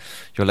then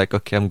you're like,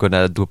 okay, I'm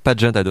gonna do a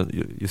pageant.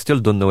 You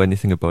still don't know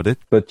anything about it,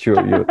 but you're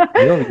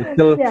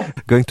still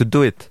going to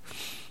do it.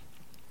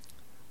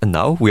 And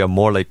now we are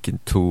more like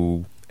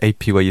into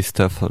APYE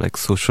stuff, like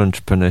social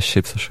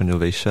entrepreneurship, social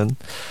innovation.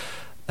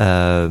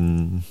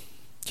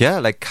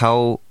 Like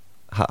how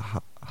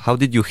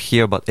did you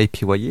hear about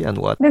APYE and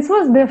what? This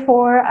was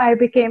before I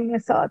became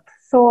Miss Earth.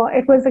 So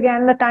it was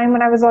again the time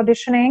when I was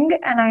auditioning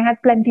and I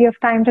had plenty of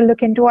time to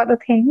look into other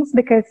things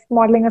because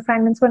modeling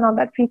assignments were not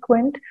that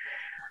frequent.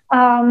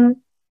 I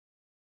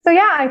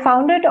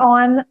found it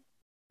online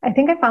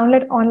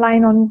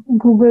on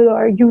Google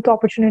or Youth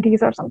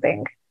Opportunities or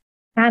something.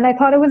 And I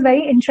thought it was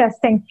very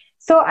interesting.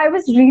 So I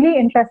was really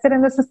interested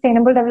in the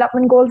Sustainable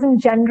Development Goals in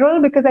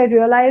general because I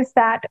realized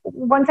that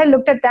once I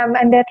looked at them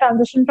and their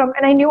transition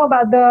and I knew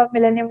about the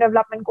Millennium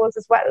Development Goals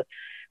as well.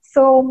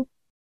 So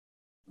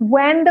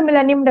when the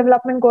Millennium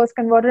Development Goals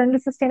converted into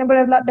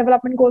Sustainable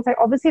Development Goals, I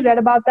obviously read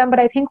about them, but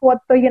I think what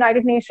the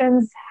United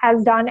Nations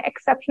has done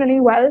exceptionally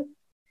well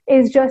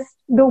is just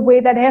the way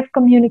that they have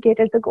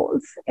communicated the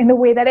goals in the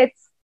way that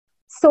it's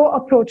so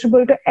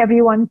approachable to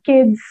everyone,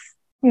 kids,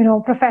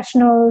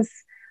 professionals,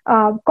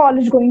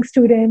 college-going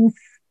students,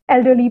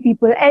 elderly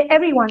people,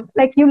 everyone.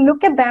 Like you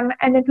look at them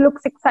and it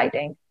looks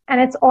exciting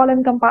and it's all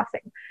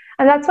encompassing.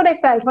 And that's what I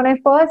felt. When I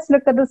first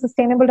looked at the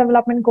Sustainable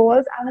Development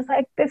Goals, I was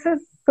like, this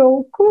is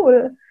so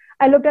cool.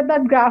 I looked at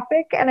that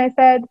graphic and I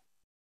said,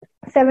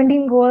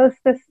 17 goals,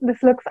 this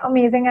looks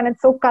amazing and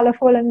it's so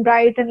colorful and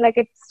bright and like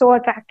it's so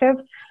attractive.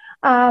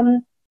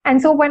 And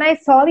so when I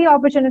saw the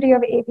opportunity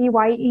of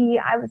APYE,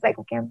 I was like,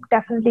 okay, I'm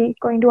definitely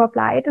going to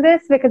apply to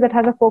this because it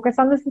has a focus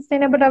on the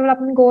Sustainable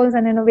Development Goals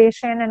and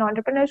innovation and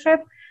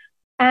entrepreneurship.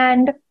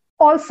 And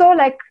also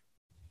like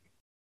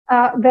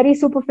very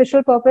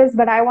superficial purpose,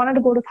 but I wanted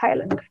to go to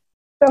Thailand.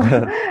 So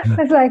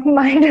it's like,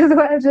 might as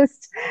well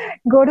just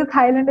go to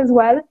Thailand as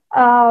well.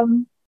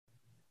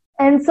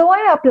 And so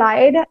I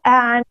applied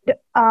and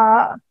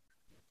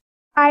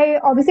I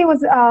obviously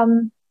was,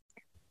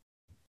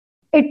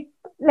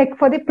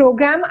 for the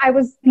program, I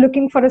was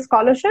looking for a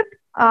scholarship.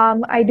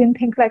 I didn't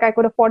think like I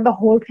could afford the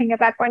whole thing at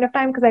that point of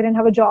time because I didn't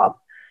have a job.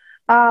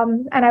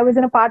 And I was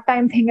in a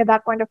part-time thing at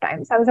that point of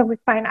time. So I was like,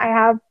 fine, I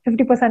have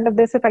 50% of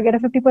this. If I get a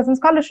 50%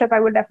 scholarship,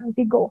 I would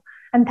definitely go.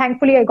 And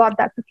thankfully, I got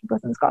that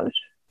 50% scholarship.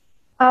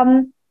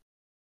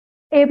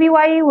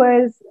 APYE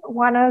was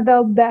one of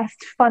the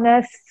best,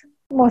 funnest,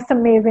 most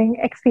amazing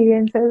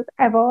experiences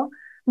ever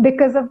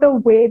because of the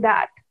way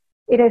that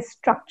it is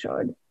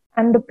structured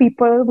and the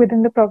people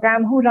within the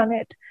program who run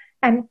it.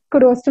 And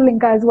kudos to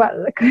Linka as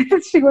well,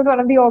 because she was one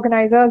of the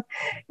organizers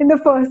in the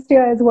first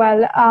year as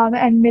well,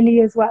 and Millie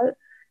as well.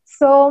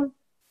 So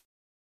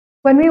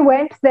when we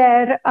went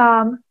there,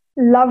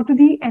 loved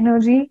the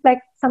energy.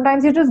 Like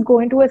sometimes you just go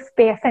into a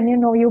space and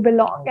you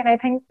belong. And I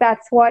think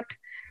that's what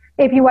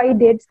APY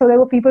did. So there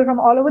were people from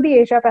all over the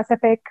Asia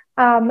Pacific.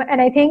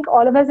 And I think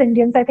all of us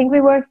Indians, I think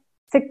we were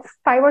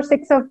 5 or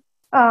 6 of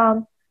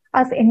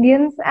us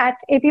Indians at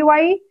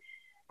APY.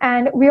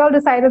 And we all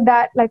decided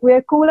that like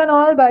we're cool and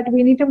all, but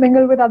we need to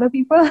mingle with other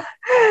people.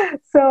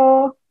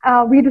 So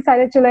we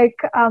decided to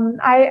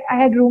I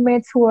had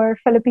roommates who were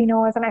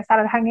Filipinos and I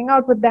started hanging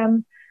out with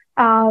them.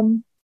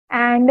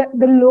 And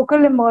the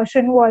local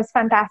immersion was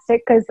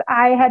fantastic because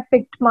I had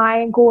picked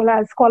my goal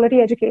as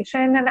quality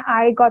education and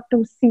I got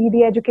to see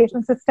the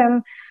education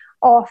system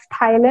of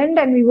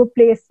Thailand. And we were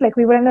placed,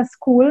 we were in a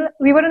school.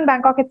 We were in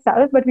Bangkok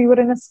itself, but we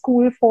were in a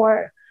school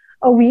for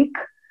a week.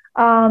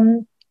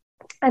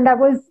 And that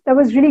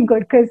was really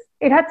good because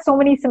it had so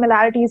many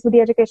similarities with the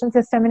education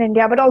system in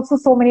India, but also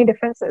so many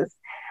differences.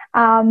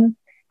 And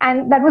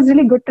that was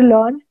really good to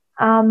learn.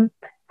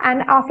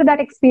 And after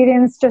that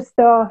experience, just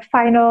the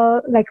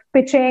final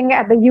pitching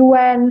at the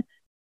UN,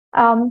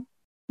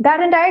 that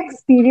entire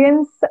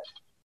experience,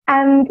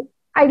 and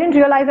I didn't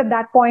realize at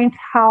that point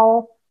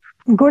how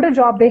good a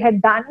job they had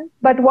done.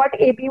 But what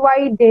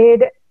APY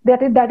did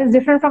that is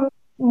different from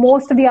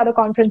most of the other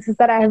conferences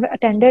that I have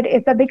attended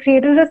is that they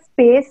created a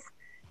space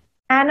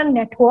and a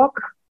network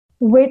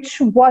which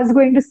was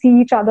going to see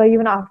each other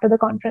even after the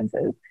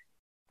conferences.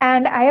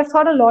 And I have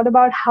thought a lot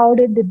about how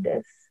they did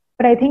this.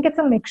 But I think it's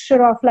a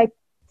mixture of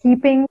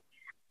keeping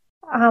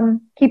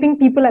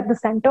people at the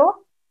center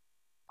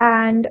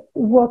and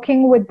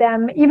working with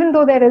them, even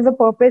though there is a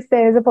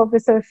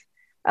purpose of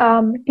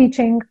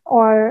teaching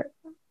or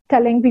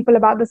telling people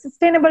about the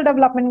Sustainable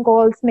Development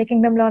Goals,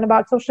 making them learn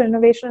about social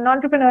innovation and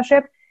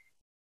entrepreneurship.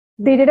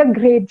 They did a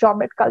great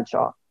job at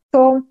culture.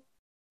 So,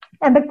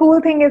 and the cool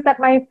thing is that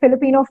my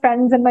Filipino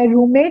friends and my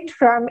roommate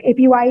from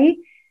APY,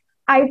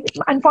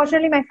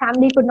 unfortunately, my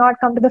family could not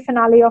come to the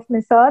finale of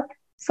Miss Earth,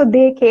 so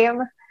they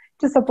came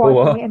to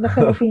support me in the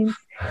Philippines.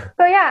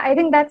 So yeah, I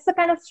think that's the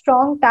kind of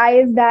strong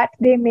ties that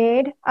they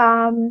made.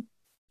 And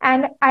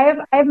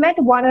I've met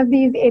one of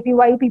these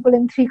APY people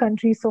in 3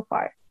 countries so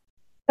far.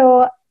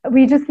 So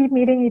we just keep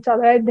meeting each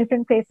other at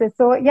different places.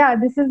 So yeah,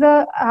 this is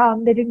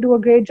they did do a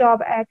great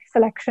job at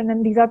selection,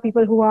 and these are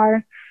people who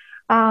are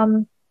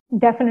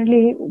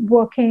definitely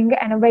working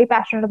and are very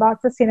passionate about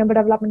sustainable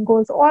development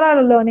goals or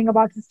are learning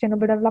about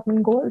sustainable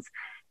development goals.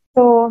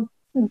 So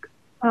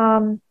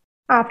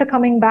after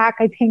coming back,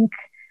 I think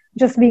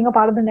just being a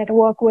part of the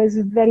network was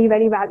very,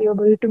 very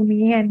valuable to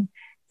me. And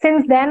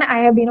since then, I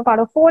have been a part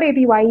of 4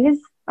 APYs,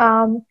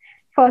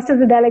 first as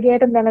a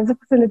delegate and then as a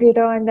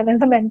facilitator and then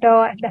as a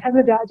mentor and then as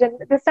a judge. And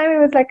this time it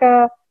was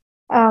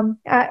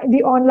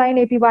the online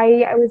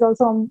APY. I was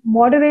also a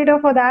moderator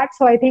for that.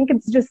 So I think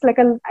it's just I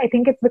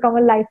think it's become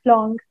a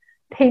lifelong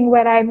thing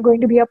where I'm going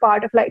to be a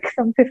part of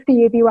some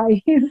 50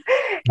 APYs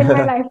in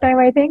my lifetime,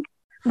 I think.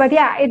 But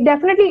yeah,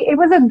 it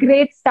was a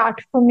great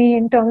start for me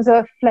in terms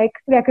of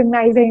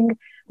recognizing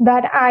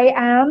that I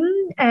am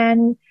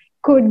and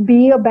could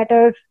be a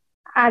better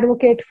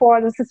advocate for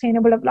the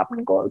Sustainable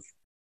Development Goals.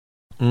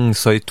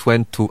 So it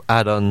went to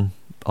add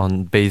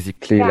on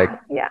basically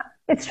Yeah.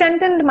 It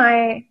strengthened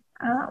my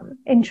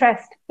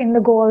interest in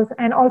the goals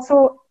and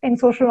also in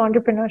social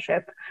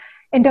entrepreneurship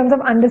in terms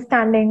of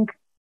understanding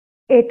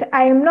it.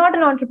 I am not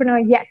an entrepreneur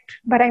yet,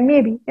 but I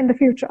may be in the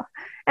future.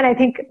 And I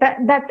think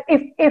that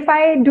if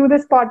I do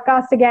this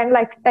podcast again,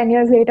 10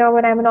 years later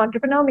when I'm an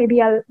entrepreneur,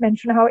 maybe I'll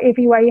mention how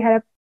APY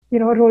had a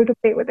role to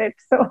play with it.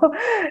 So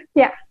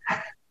yeah.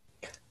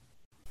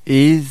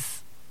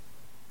 Is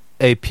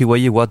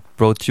APY what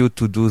brought you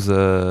to do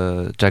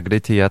the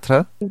Jagriti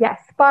Yatra? Yes,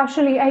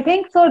 partially. I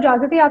think so.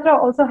 Jagriti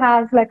Yatra also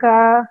has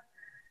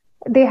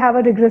they have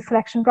a rigorous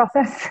selection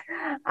process.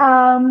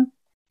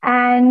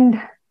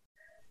 And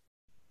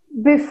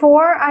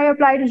before I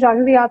applied to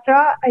Jagriti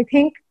Yatra, I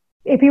think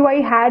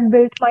APY had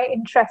built my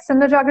interest in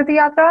the Jagriti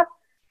Yatra.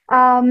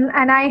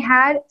 And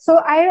I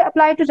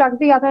applied to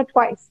Jagriti Yatra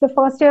twice. The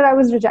first year I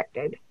was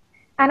rejected.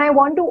 And I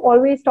want to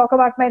always talk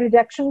about my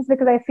rejections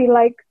because I feel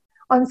like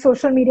on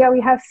social media, we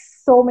have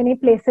so many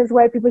places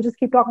where people just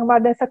keep talking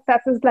about their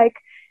successes,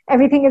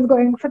 everything is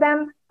going for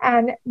them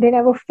and they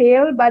never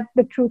fail. But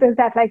the truth is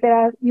that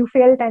you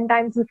fail 10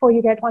 times before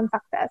you get one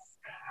success.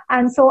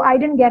 And so I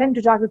didn't get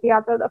into Jagriti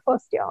Yatra the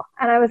first year.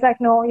 And I was like,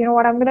 no, you know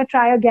what, I'm going to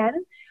try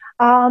again.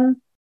 And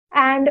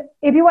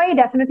APY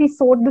definitely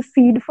sowed the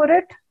seed for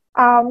it.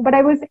 But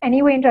I was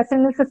anyway interested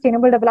in the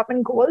Sustainable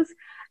Development Goals.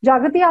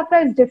 Jagriti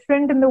Yatra is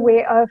different in the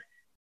way of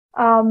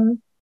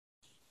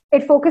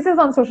it focuses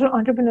on social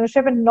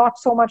entrepreneurship and not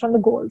so much on the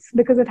goals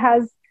because it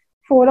has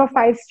 4 or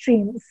 5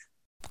 streams.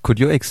 Could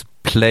you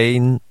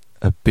explain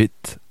a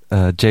bit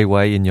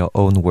JY in your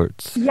own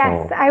words?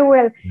 Yes, I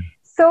will.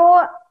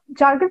 So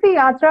Jagriti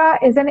Yatra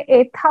is an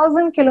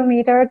 8,000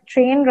 kilometer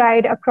train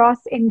ride across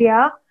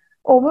India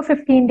over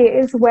 15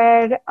 days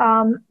where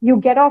you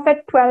get off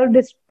at 12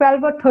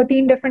 or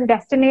 13 different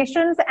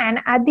destinations. And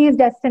at these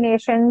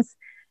destinations,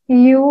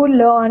 you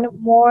learn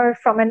more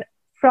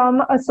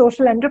from a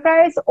social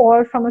enterprise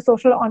or from a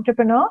social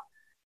entrepreneur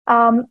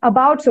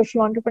about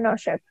social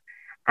entrepreneurship.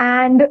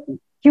 And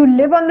you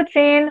live on the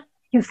train,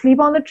 you sleep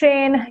on the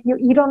train, you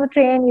eat on the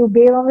train, you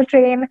bathe on the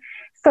train.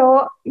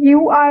 So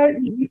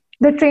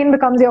the train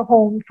becomes your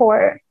home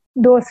for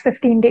those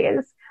 15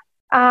 days.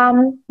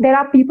 There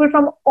are people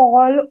from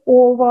all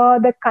over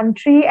the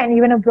country and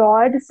even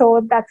abroad.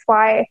 So that's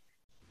why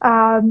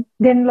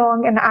Din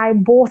Long and I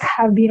both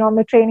have been on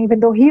the train, even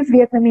though he's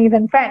Vietnamese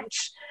and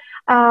French.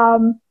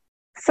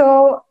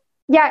 So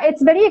yeah,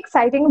 it's very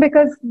exciting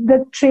because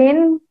the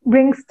train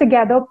brings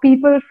together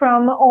people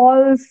from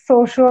all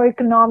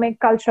socio-economic,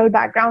 cultural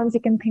backgrounds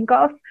you can think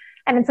of.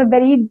 And it's a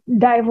very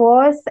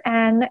diverse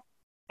and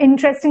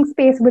interesting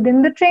space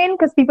within the train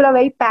because people are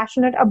very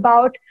passionate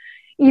about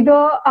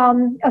either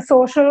a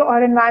social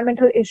or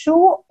environmental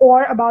issue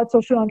or about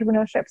social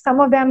entrepreneurship.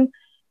 Some of them,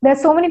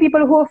 there's so many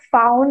people who have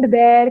found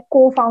their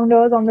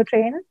co-founders on the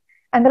train.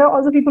 And there are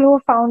also people who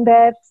have found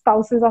their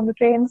spouses on the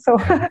train. So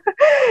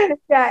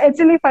yeah, it's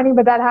really funny,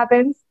 but that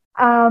happens.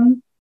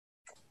 So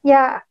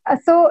I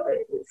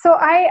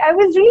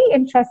was really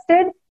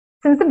interested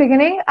since the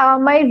beginning.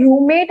 My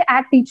roommate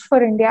at Teach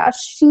for India,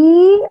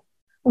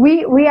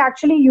 we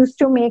actually used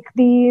to make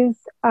these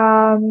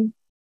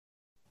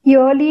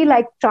yearly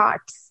like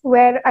charts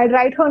where I'd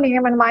write her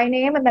name and my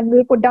name, and then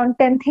we'll put down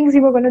 10 things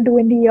we were going to do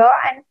in the year.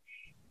 And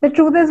the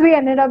truth is we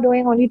ended up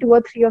doing only 2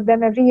 or 3 of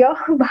them every year,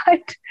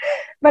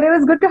 but it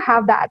was good to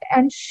have that.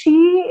 And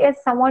she is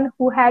someone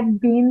who had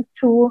been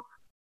through,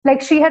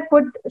 like she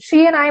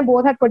and I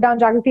both had put down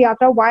Jagriti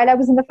Yatra while I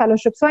was in the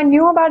fellowship. So I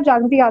knew about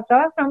Jagriti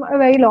Yatra since a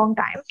very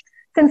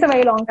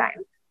long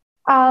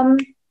time.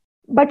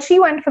 But she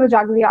went for the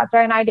Jagriti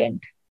Yatra and I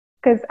didn't,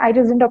 because I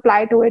just didn't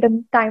apply to it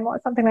in time or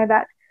something like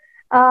that.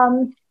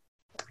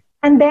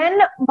 And then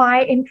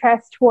my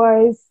interest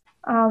was,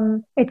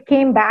 it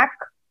came back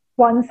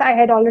once I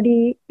had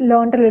already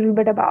learned a little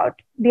bit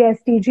about the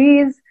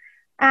SDGs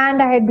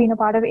and I had been a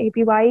part of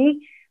APYE,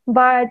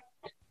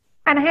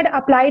 and I had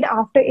applied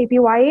after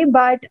APYE,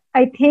 but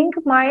I think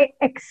my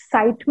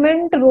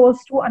excitement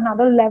rose to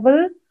another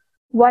level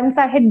once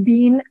I had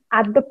been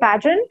at the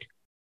pageant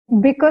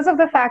because of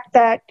the fact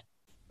that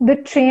the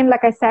train,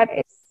 like I said,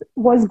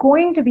 was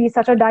going to be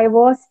such a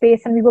diverse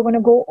space and we were going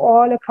to go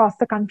all across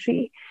the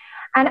country.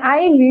 And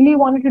I really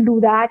wanted to do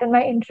that. And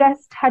my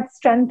interest had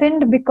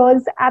strengthened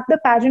because at the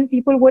pageant,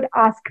 people would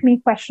ask me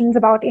questions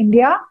about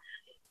India.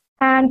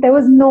 And there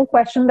was no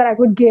question that I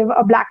would give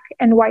a black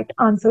and white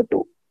answer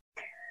to.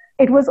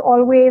 It was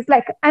always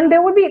like, and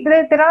there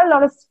are a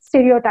lot of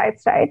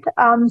stereotypes, right?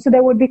 So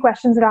there would be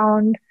questions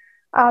around,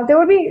 there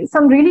would be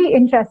some really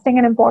interesting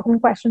and important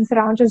questions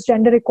around just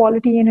gender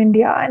equality in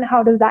India and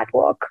how does that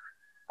work?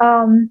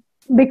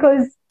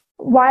 Because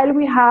while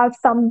we have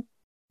some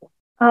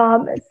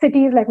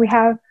cities, like we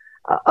have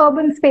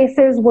urban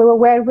spaces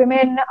where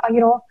women,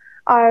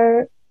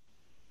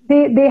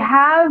 they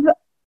have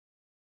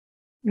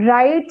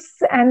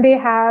rights and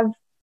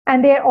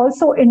they're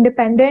also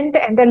independent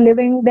and they're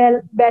living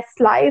their best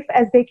life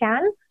as they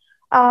can.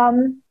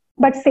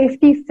 But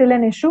safety is still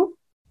an issue.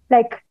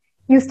 Like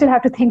you still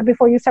have to think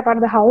before you step out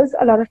of the house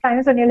a lot of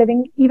times when you're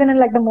living even in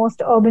like the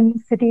most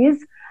urban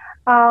cities.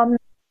 And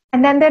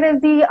then there is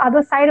the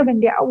other side of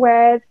India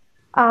where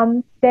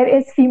there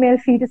is female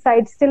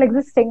feticide still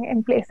existing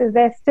in places.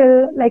 There's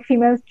still like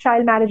female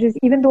child marriages,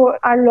 even though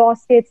our law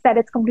states that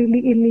it's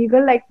completely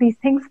illegal, like these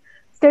things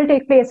still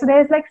take place. So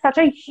there's like such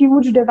a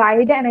huge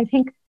divide. And I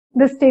think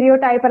the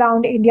stereotype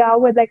around India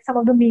with like some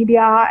of the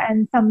media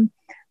and some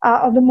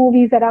of the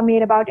movies that are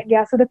made about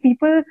India. So the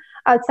people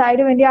outside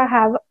of India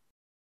have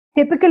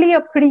typically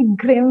a pretty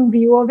grim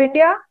view of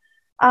India.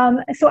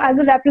 So as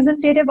a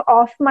representative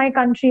of my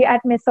country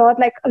at Miss Earth,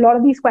 like a lot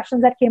of these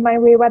questions that came my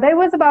way, whether it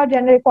was about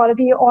gender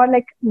equality or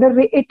like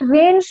it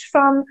ranged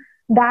from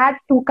that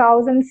to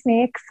cows and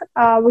snakes,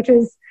 which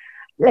is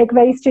like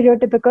very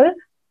stereotypical.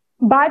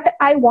 But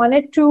I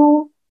wanted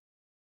to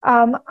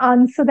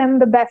answer them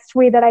the best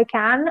way that I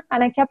can.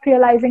 And I kept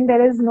realizing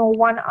there is no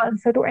one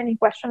answer to any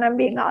question I'm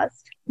being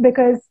asked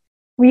because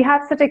we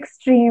have such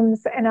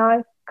extremes in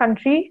our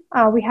country.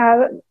 We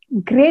have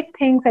great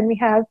things and we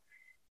have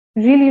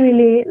really,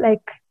 really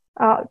like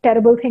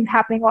terrible things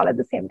happening all at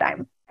the same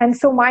time. And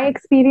so my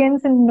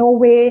experience in no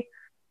way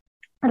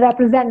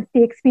represents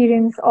the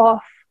experience of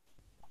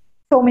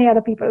so many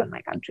other people in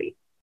my country.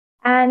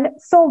 And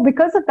so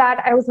because of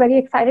that, I was very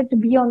excited to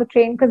be on the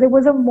train because it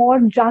was a more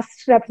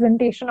just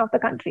representation of the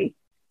country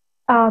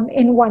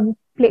in one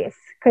place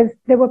because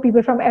there were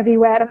people from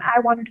everywhere and I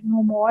wanted to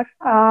know more.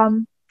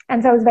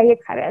 And so I was very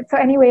excited. So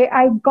anyway,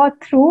 I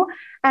got through.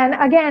 And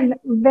again,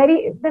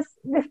 this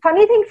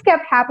funny things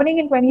kept happening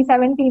in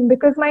 2017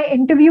 because my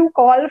interview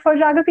call for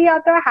Jagriti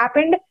Yatra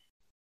happened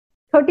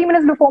 30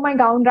 minutes before my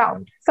gown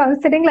round. So I was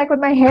sitting like with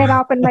my hair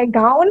up and my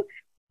gown.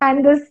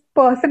 And this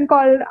person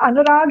called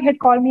Anurag had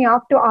called me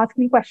up to ask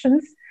me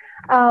questions.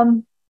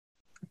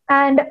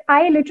 And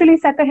I literally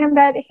said to him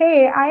that,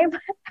 hey, I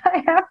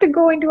have to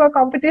go into a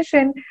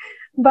competition,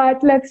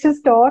 but let's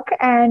just talk.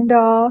 And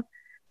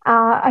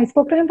I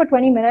spoke to him for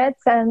 20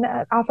 minutes. And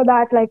after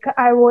that,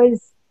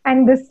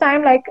 and this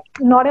time, like,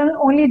 not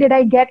only did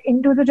I get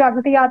into the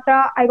Jagriti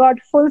Yatra, I got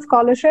full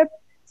scholarship.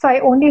 So I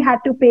only had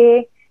to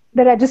pay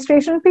the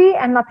registration fee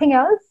and nothing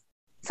else.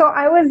 So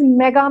I was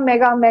mega,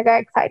 mega, mega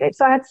excited.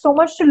 So I had so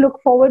much to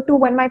look forward to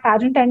when my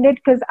pageant ended,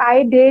 because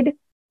I did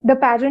the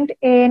pageant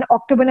in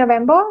October,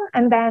 November,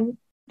 and then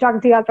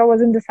Jagati Yatra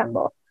was in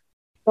December.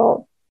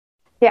 So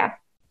yeah,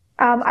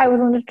 I was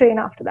on the train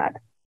after that.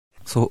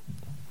 So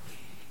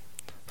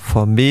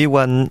for me,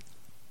 one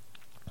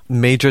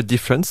major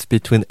difference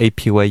between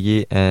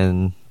APYE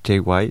and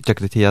JY,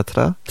 Jagati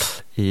Yatra,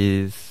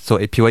 is, so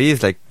APYE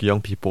is like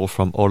young people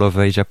from all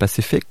over Asia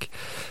Pacific,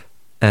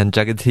 and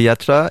Jagati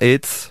Yatra,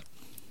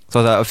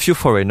 so there are a few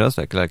foreigners,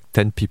 like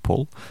 10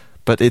 people,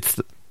 but it's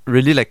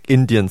really like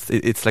Indians.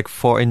 It's like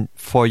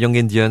four young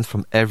Indians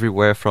from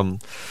everywhere.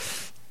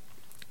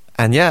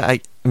 And yeah,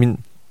 I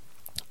mean,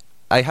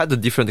 I had a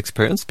different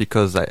experience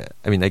because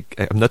I'm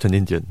not an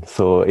Indian,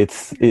 so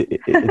it's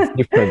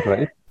different,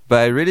 right? But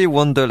I really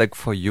wonder, like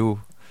for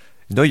you,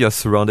 you're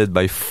surrounded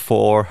by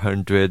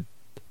 400.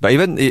 But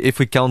even if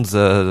we count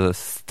the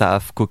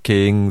staff,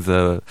 cooking,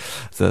 the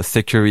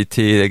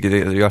security, like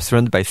you are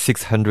surrounded by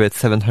 600,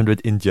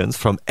 700 Indians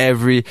from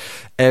every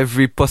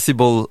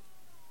possible,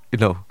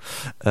 so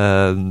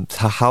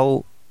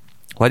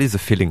what is the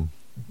feeling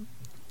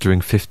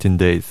during 15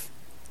 days?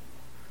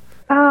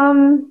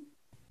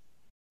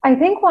 I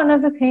think one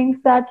of the things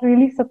that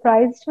really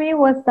surprised me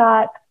was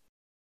that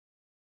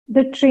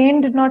the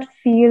train did not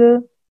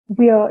feel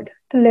weird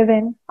to live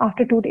in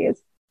after 2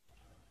 days.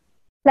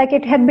 Like,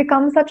 it had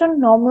become such a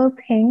normal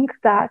thing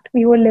that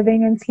we were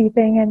living and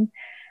sleeping and,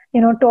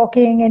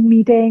 talking and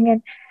meeting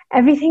and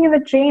everything in the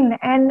train.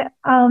 And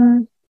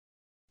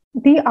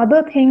the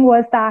other thing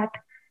was that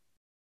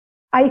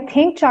I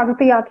think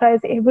Jagati Yatra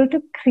is able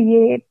to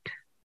create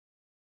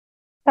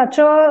such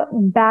a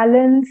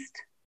balanced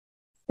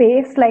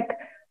space. Like,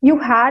 you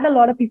had a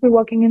lot of people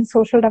working in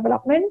social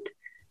development,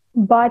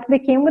 but they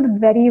came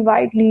with very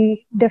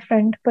widely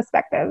different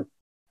perspectives.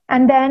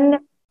 And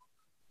then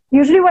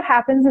usually what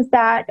happens is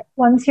that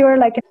once you're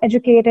like an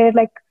educated,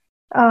 like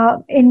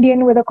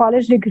Indian with a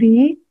college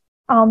degree,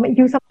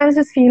 you sometimes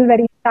just feel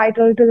very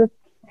entitled to the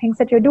things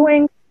that you're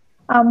doing.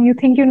 You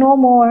think you know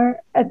more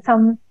at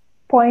some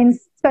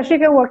points, especially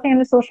if you're working in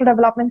the social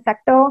development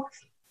sector.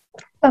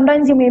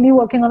 Sometimes you may be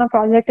working on a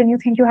project and you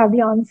think you have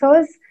the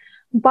answers,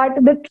 but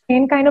the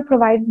train kind of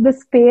provides the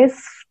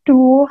space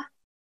to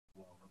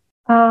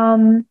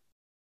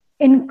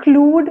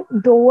include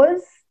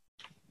those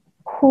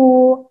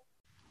who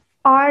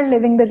are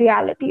living the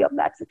reality of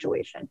that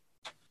situation,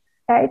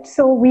 right?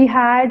 So we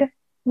had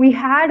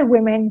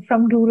women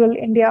from rural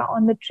India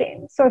on the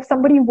train. So if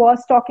somebody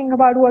was talking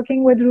about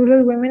working with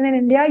rural women in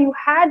India, you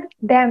had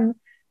them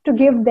to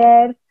give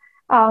their,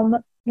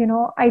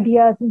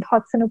 ideas and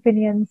thoughts and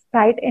opinions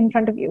right in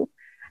front of you.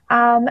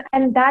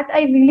 And that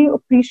I really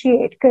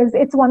appreciate, because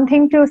it's one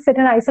thing to sit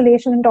in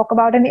isolation and talk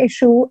about an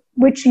issue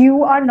which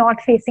you are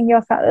not facing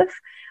yourself,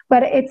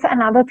 but it's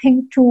another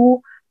thing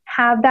to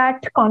have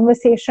that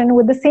conversation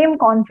with the same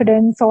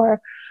confidence,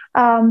 or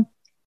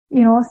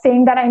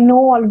saying that I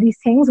know all of these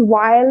things,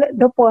 while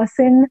the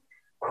person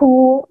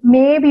who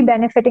may be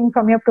benefiting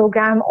from your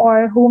program,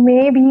 or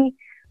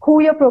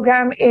who your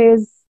program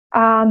is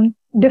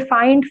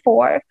defined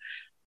for,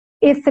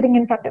 is sitting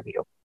in front of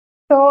you.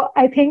 So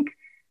I think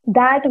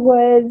that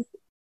was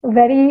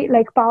very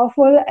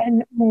powerful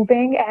and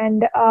moving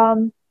and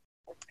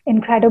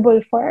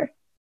incredible for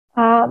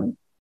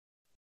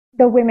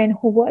the women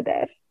who were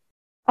there.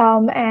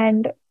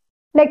 And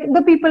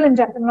the people in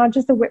general, not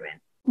just the women.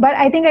 But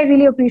I think I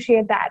really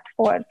appreciate that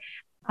for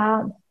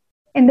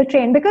in the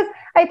train, because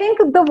I think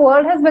the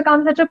world has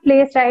become such a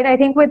place, right? I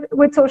think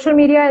with social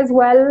media as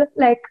well,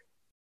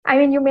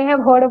 you may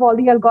have heard of all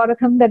the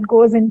algorithm that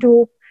goes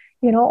into,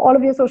 all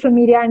of your social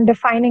media, and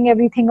defining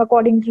everything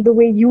according to the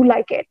way you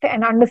like it,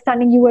 and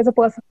understanding you as a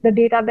person, the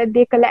data that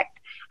they collect.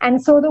 And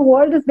so the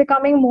world is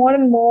becoming more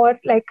and more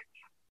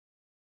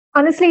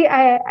honestly,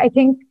 I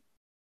think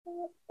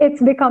it's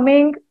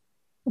becoming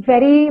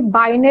very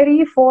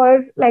binary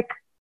for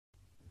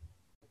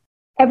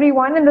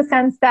everyone, in the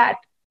sense that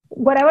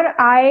whatever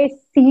I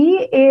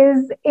see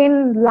is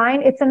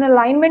it's in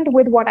alignment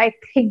with what I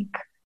think.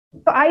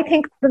 So I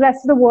think the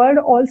rest of the world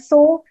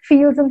also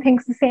feels and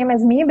thinks the same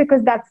as me,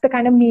 because that's the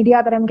kind of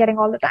media that I'm getting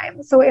all the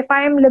time. So if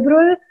I am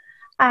liberal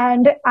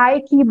and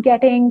I keep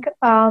getting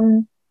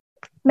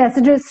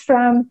messages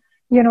from,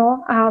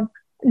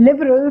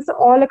 liberals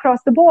all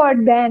across the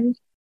board, then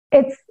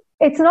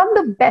it's not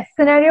the best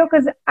scenario,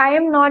 because I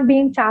am not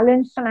being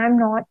challenged and I'm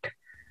not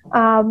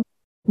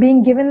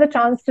being given the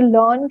chance to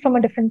learn from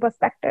a different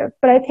perspective.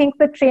 But I think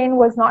the train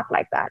was not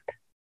like that.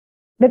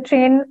 The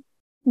train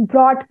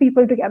brought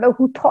people together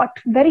who thought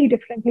very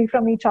differently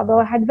from each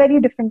other, had very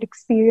different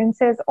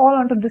experiences, all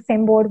onto the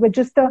same board, with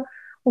just the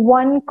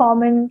one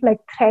common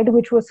thread,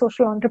 which was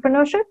social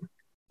entrepreneurship.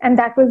 And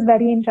that was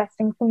very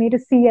interesting for me to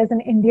see as an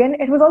Indian.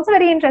 It was also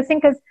very interesting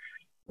because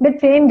the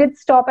train did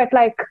stop at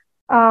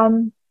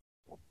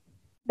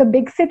the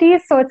big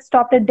cities. So it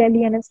stopped at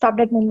Delhi, and it stopped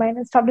at Mumbai, and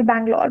it stopped at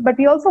Bangalore. But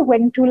we also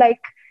went to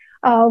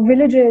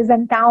villages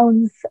and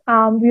towns.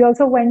 We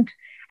also went,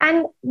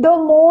 and the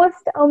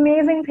most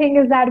amazing thing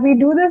is that we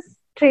do this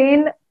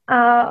train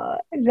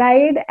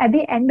ride at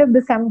the end of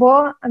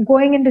December,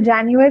 going into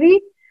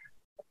January.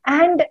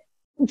 And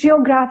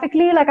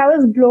geographically, like I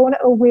was blown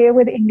away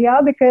with India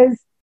because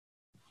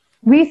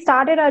we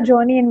started our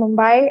journey in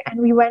Mumbai and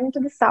we went to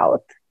the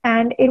south,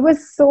 and it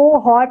was so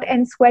hot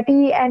and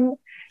sweaty, and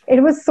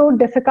it was so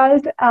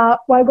difficult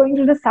while going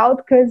to the south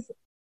because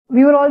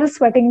we were all just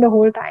sweating the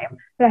whole time,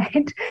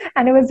 right?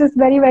 And it was just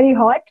very, very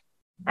hot.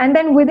 And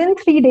then within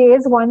 3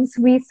 days, once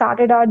we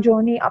started our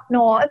journey up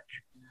north,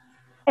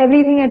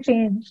 everything had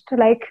changed.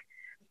 Like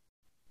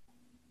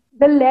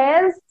the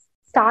layers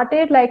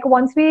started, like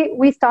once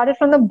we started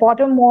from the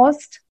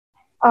bottommost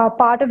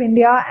part of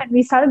India and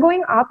we started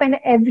going up, and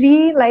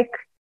every, like,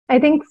 I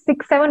think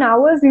 6-7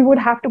 hours, we would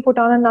have to put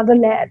on another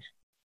layer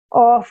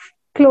of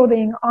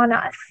clothing on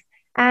us.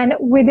 And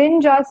within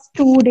just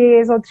 2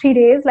 days or 3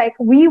 days, like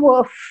we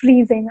were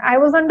freezing. I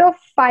was under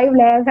 5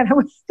 layers and I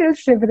was still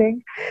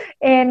shivering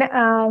in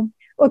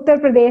Uttar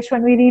Pradesh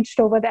when we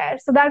reached over there.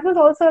 So that was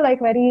also like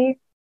very,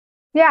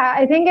 yeah,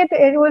 I think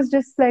it was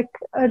just like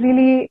a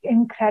really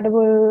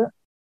incredible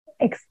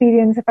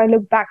experience if I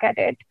look back at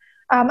it.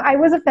 I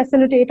was a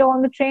facilitator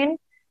on the train.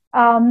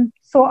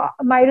 So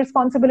my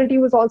responsibility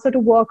was also to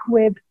work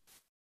with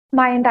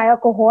my entire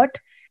cohort.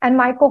 And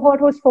my cohort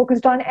was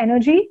focused on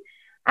energy.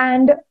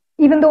 And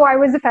even though I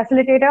was a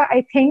facilitator,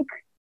 I think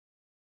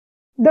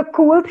the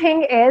cool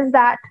thing is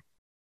that,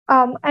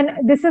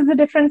 and this is the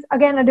difference,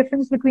 again, a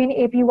difference between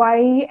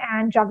APYE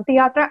and Jagriti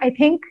Yatra. I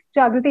think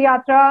Jagriti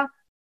Yatra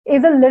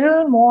is a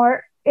little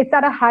more, it's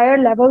at a higher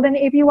level than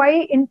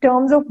APYE in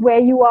terms of where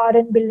you are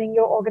in building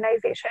your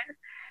organization.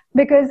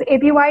 Because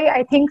APYE,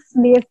 I think,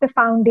 lays the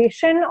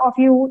foundation of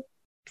you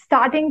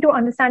starting to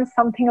understand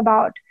something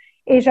about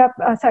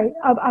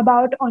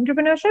about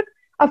entrepreneurship.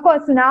 Of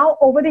course, now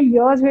over the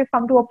years, we've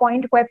come to a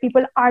point where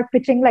people are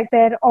pitching like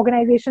their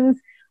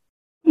organizations,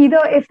 either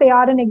if they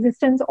are in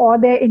existence or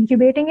they're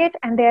incubating it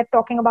and they're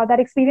talking about that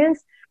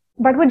experience.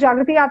 But with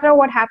Jagriti Yatra,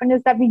 what happened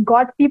is that we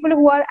got people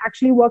who are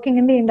actually working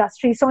in the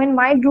industry. So in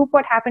my group,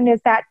 what happened is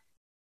that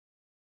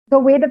the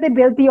way that they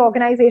built the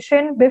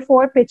organization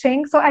before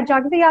pitching. So at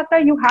Jagriti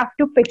Yatra, you have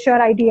to pitch your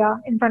idea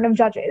in front of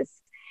judges.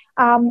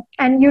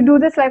 And you do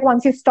this like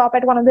once you stop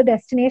at one of the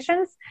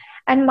destinations.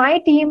 And my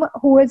team,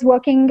 who is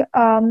working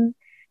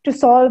to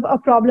solve a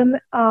problem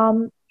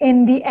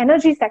in the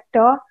energy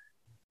sector,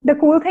 the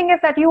cool thing is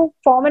that you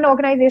form an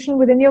organization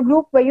within your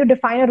group where you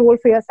define a role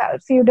for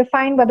yourself. So you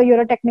define whether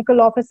you're a technical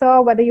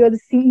officer, whether you're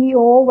the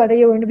CEO, whether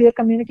you're going to be a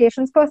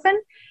communications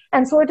person.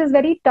 And so it is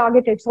very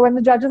targeted. So when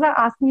the judges are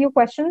asking you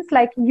questions,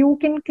 like you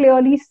can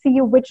clearly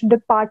see which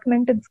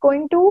department it's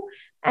going to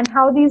and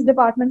how these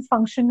departments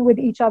function with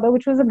each other,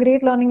 which was a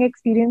great learning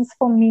experience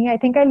for me. I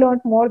think I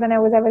learned more than I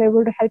was ever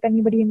able to help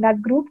anybody in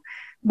that group.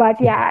 But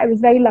yeah, I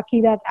was very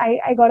lucky that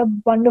I got a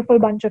wonderful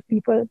bunch of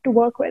people to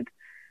work with.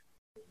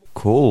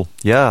 Cool.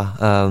 Yeah.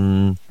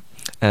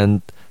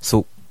 And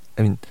so,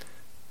 I mean,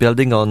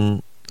 building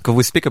on, because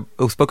we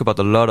spoke about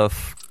a lot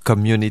of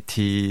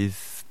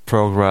communities,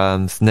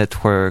 programs,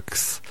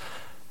 networks,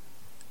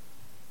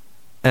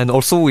 and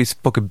also we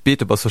spoke a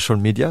bit about social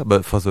media,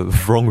 but for the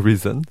wrong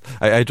reason.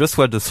 I just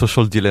watched The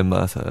Social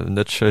Dilemma, so I'm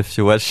not sure if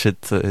you watched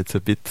it. It's a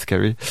bit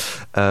scary.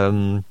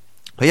 But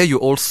yeah, you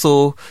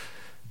also,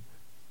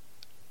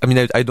 I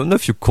mean, I don't know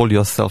if you call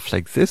yourself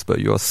like this, but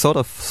you're sort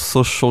of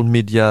social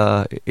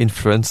media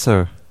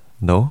influencer,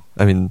 no?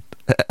 I mean,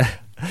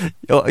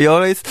 you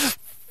always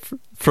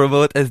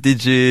promote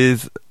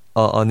SDGs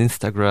on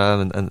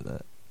Instagram,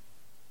 and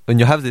when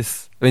you have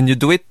this, when you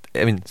do it,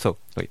 I mean, so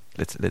wait,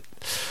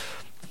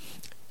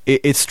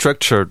 it's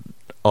structured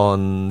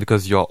on,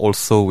 because you're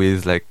also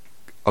with like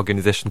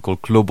organization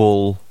called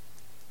Global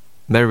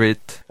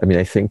Merit. I mean,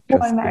 I think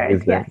Global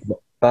Merit, yes.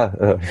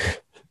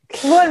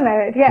 World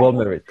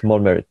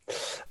Merit,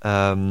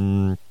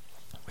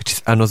 which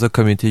is another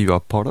community you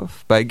are part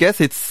of. But I guess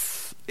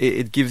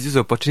it gives you the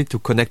opportunity to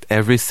connect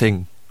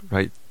everything,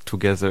 right,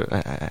 together.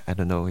 I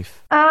don't know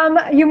if...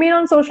 You mean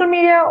on social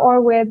media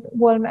or with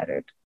World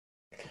Merit?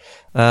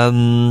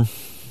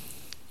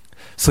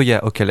 So yeah,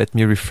 okay, let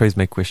me rephrase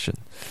my question.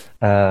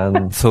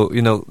 So,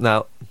 you know,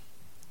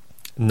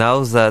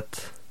 now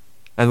that...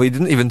 And we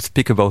didn't even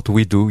speak about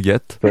We Do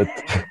yet, but...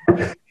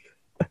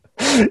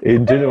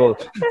 in general,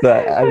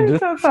 I'm just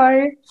so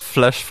sorry.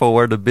 Flash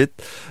forward a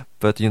bit,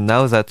 but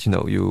now that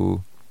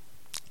you,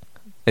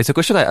 it's a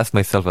question I ask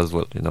myself as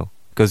well.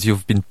 Because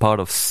you've been part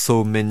of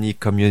so many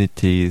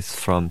communities,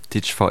 from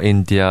Teach for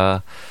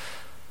India,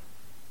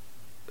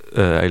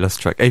 I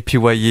lost track,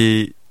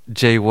 APYE,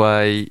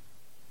 JY,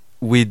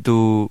 We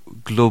Do,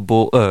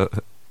 Global,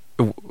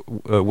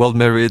 World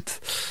Merit,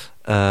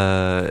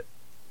 the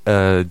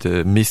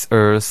Miss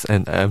Earth,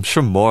 and I'm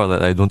sure more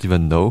that I don't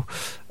even know.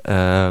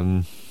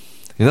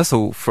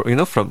 So from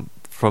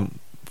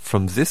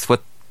this,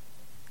 what,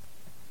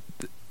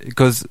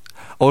 because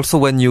also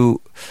when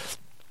you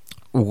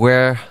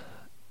were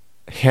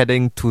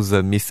heading to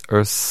the Miss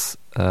Earth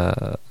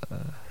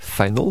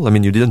final, I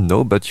mean, you didn't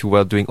know, but you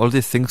were doing all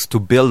these things to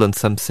build on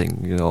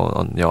something,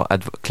 on your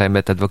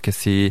climate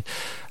advocacy,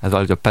 as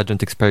well as your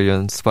pageant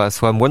experience.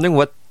 So I'm wondering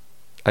what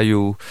are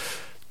you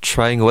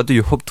trying? What do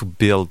you hope to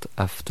build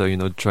after,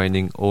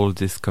 joining all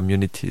these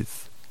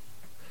communities?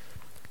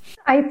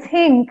 I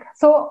think,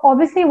 so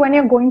obviously when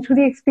you're going through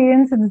the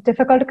experience, it's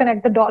difficult to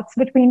connect the dots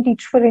between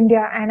Teach for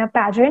India and a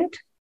pageant.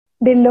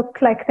 They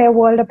look like they're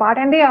world apart,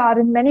 and they are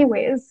in many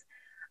ways.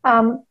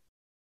 But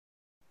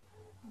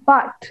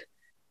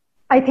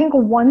I think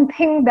one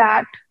thing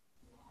that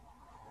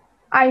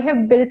I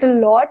have built a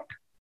lot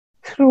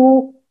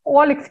through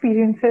all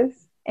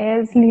experiences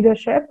is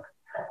leadership.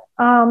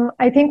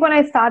 I think when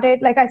I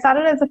started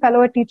as a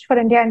fellow at Teach for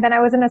India, and then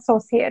I was an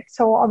associate.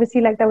 So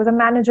obviously, there was a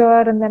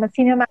manager, and then a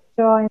senior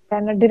manager, and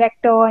then a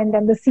director, and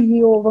then the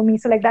CEO over me.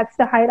 So that's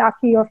the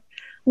hierarchy of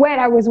where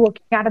I was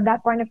working at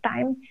that point of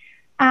time.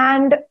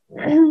 And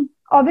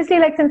obviously,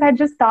 since I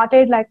just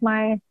started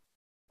my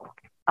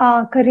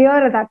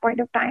career at that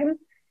point of time,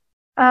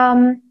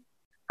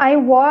 I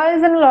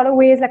was in a lot of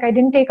ways, I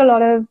didn't take a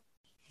lot of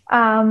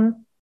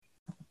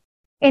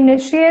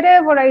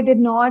initiative, or I did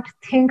not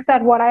think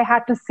that what I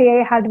had to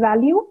say had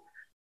value,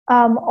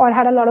 or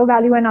had a lot of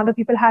value, and other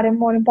people had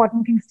more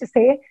important things to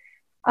say.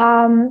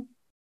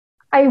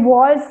 I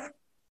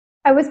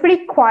was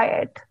pretty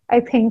quiet, I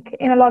think,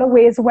 in a lot of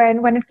ways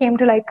when it came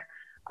to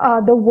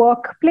the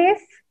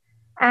workplace.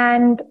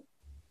 And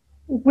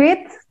with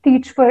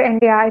Teach for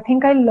India, I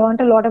think I learned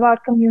a lot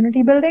about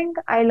community building.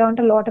 I learned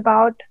a lot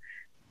about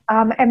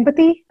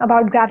empathy,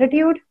 about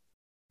gratitude.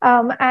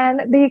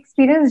 And the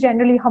experience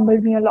generally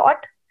humbled me a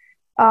lot.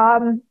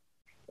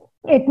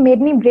 It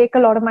made me break a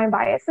lot of my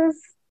biases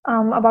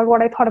about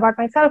what I thought about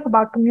myself,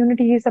 about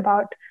communities,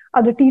 about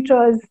other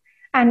teachers.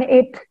 And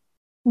it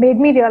made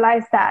me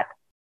realize that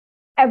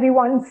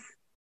everyone's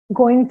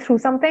going through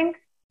something,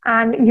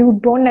 and you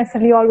don't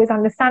necessarily always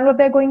understand what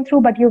they're going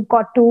through, but you've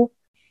got to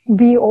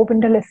be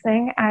open to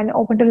listening and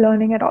open to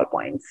learning at all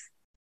points.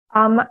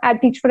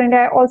 At Teach for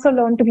India, I also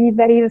learned to be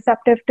very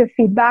receptive to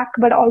feedback,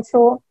 but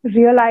also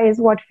realize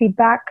what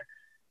feedback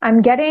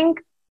I'm getting,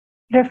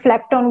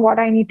 reflect on what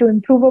I need to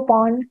improve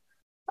upon,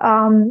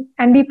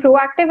 and be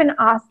proactive in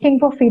asking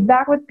for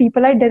feedback with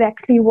people I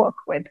directly work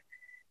with.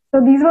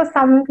 So these were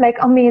some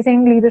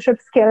amazing leadership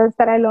skills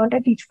that I learned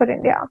at Teach for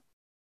India.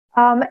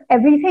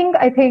 Everything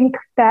I think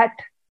that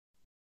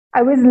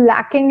I was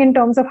lacking in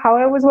terms of how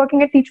I was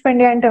working at Teach for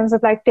India, in terms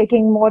of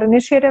taking more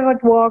initiative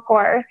at work,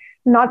 or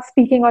not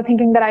speaking, or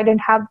thinking that I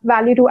didn't have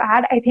value to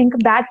add, I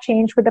think that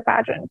changed with the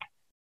pageant.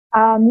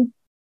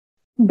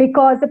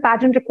 Because the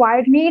pageant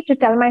required me to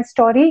tell my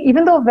story,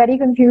 even though a very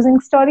confusing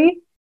story,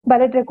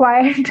 but it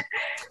required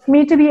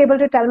me to be able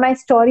to tell my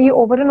story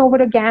over and over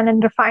again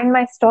and refine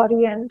my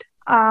story. And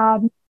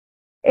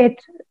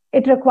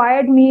it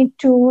required me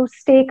to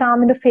stay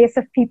calm in the face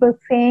of people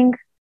saying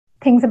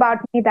things about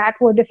me that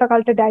were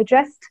difficult to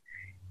digest.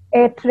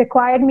 It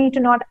required me to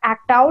not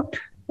act out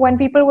when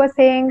people were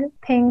saying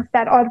things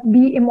or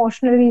be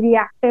emotionally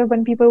reactive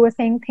when people were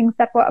saying things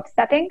that were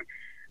upsetting.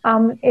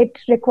 It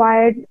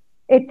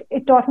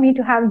taught me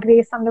to have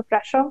grace under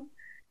pressure.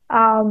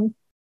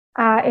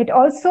 It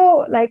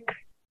also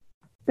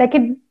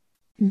it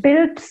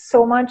built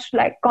so much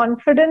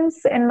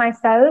confidence in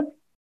myself,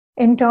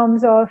 in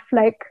terms of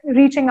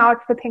reaching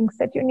out for things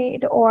that you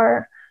need,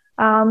 or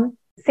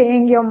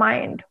saying your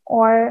mind,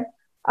 or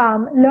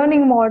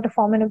learning more to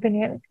form an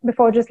opinion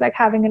before just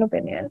having an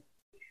opinion.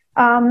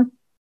 And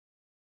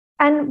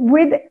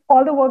with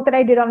all the work that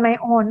I did on my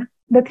own,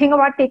 the thing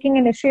about taking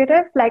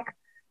initiative,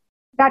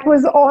 that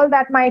was all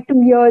that my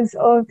 2 years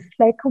of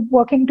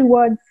working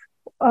towards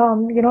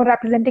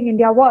representing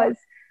India was.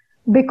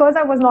 Because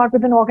I was not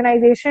with an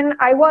organization,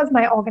 I was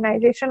my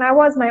organization, I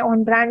was my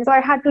own brand. So I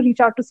had to reach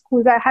out to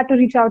schools, I had to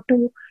reach out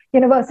to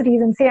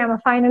universities and say, I'm a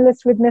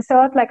finalist with Miss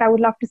Earth, I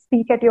would love to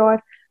speak at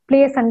your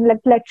place and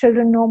let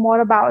children know more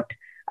about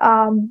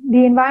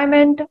the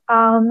environment,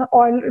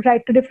 or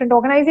write to different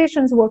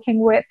organizations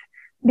working with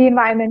the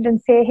environment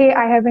and say, hey,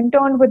 I have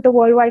interned with the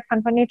Worldwide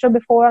Fund for Nature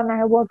before, and I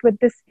have worked with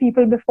this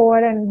people before,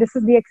 and this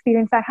is the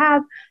experience I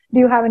have. Do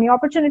you have any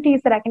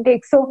opportunities that I can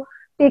take? So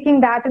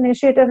taking that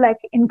initiative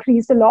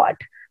increased a lot.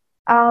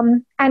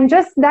 And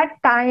just that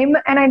time,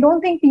 and I don't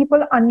think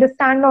people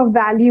understand or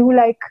value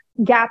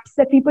gaps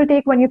that people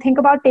take. When you think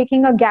about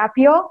taking a gap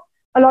year,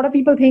 a lot of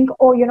people think,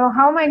 oh,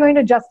 how am I going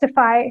to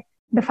justify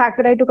the fact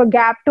that I took a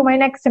gap to my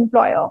next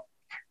employer?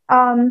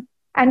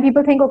 And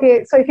people think,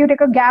 okay, so if you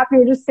take a gap,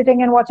 you're just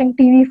sitting and watching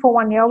TV for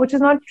 1 year, which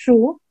is not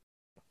true.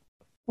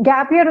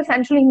 Gap year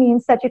essentially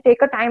means that you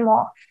take a time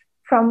off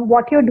from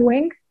what you're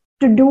doing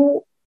to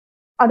do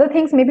other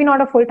things, maybe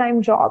not a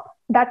full-time job,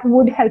 that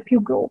would help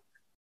you grow.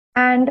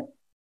 And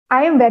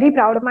I am very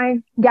proud of my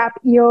gap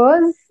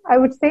years, I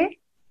would say,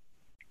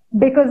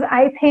 because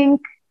I think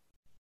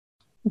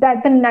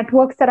that the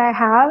networks that I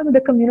have,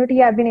 the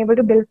community I've been able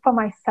to build for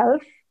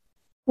myself,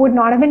 would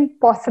not have been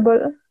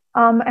possible.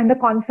 And the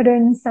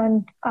confidence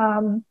and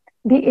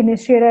the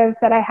initiative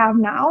that I have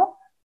now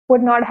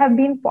would not have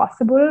been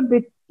possible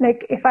with,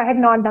 if I had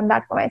not done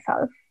that for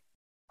myself.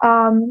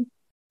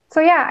 So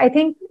yeah, I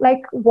think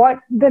what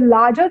the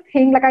larger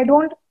thing, I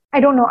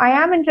don't know. I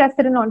am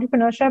interested in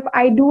entrepreneurship.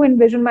 I do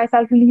envision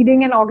myself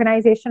leading an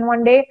organization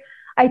one day.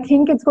 I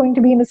think it's going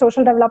to be in the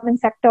social development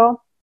sector,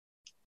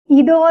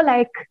 either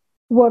like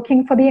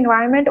working for the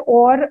environment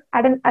or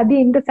at the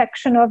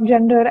intersection of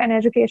gender and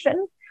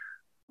education.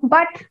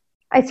 But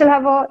I still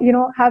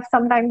have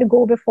some time to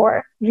go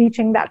before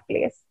reaching that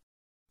place.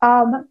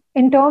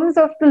 In terms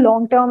of the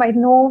long term, I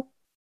know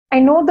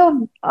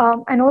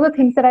the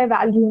things that I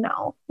value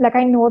now. Like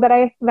I know that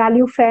I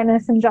value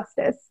fairness and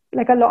justice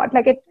like a lot.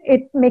 Like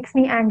it makes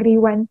me angry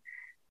when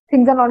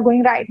things are not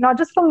going right, not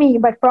just for me,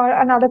 but for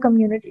another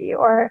community,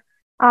 or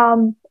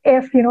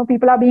if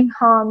people are being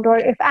harmed, or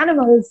if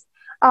animals,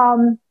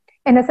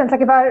 in a sense,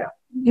 like if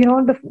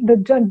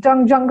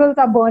the jungles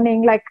are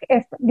burning, like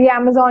if the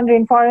Amazon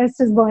rainforest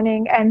is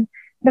burning, and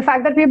the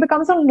fact that we've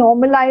become so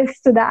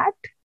normalized to that.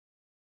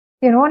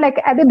 Like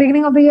at the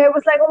beginning of the year, it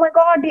was like, oh my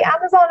God, the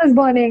Amazon is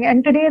burning.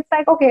 And today it's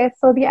like, okay,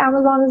 so the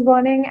Amazon is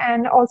burning,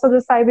 and also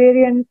the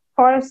Siberian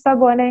forests are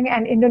burning,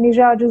 and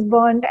Indonesia just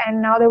burned,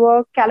 and now there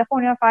were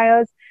California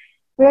fires.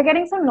 We are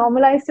getting so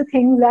normalized to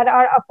things that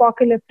are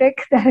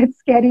apocalyptic that it's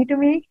scary to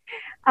me.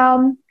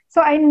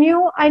 So I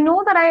know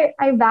that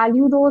I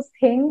value those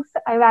things.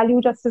 I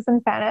value justice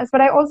and fairness, but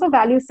I also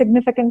value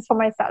significance for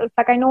myself.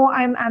 Like I know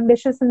I'm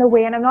ambitious in the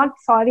way, and I'm not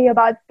sorry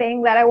about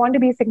saying that I want to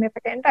be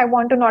significant. I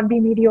want to not be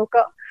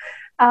mediocre.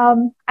 I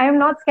am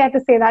not scared to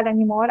say that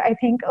anymore. I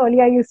think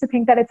earlier I used to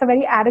think that it's a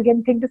very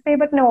arrogant thing to say,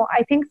 but no,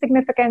 I think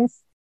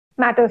significance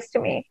matters to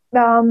me.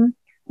 The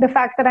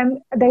fact that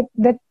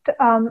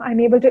I'm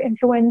able to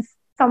influence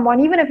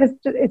someone, even if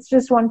it's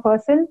just one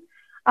person.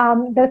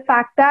 The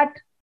fact that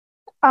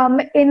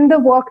in the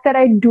work that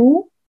I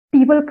do,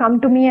 people come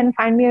to me and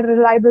find me a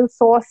reliable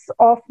source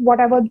of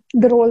whatever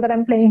the role that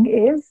I'm playing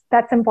is.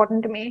 That's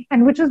important to me,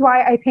 and which is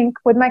why I think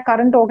with my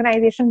current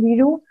organization,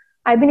 Vidu,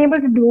 I've been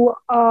able to do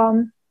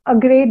a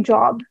great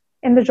job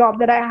in the job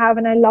that I have,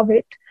 and I love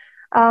it.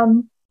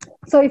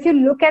 So if you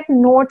look at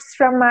notes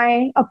from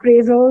my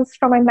appraisals,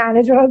 from my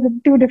managers in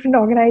two different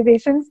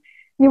organizations,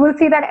 you will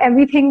see that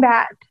everything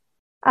that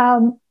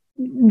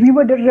we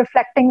were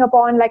reflecting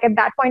upon, like at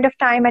that point of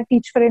time at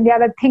Teach for India,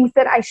 the things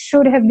that I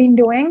should have been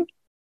doing,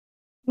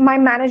 my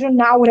manager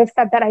now would have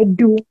said that I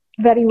do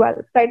very well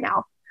right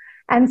now.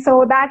 And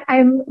so that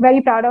I'm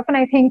very proud of. And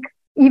I think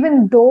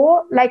even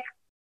though for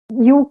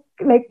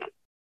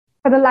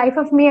the life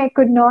of me, I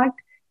could not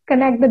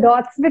connect the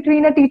dots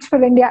between a Teach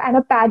for India and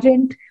a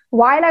pageant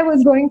while I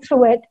was going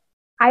through it,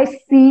 I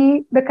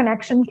see the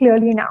connection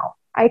clearly now.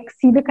 I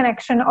see the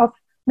connection of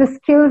the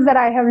skills that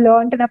I have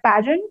learned in a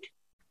pageant,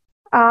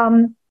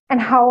 and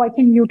how I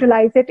can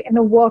utilize it in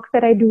the work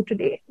that I do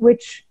today,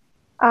 which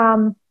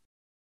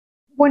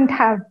wouldn't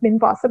have been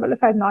possible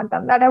if I had not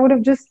done that. I would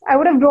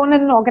have grown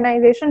in an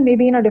organization,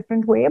 maybe in a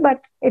different way,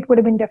 but it would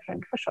have been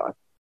different for sure.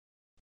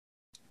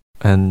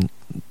 And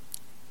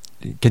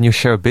can you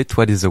share a bit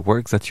what is the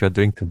work that you are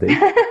doing today?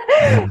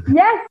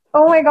 Yes.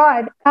 Oh my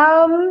God.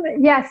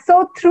 Yes.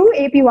 So through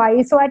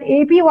APY. So at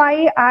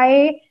APY,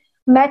 I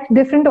met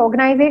different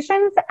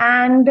organizations,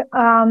 and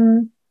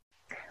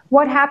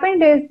what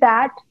happened is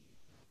that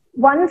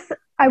once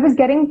I was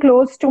getting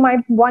close to my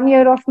 1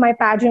 year of my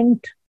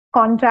pageant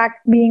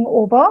contract being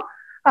over,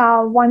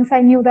 once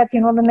I knew that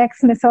the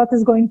next Miss Earth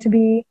is going to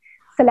be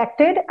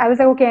selected, I was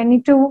like, okay, I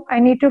need to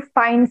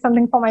find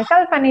something for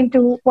myself.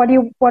 What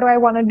do I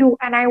want to do?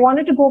 And I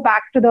wanted to go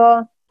back to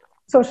the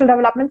social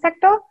development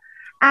sector.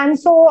 And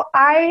so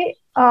I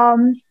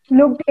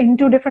looked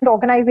into different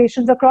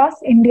organizations across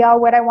India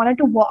where I wanted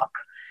to work.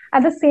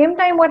 At the same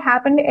time, what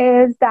happened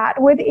is that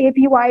with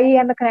APY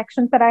and the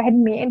connections that I had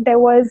made, there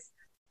was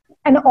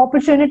an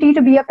opportunity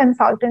to be a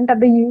consultant at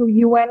the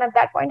UN at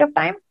that point of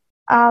time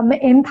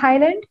in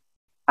Thailand.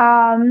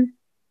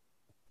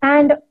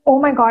 And oh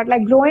my God,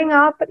 like growing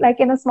up like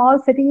in a small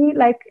city,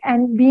 like,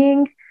 and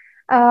being,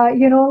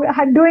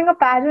 doing a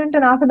pageant,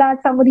 and after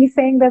that somebody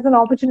saying there's an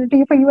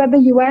opportunity for you at the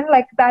UN,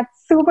 like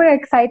that's super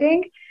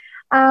exciting.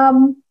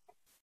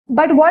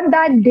 But what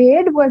that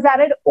did was that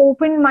it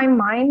opened my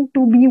mind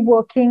to be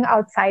working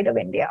outside of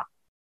India.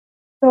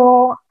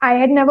 So I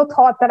had never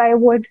thought that I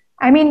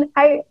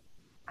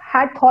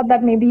had thought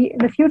that maybe in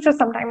the future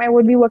sometime I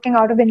would be working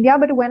out of India.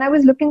 But when I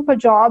was looking for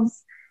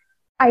jobs,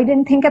 I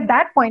didn't think at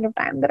that point of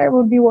time that I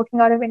would be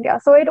working out of India.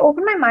 So it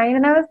opened my mind,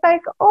 and I was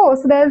like, oh,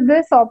 so there's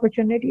this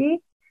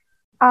opportunity.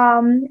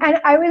 And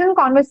I was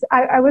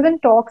in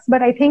talks,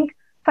 but I think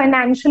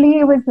financially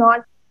it was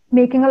not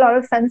making a lot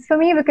of sense for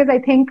me, because I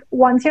think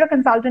once you're a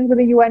consultant with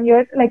the UN,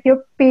 you're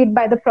paid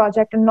by the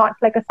project and not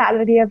like a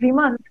salary every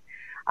month.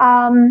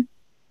 And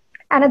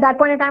at that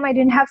point in time, I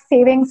didn't have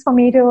savings for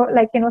me to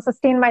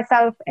sustain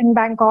myself in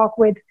Bangkok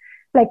with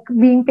like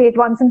being paid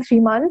once in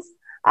 3 months.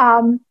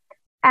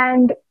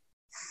 And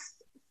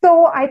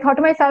so I thought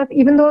to myself,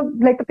 even though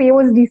like the pay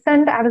was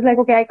decent, I was like,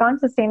 okay, I can't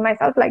sustain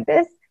myself like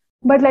this,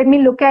 but let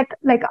me look at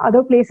like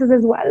other places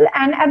as well.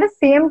 And at the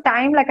same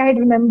time, like I had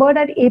remembered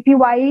at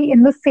APY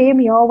in the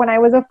same year when I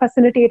was a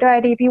facilitator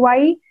at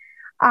APY,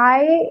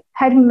 I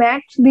had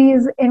met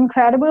these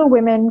incredible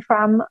women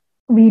from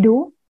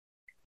Vidu.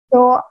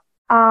 So,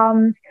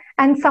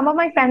 and some of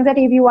my friends at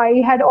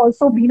APY had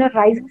also been a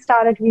rising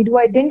star at Vidu.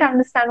 I didn't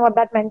understand what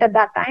that meant at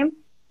that time.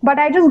 But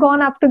I just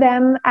gone up to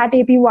them at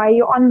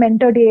APY on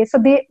mentor day. So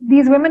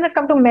these women had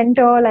come to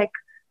mentor like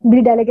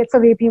the delegates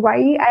of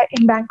APY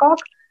in Bangkok.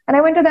 And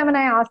I went to them and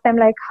I asked them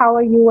like, how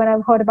are you? And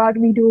I've heard about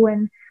WeDo.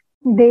 And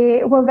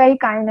they were very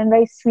kind and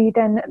very sweet.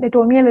 And they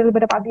told me a little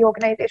bit about the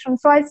organization.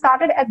 So I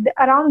started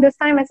around this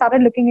time, I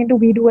started looking into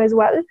WeDo as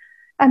well.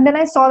 And then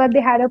I saw that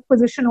they had a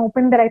position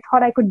open that I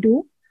thought I could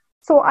do.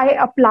 So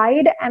I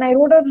applied and I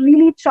wrote a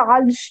really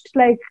charged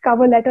like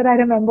cover letter, I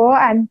remember.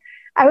 And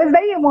I was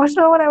very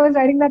emotional when I was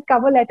writing that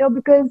cover letter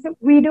because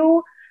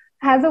WeDo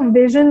has a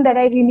vision that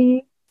I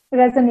really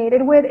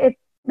resonated with.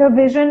 The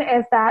vision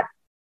is that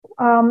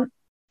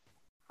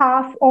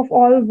half of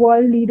all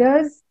world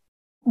leaders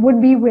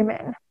would be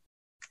women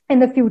in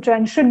the future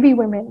and should be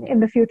women in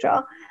the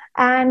future.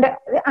 And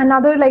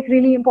another like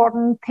really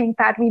important thing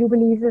that WeDo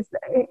believes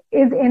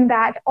is in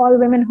that all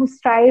women who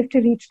strive to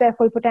reach their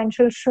full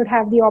potential should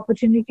have the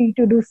opportunity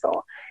to do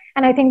so.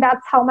 And I think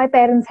that's how my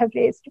parents have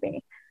raised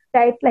me,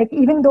 right? Like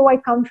even though I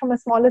come from a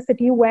smaller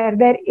city where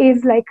there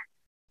is like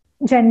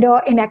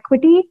gender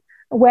inequity,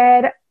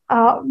 where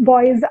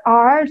boys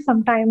are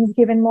sometimes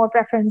given more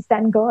preference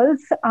than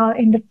girls,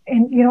 and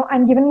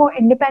given more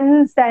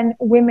independence than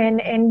women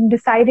in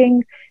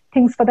deciding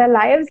things for their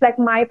lives. Like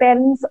my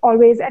parents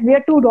always, and we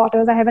are two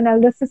daughters, I have an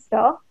elder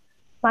sister.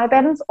 My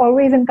parents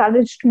always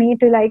encouraged me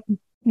to like,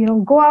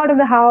 go out of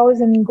the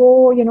house and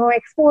go,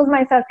 expose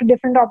myself to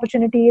different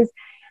opportunities.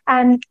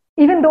 And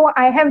even though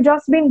I have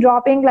just been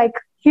dropping like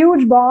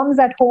huge bombs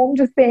at home,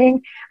 just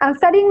saying, I'm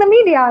studying the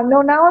media,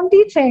 no, now I'm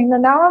teaching, no,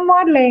 now I'm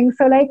modeling.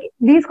 So like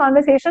these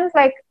conversations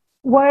like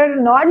were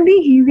not the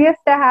easiest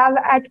to have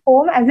at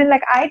home, as in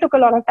like I took a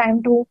lot of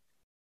time to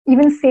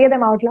even say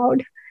them out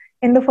loud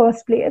in the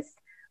first place.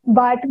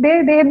 But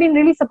they have been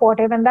really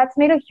supportive, and that's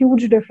made a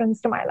huge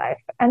difference to my life.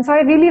 And so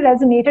I really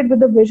resonated with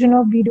the vision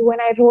of WeDo, and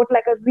I wrote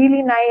like a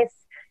really nice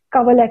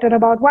cover letter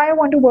about why I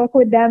want to work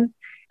with them.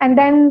 And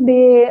then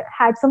they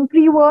had some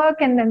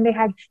pre-work, and then they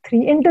had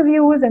 3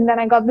 interviews, and then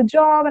I got the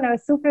job, and I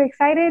was super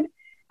excited.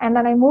 And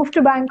then I moved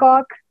to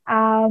Bangkok,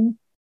 and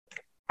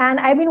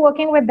I've been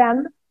working with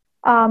them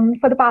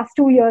for the past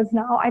 2 years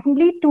now. I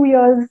complete 2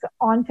 years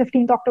on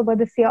 15th October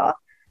this year.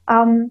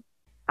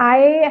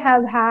 I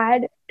have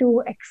had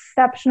 2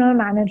 exceptional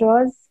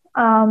managers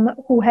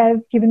who have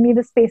given me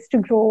the space to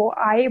grow.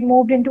 I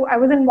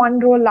was in one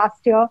role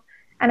last year,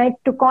 and I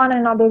took on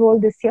another role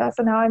this year.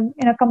 So now I'm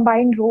in a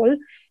combined role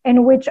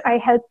in which I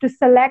help to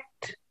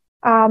select,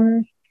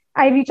 I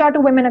reach out to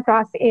women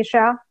across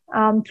Asia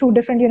through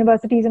different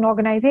universities and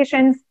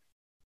organizations.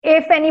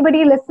 If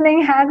anybody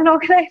listening has an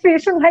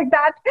organization like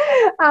that,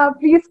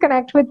 please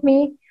connect with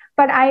me.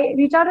 But I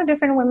reach out to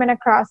different women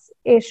across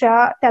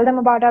Asia, tell them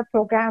about our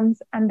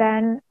programs, and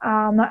then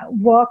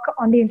work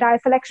on the entire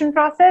selection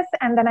process.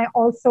 And then I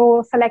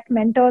also select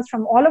mentors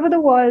from all over the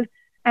world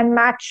and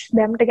match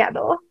them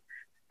together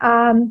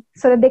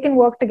so that they can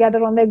work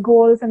together on their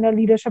goals and their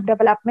leadership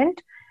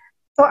development.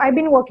 So I've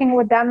been working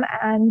with them,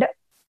 and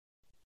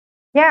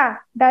yeah,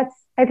 I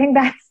think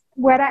that's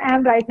where I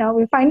am right now.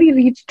 We finally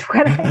reached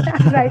where I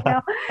am right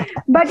now.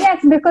 But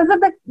yes, because of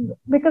the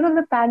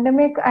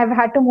pandemic, I've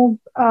had to move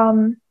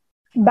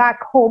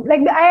back home.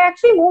 Like I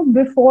actually moved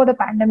before the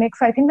pandemic,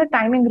 so I think the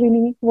timing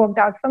really worked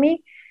out for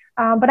me.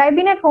 But I've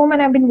been at home and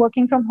I've been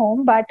working from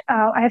home, but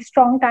I have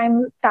strong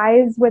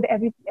ties with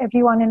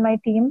everyone in my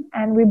team,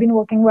 and we've been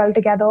working well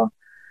together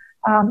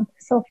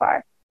so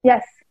far.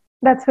 Yes,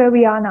 that's where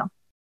we are now.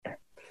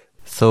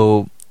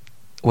 So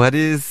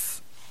we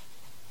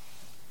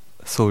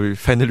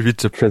finally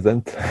reached the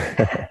present.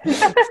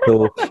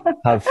 So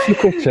I have a few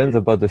questions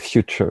about the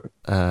future.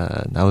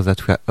 Now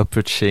that we are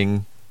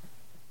approaching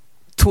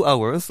 2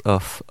 hours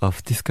of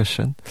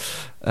discussion,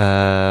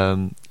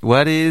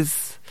 what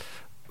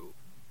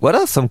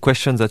are some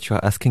questions that you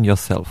are asking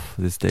yourself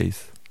these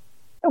days?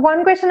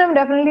 One question I'm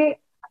definitely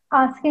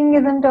asking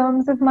is in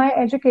terms of my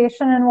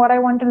education and what I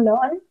want to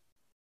learn.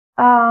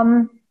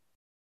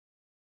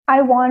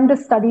 I want to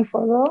study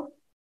further,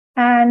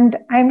 and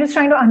I'm just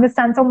trying to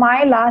understand. So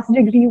my last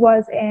degree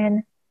was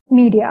in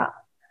media,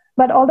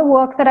 but all the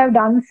work that I've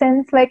done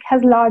since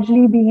has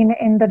largely been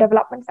in the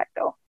development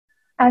sector.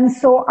 And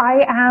so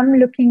I am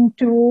looking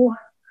to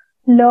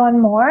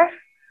learn more.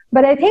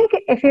 But I think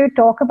if you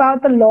talk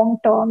about the long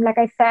term, like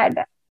I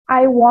said,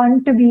 I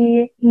want to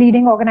be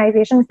leading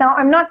organizations. Now,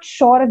 I'm not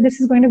sure if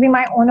this is going to be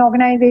my own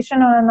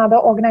organization or another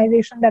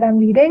organization that I'm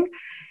leading,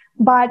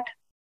 but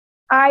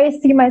I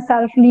see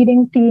myself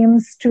leading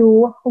teams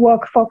to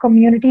work for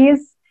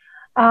communities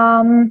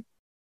in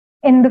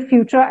the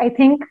future. I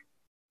think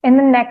in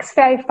the next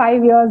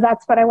five years,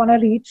 that's what I want to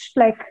reach,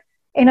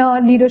 in a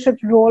leadership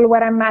role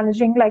where I'm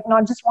managing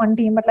not just one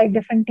team, but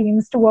different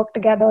teams to work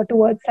together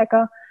towards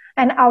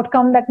an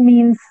outcome that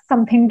means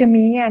something to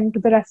me and to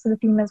the rest of the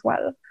team as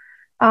well.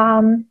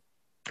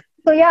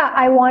 So yeah,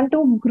 I want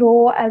to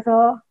grow as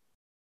a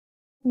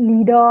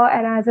leader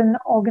and as an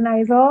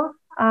organizer,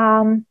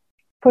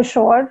 for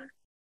sure.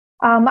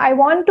 I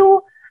want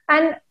to,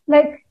 and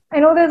I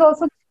know there's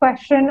also this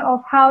question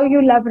of how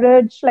you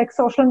leverage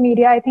social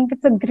media. I think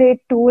it's a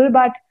great tool,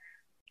 but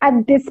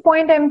at this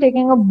point, I'm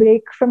taking a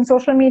break from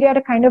social media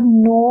to kind of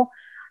know.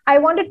 I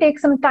want to take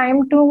some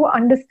time to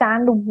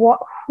understand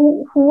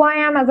who I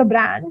am as a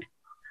brand.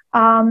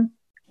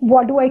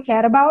 What do I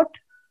care about?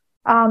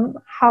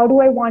 How do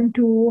I want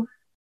to,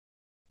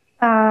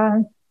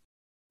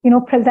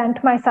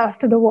 present myself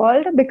to the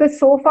world? Because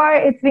so far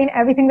it's been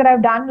everything that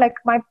I've done, like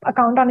my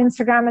account on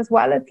Instagram as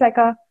well. It's like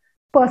a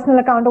personal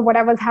account of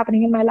whatever's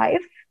happening in my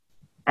life.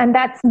 And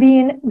that's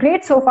been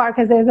great so far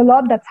because there's a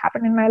lot that's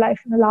happened in my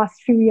life in the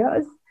last few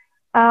years.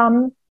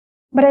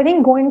 But I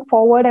think going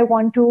forward, I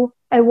want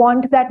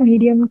that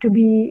medium to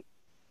be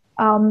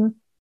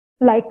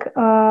like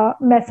a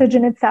message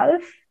in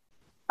itself.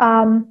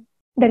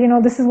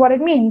 That, this is what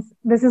it means.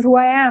 This is who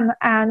I am.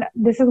 And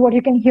this is what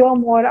you can hear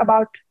more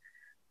about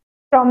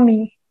from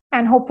me,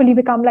 and hopefully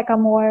become like a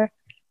more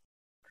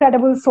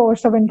credible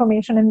source of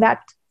information in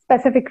that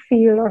specific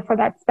field or for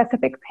that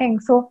specific thing.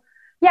 So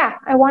yeah,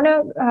 I want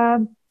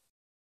to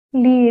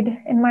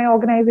lead in my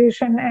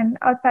organization and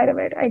outside of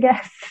it, I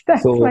guess.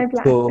 That's my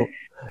plan. So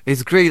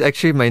it's great.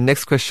 Actually, my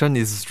next question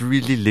is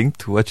really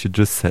linked to what you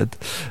just said.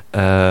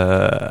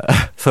 How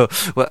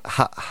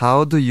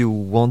do you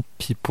want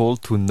people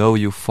to know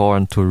you for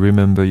and to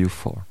remember you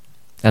for?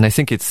 And I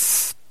think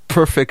it's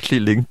perfectly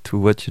linked to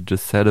what you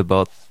just said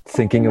about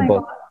thinking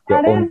about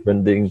your own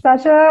branding.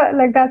 That's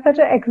such an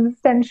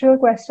existential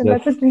question.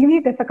 Yes. That's a really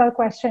difficult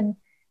question.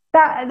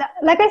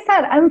 Like I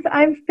said,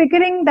 I'm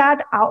figuring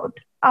that out.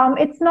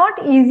 It's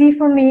not easy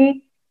for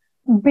me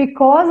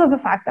because of the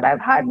fact that I've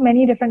had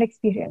many different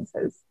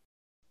experiences.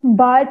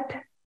 But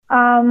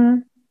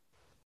I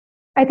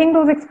think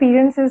those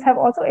experiences have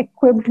also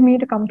equipped me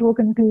to come to a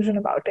conclusion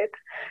about it.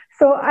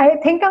 So I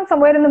think I'm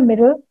somewhere in the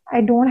middle.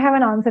 I don't have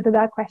an answer to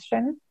that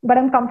question, but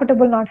I'm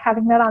comfortable not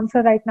having that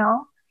answer right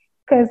now,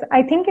 because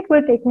I think it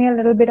will take me a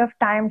little bit of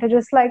time to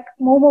just like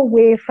move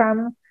away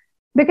from,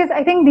 because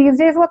I think these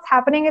days what's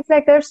happening, it's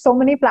like there's so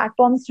many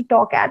platforms to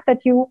talk at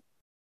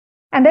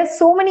and there's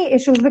so many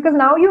issues, because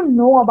now you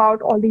know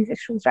about all these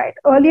issues, right?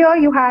 Earlier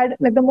you had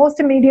like the most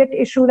immediate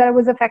issue that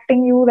was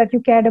affecting you, that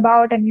you cared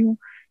about and you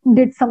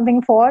did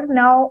something for.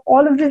 Now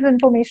all of this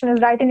information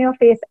is right in your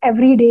face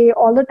every day,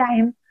 all the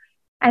time.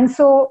 And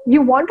so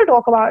you want to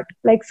talk about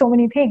like so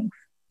many things,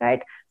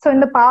 right? So in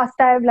the past,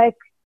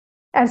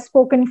 I've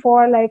spoken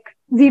for like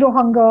Zero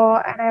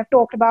Hunger, and I've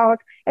talked about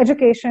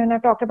education.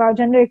 I've talked about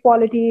gender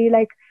equality,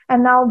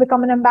 and now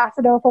become an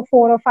ambassador for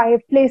 4 or 5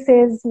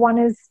 places. One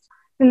is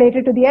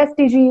related to the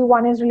SDG,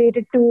 one is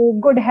related to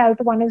good health,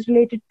 one is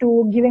related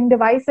to giving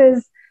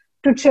devices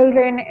to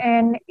children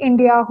in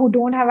India who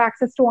don't have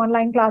access to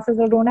online classes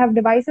or don't have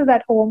devices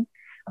at home.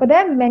 But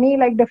there are many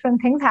like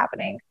different things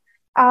happening.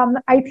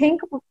 I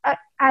think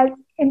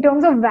in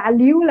terms of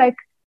value,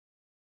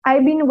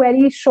 I've been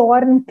very sure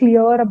and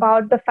clear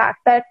about the fact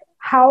that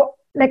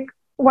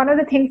one of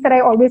the things that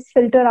I always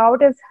filter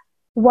out is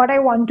what I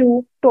want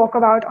to talk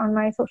about on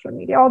my social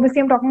media.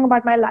 Obviously, I'm talking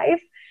about my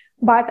life,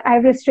 but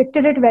I've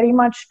restricted it very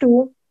much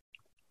to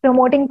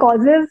promoting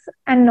causes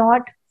and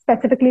not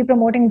specifically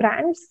promoting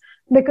brands,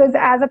 because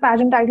as a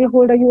pageant title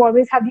holder, you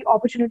always have the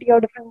opportunity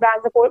of different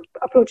brands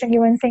approaching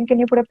you and saying, can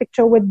you put a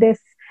picture with this,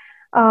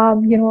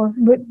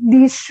 with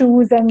these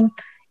shoes and,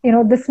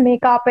 this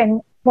makeup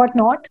and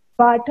whatnot.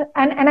 But,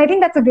 and I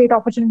think that's a great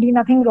opportunity,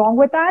 nothing wrong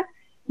with that.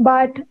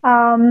 But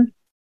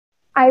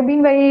I've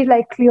been very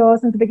clear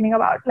since the beginning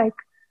about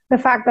the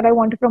fact that I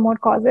want to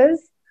promote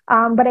causes.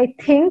 But I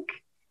think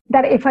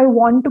that if I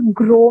want to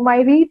grow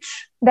my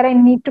reach, that I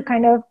need to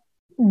kind of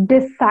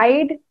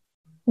decide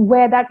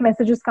where that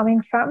message is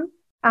coming from.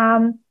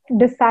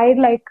 Decide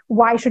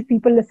why should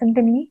people listen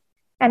to me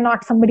and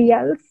not somebody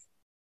else?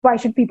 Why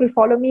should people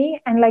follow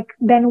me? And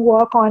then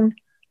work on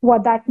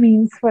what that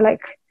means for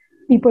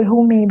people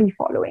who may be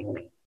following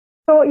me.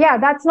 So yeah,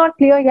 that's not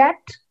clear yet.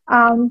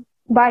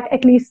 But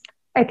at least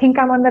I think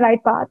I'm on the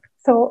right path.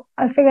 So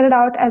I'll figure it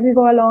out as we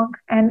go along.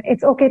 And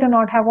it's okay to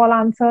not have all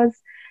answers.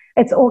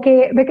 It's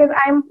okay, because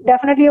I'm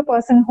definitely a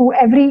person who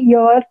every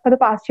year for the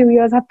past few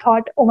years have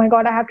thought, oh my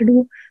God, I have to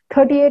do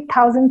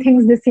 38,000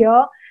 things this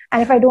year.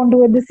 And if I don't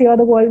do it this year,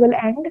 the world will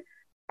end.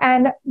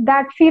 And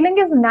that feeling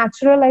is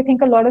natural. I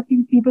think a lot of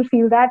people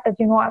feel that I've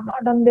not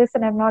done this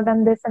and I've not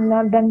done this and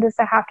not done this.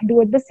 I have to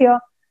do it this year.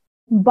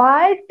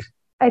 But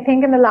I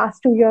think in the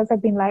last 2 years,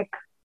 I've been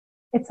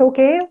it's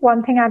okay,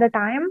 one thing at a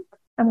time.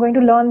 I'm going to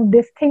learn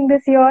this thing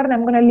this year and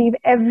I'm going to leave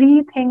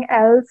everything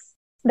else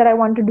that I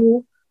want to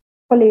do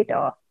for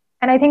later.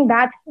 And I think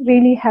that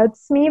really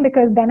helps me,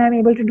 because then I'm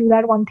able to do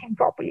that one thing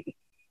properly.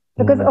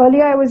 Because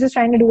earlier I was just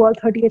trying to do all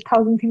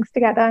 38,000 things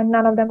together and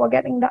none of them were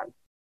getting done.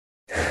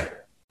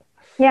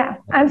 Yeah,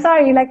 I'm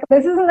sorry.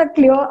 This isn't a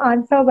clear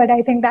answer, but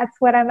I think that's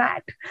where I'm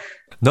at.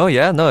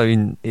 I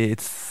mean,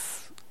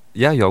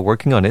 you're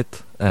working on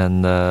it.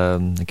 And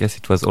I guess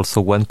it was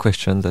also one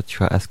question that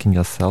you are asking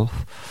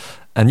yourself.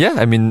 And yeah,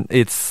 I mean,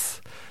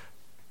 it's,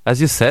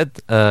 as you said,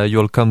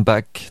 you'll come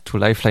back to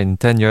Lifeline in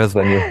 10 years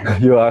when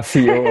you are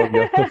CEO of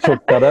your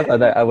short startup,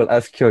 and I will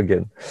ask you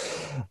again.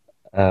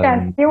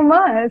 Yes, you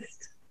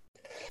must.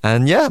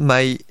 And yeah,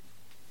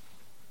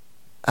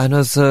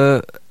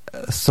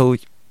 so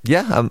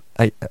Yeah.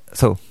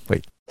 So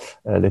wait.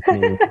 Let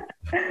me.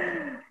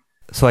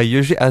 So I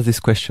usually ask this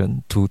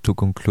question to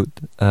conclude,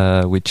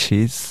 which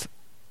is,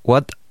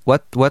 what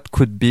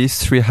could be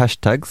 3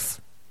 hashtags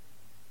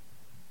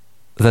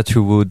that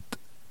you would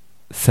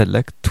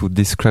select to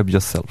describe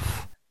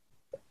yourself?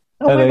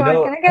 Oh my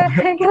God,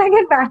 can I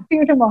get back to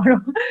you tomorrow?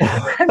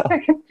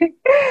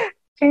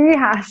 3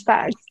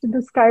 hashtags to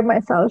describe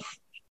myself.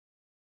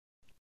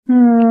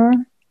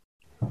 Oh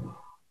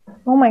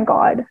my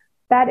God,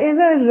 that is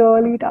a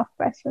really tough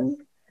question.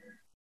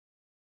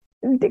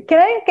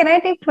 Can I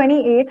take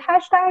 28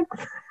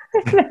 hashtags?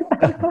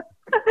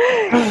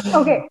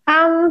 Okay.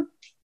 I'm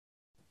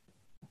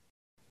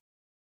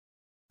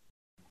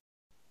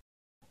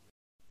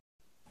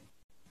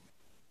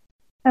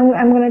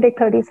gonna take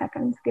 30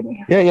 seconds. Give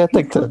me. Yeah,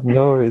 take that.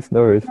 No worries.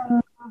 3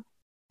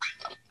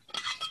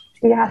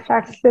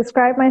 hashtags to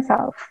describe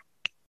myself.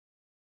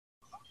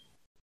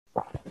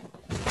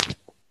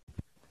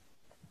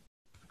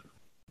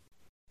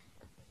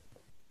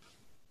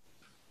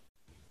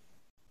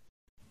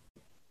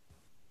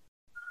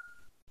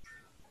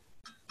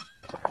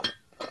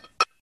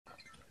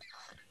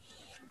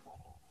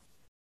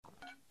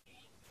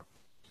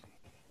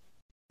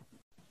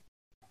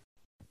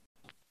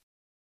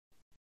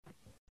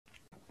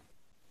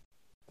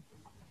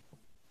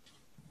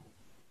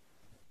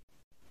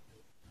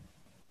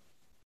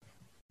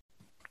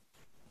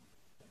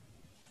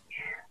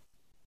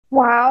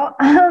 Wow.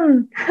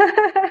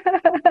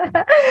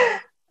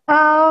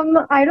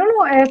 I don't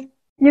know if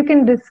you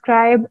can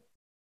describe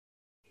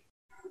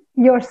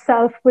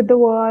yourself with the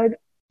word.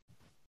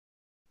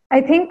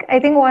 I think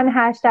one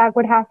hashtag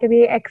would have to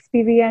be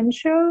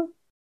experiential,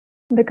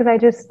 because I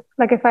just,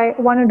 like, if I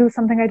want to do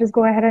something, I just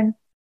go ahead and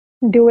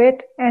do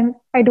it, and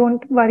I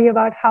don't worry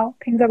about how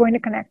things are going to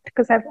connect,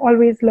 because I've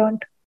always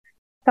learned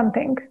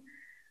something.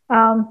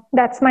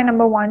 That's my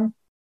number 1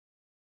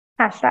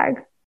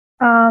 hashtag.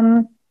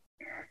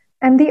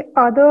 And the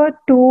other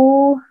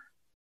 2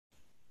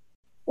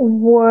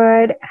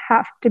 would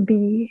have to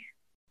be,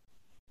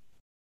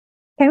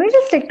 can we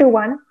just stick to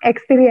 1,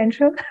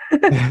 experiential?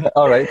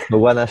 All right. So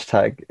 1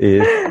 hashtag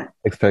is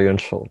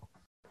experiential.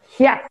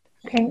 Yeah,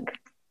 I think,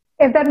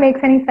 if that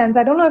makes any sense.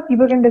 I don't know if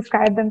people can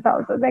describe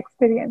themselves as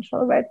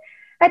experiential, but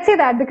I'd say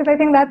that, because I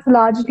think that's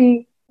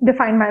largely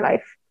defined my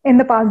life in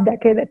the past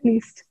decade, at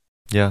least.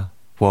 Yeah.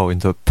 Wow, in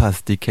the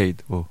past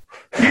decade. Oh.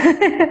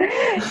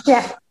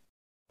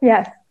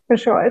 Yes, for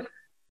sure.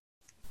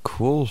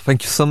 Cool.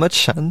 Thank you so much,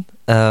 Shan.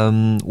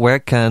 Where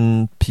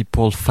can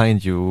people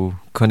find you,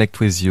 connect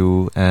with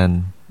you,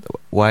 and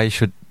why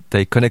should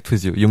they connect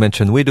with you? You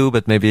mentioned Widu,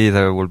 but maybe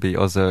there will be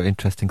other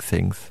interesting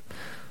things.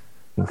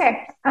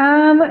 Okay.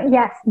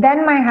 Yes.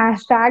 Then my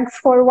hashtags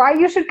for why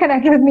you should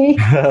connect with me: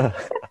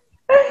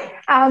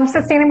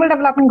 sustainable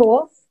development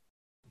goals,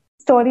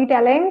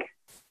 storytelling,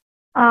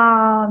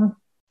 and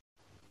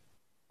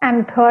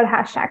third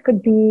hashtag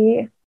could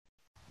be,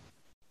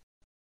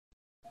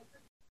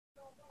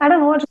 I don't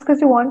know, just because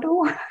you want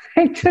to.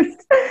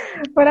 Just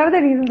whatever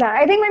the reasons are.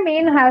 I think my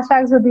main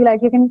hashtags would be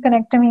like, you can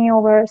connect to me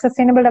over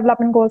sustainable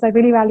development goals. I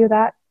really value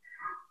that.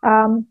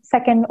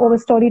 Second, over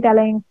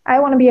storytelling. I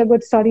want to be a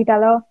good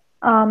storyteller.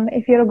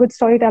 If you're a good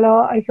storyteller,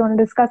 or if you want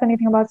to discuss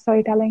anything about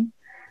storytelling.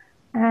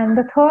 And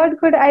the third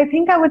I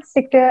think I would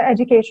stick to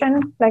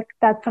education. Like,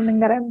 that's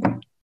something that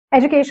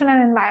education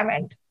and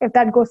environment. If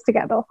that goes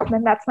together,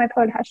 then that's my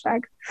third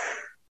hashtag.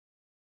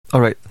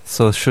 All right.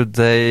 So should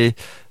they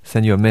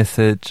send you a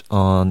message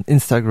on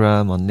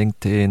Instagram, on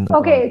LinkedIn?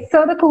 Okay.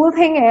 So the cool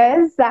thing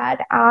is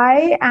that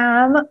I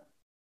am,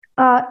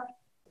 I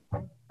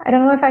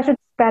don't know if I should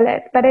spell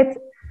it, but it's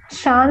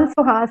Shan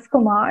Suhas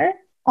Kumar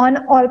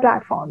on all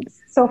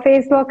platforms. So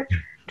Facebook,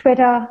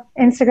 Twitter,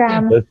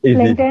 Instagram,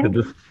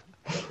 LinkedIn.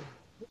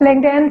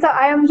 So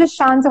I am just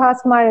Shan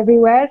Suhas Kumar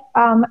everywhere.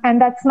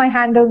 And that's my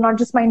handle, not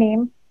just my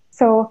name.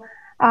 So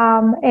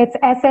it's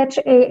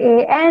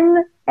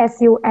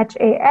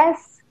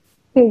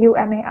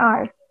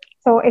SHAANSUHASKUMAR.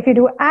 So if you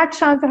do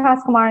 @Shan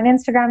Suhas Kumar on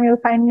Instagram, you'll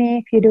find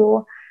me. If you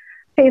do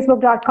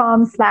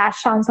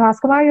facebook.com/Shan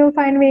Suhas Kumar, you'll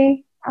find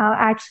me.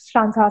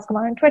 @Shan Suhas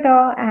Kumar on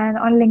Twitter, and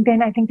on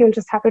LinkedIn, I think you'll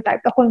just have to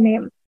type the whole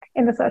name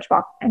in the search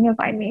box and you'll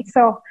find me.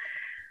 So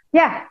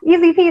yeah,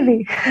 easy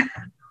peasy.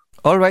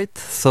 All right.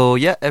 So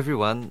yeah,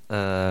 everyone,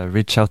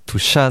 reach out to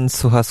Shan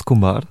Suhas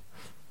Kumar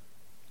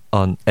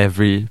on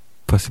every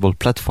possible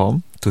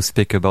platform to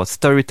speak about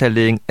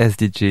storytelling,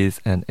 SDGs,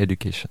 and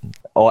education.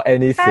 Or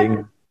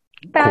anything.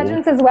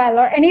 Pageants as well,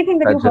 or anything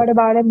that you heard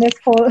about in this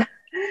whole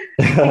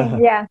thing.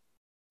 Yeah.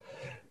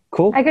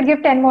 Cool. I could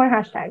give 10 more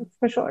hashtags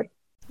for sure.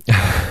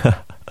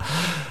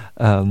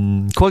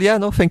 Cool. Yeah,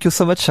 no, thank you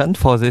so much, Shan,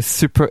 for this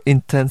super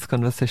intense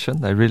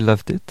conversation. I really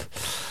loved it.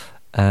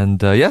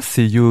 And yeah,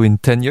 see you in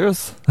 10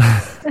 years.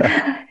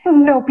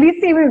 No, please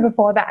see me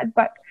before that.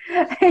 But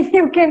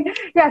you can,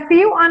 see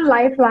you on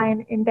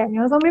Lifeline in 10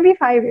 years or maybe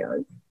 5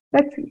 years.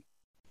 Let's see.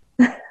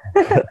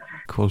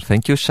 Cool.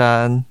 Thank you,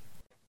 Shan.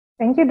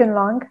 Thank you,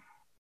 Dinlong.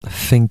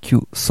 Thank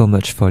you so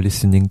much for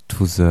listening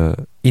to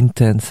the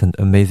intense and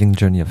amazing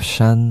journey of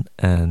Shan.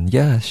 And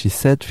yeah, she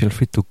said feel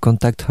free to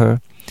contact her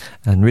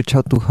and reach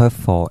out to her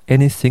for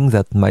anything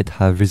that might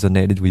have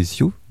resonated with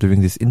you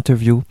during this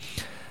interview.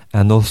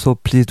 And also,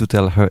 please do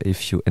tell her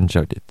if you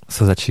enjoyed it,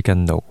 so that she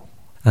can know.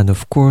 And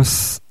of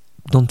course,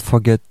 don't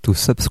forget to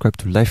subscribe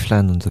to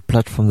Lifeline on the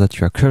platform that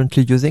you are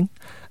currently using.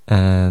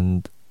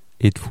 And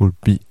it would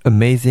be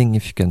amazing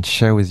if you can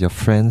share with your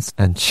friends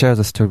and share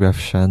the story of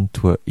Shan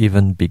to an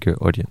even bigger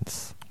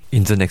audience.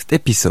 In the next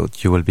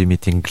episode, you will be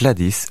meeting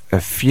Gladys, a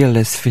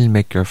fearless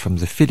filmmaker from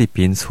the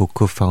Philippines who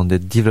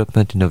co-founded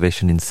Development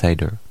Innovation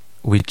Insider,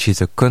 which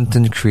is a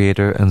content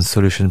creator and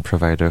solution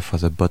provider for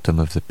the bottom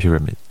of the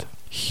pyramid.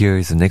 Here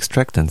is an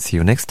extract and see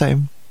you next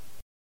time.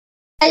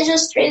 I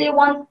just really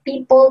want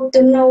people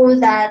to know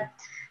that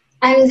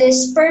I'm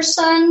this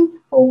person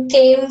who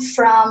came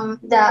from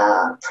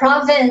the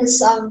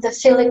province of the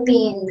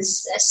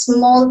Philippines, a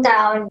small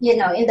town,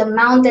 in the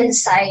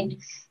mountainside.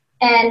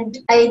 And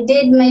I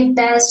did my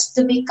best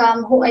to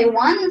become who I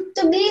want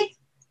to be.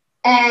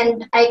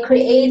 And I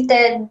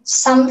created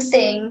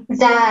something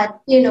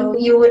that,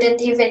 you wouldn't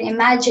even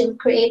imagine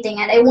creating.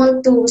 And I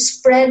want to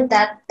spread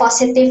that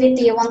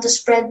positivity. I want to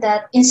spread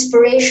that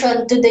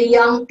inspiration to the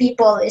young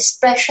people,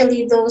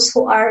 especially those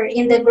who are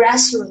in the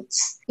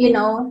grassroots,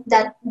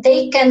 that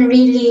they can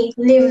really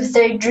live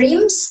their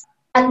dreams.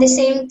 At the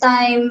same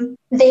time,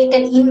 they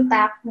can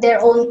impact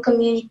their own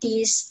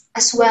communities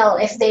as well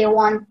if they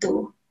want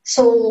to.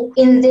 So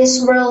in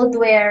this world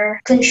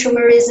where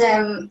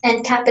consumerism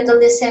and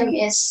capitalism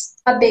is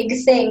a big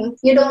thing,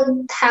 you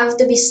don't have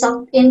to be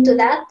sucked into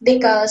that,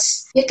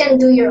 because you can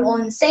do your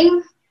own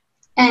thing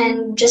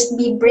and just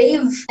be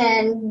brave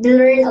and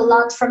learn a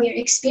lot from your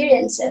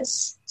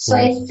experiences. So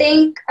I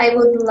think I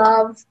would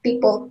love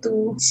people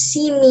to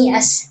see me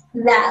as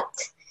that,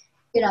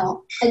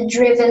 a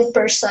driven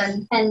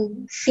person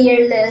and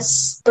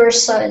fearless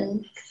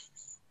person.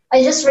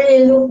 I just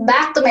really look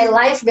back to my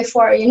life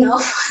before,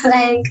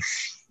 like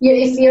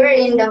if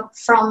you're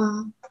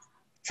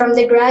from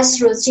the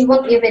grassroots, you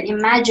won't even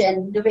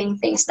imagine doing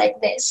things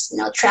like this,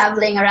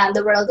 traveling around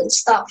the world and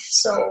stuff.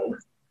 So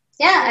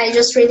yeah, I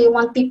just really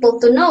want people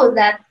to know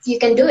that you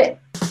can do it.